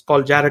podcast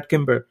called Jared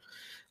Kimber.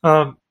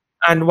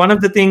 And one of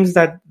the things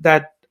that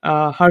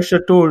Harsha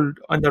told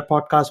on that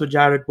podcast with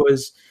Jared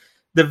was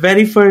the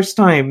very first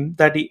time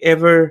that he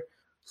ever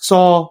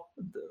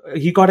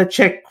he got a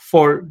check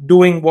for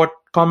doing what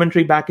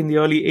commentary back in the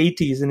early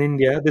 80s in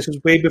India. This was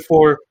way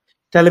before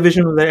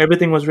television, where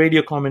everything was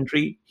radio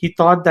commentary. He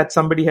thought that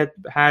somebody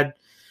had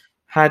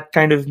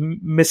kind of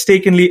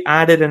mistakenly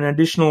added an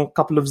additional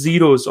couple of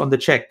zeros on the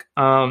check.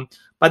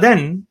 But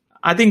then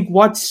I think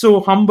what's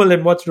so humble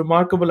and what's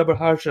remarkable about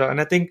Harsha, and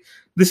I think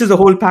this is the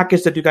whole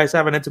package that you guys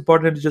have, and it's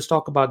important to just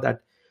talk about that.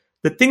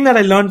 The thing that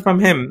I learned from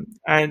him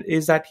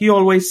is that he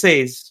always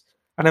says,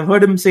 and I've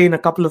heard him say in a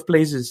couple of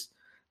places,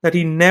 that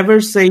he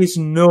never says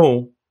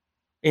no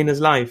in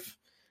his life.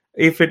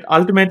 If it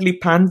ultimately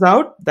pans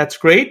out, that's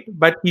great,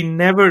 but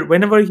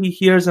whenever he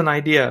hears an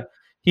idea,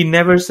 he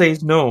never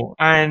says no.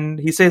 And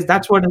he says,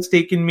 that's what has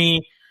taken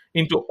me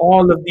into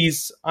all of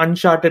these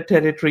uncharted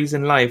territories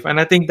in life. And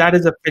I think that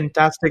is a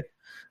fantastic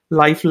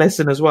life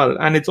lesson as well.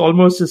 And it's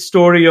almost a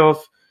story of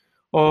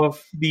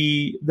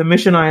the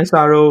Mission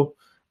ISRO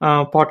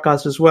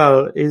podcast as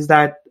well, is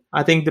that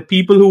I think the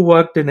people who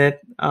worked in it,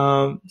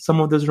 some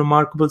of those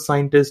remarkable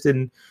scientists,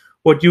 and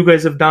what you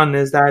guys have done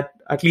is that,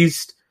 at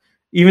least,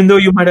 even though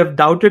you might have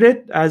doubted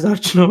it, as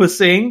Archana was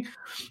saying,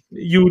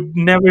 you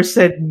never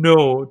said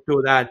no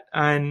to that.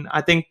 And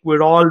I think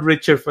we're all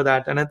richer for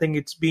that. And I think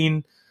it's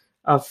been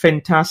a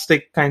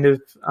fantastic kind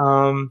of,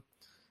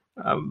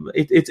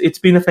 it's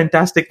been a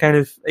fantastic kind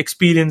of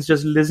experience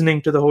just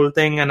listening to the whole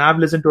thing. And I've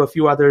listened to a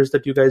few others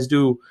that you guys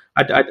do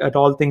at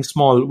All Things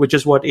Small, which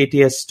is what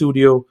ATS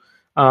Studio,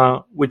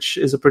 which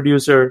is a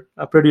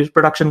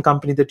production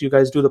company that you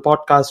guys do the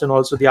podcast and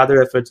also the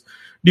other efforts.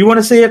 Do you want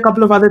to say a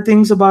couple of other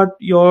things about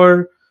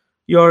your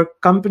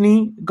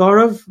company,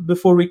 Gaurav,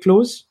 before we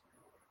close?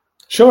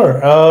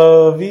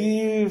 Sure.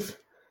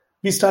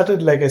 We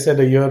started, like I said,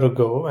 a year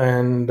ago,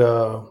 and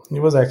it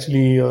was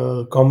actually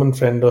a common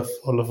friend of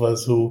all of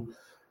us who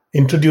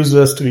introduced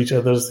us to each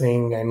other,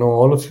 saying, I know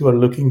all of you are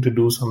looking to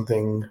do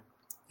something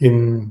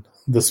in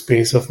the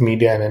space of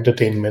media and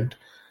entertainment.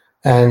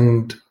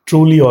 And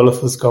truly, all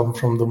of us come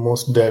from the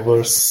most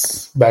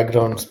diverse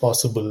backgrounds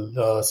possible.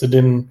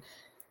 Sidin,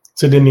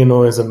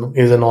 is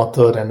an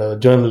author and a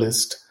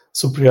journalist.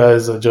 Supriya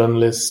is a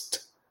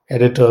journalist,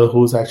 editor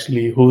whose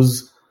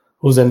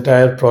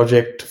entire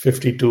project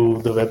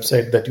 52, the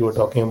website that you were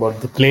talking about,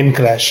 the plane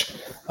crash,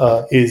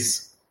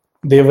 is.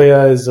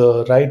 Devaya is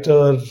a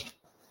writer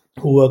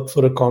who worked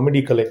for a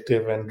comedy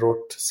collective and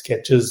wrote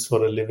sketches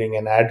for a living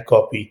and ad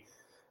copy.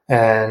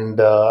 And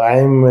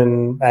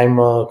I'm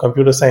a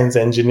computer science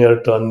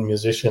engineer turned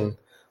musician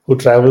who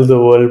traveled the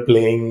world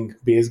playing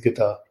bass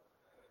guitar.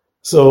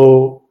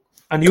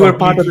 And you were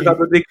part of the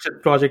Raghu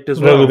Dixit project as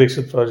well. Raghu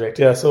Dixit project,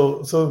 yeah.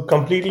 So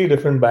completely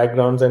different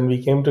backgrounds, and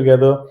we came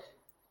together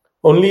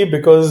only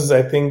because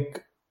I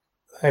think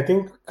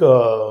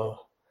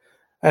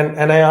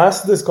And I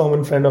asked this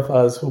common friend of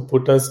ours who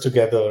put us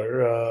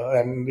together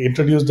and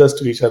introduced us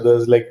to each other,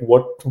 like,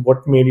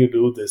 what made you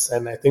do this?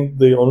 And I think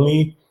the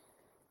only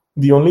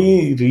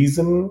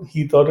reason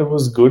he thought it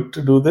was good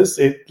to do this,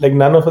 like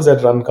none of us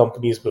had run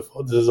companies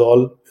before. This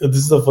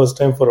is the first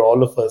time for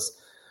all of us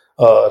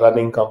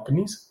running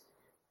companies.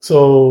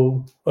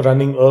 So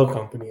running a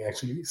company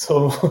actually.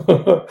 So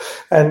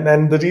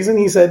and the reason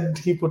he said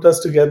he put us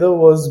together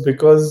was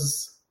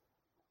because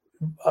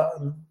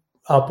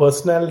our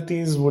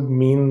personalities would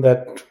mean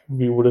that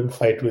we wouldn't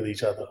fight with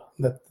each other.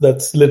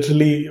 That's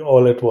literally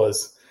all it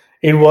was.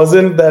 It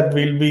wasn't that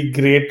we'll be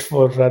great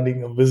for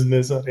running a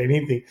business or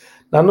anything.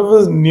 None of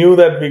us knew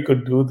that we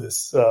could do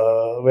this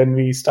when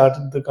we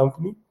started the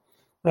company.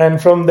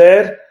 And from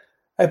there,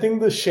 I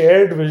think the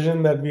shared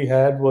vision that we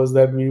had was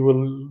that we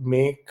will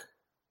make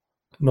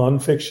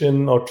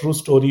non-fiction or true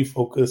story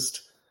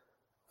focused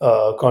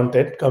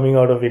content coming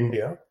out of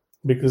India,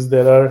 because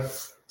there are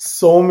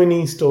so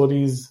many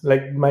stories.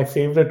 Like my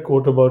favorite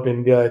quote about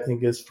India, I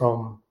think, is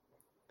from,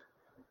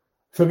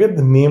 forget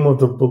the name of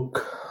the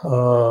book.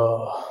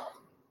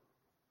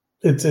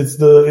 It's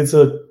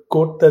a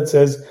quote that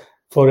says,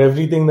 "For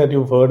everything that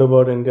you've heard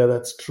about India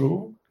that's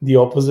true, the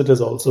opposite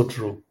is also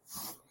true."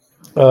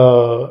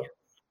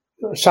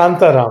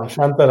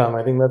 Shantaram,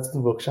 I think that's the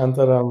book.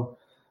 Shantaram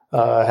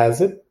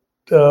has it,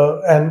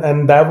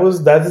 and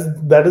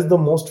that is the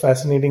most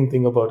fascinating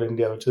thing about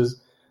India, which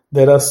is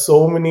there are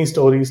so many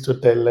stories to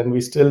tell, and we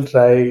still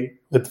try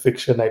with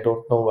fiction. I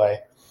don't know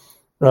why.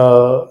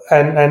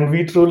 And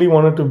we truly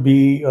wanted to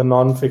be a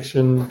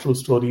non-fiction, true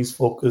stories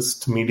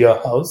focused media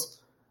house,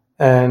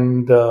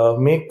 and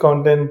make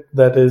content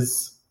that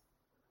is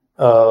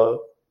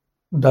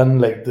done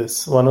like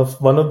this. One of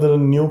the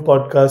new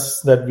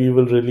podcasts that we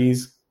will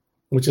release,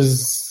 which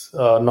is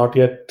not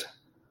yet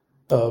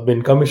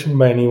been commissioned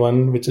by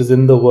anyone, which is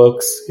in the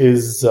works,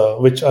 is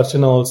which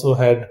Archana also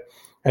had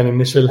an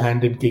initial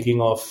hand in kicking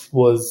off,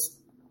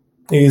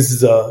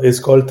 is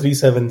called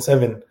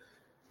 377,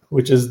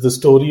 which is the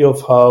story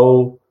of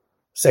how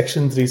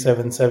Section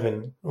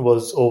 377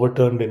 was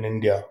overturned in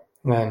India.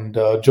 And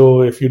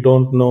Joe, if you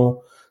don't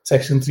know,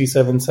 Section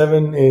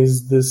 377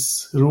 is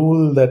this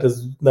rule that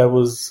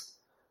was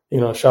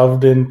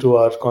shoved into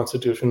our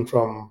constitution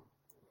from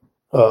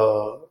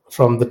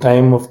the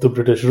time of the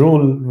British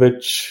rule,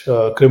 which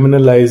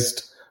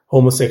criminalized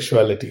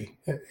homosexuality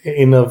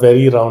in a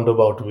very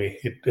roundabout way.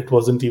 It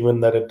wasn't even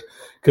that it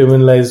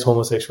criminalized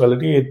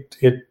homosexuality.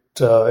 It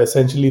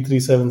essentially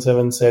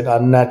 377 said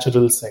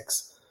unnatural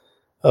sex,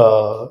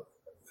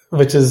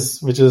 which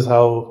is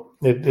how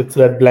it's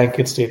that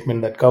blanket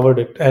statement that covered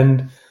it.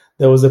 And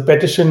there was a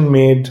petition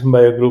made by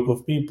a group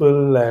of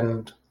people,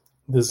 and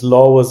this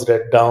law was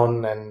read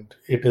down, and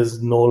it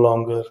is no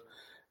longer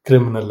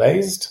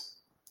criminalized.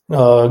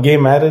 Gay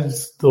marriage,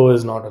 though,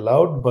 is not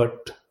allowed,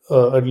 but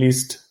at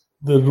least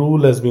the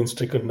rule has been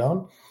stricken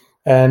down.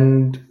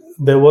 And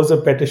there was a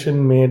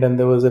petition made, and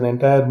there was an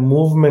entire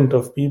movement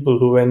of people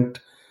who went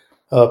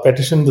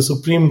petitioned the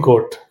Supreme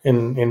Court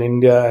in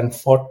India and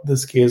fought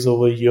this case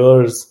over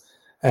years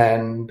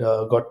and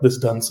got this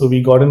done. So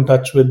we got in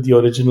touch with the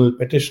original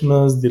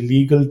petitioners, the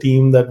legal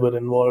team that were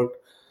involved,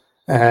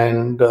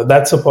 and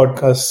that's a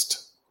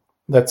podcast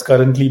that's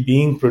currently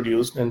being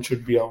produced and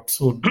should be out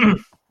soon.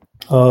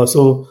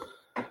 So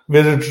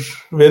we're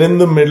in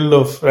the middle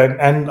of,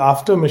 and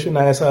after Mission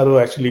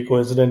ISRO, actually,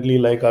 coincidentally,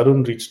 like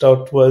Arun reached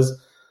out to us,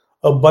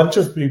 a bunch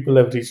of people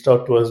have reached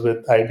out to us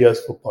with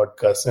ideas for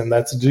podcasts, and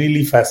that's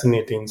really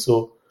fascinating.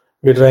 So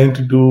we're in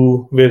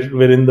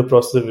the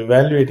process of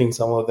evaluating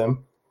some of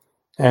them.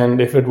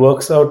 And if it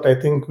works out, I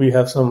think we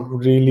have some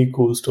really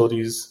cool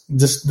stories.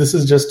 This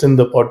is just in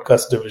the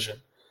podcast division.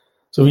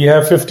 So we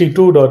have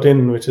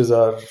 52.in, which is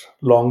our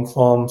long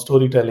form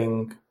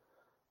storytelling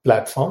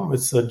platform.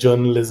 It's a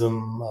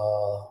journalism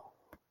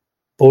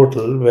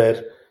portal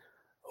where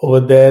over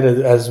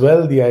there as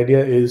well, the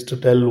idea is to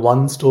tell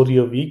one story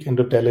a week and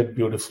to tell it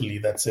beautifully.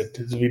 That's it.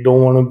 We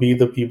don't want to be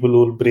the people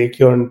who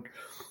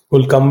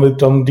will come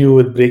to you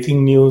with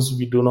breaking news.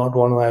 We do not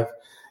want to have.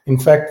 In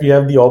fact, we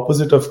have the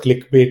opposite of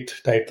clickbait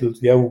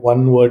titles. We have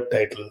one-word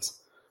titles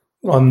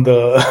on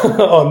the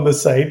on the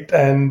site,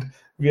 and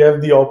we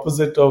have the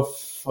opposite of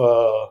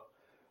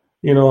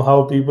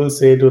how people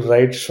say to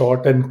write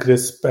short and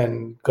crisp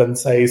and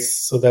concise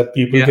so that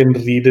people can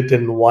read it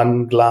in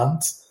one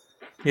glance.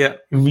 Yeah,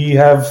 we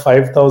have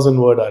 5,000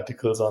 word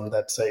articles on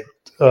that site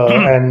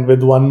and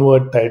with one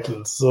word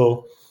titles.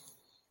 So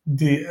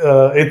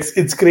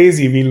it's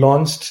crazy. We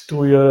launched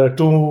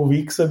 2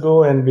 weeks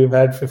ago, and we've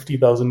had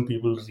 50,000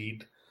 people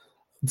read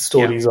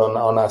stories on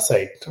our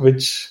site,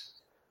 which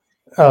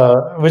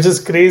is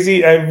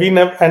crazy.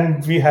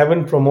 We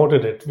haven't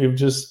promoted it. We've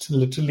just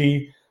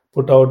literally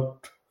put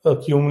out a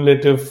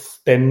cumulative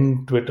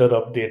 10 Twitter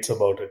updates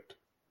about it.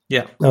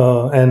 Yeah,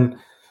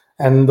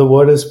 and the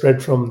word is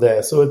spread from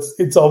there. So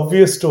it's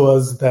obvious to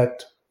us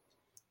that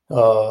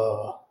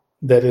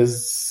there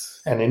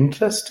is an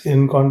interest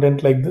in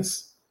content like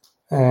this,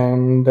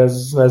 and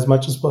as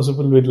much as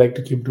possible, we'd like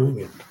to keep doing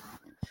it.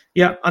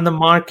 Yeah, and the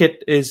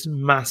market is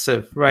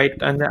massive, right?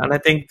 And I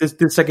think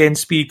this again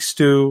speaks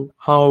to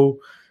how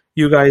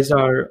you guys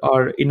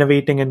are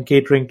innovating and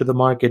catering to the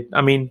market.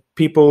 I mean,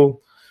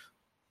 people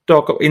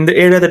talk in the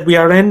area that we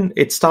are in.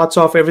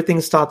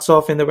 Everything starts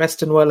off in the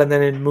Western world, and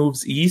then it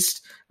moves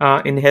east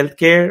in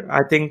healthcare.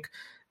 I think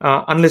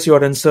unless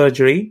you're in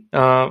surgery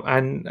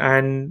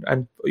and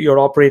you're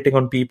operating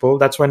on people,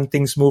 that's when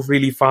things move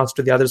really fast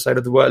to the other side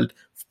of the world.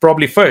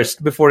 Probably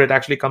first before it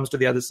actually comes to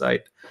the other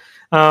side.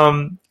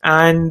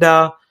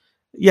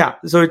 Yeah,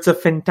 so it's a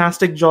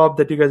fantastic job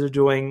that you guys are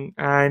doing,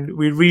 and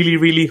we really,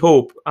 really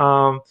hope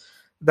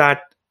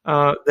that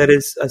there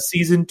is a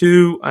season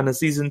 2 and a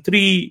season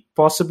 3,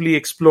 possibly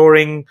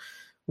exploring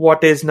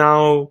what is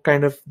now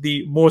kind of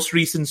the most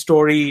recent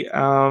story,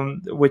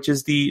 which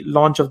is the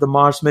launch of the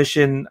Mars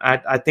mission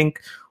at, I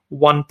think,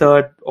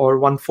 1/3 or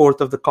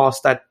 1/4 of the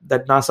cost that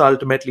NASA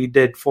ultimately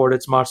did for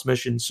its Mars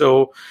mission.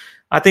 So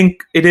I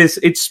think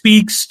it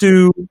speaks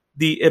to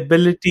the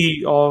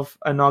ability of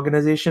an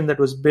organization that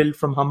was built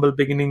from humble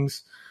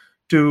beginnings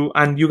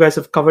and you guys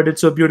have covered it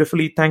so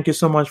beautifully. Thank you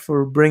so much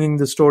for bringing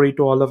the story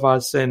to all of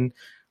us. And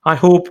I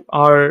hope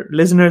our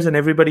listeners and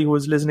everybody who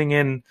is listening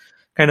in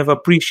kind of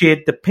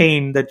appreciate the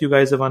pain that you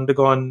guys have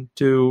undergone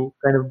to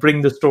kind of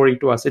bring the story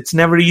to us. It's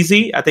never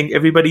easy. I think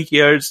everybody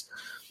hears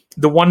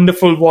the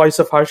wonderful voice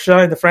of Harsha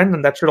in the front,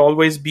 and that should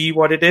always be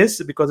what it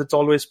is because it's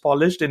always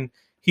polished and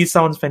he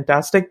sounds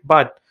fantastic.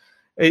 But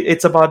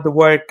it's about the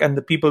work and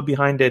the people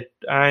behind it,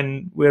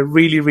 and we're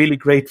really, really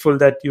grateful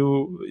that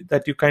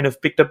you kind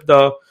of picked up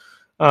the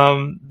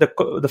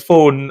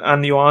phone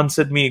and you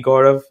answered me,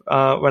 Gaurav,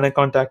 when I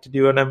contacted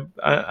you, and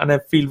I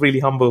feel really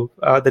humble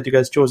that you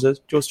guys chose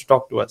to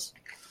talk to us.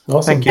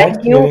 Awesome.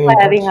 Thank you for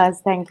having us.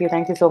 Thank you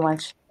so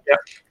much. Yeah,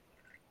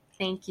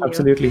 Thank you.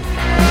 Absolutely.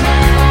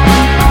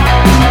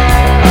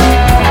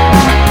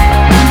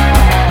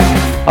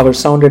 Our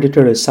sound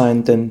editor is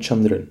Sayantan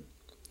Chandran.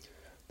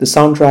 The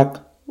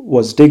soundtrack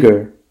was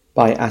Digger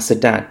by Acid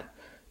Dad.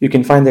 You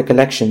can find their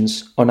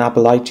collections on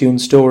Apple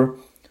iTunes Store,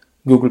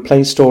 Google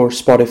Play Store,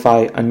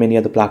 Spotify, and many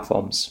other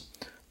platforms.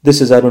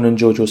 This is Arun and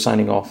Jojo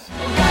signing off.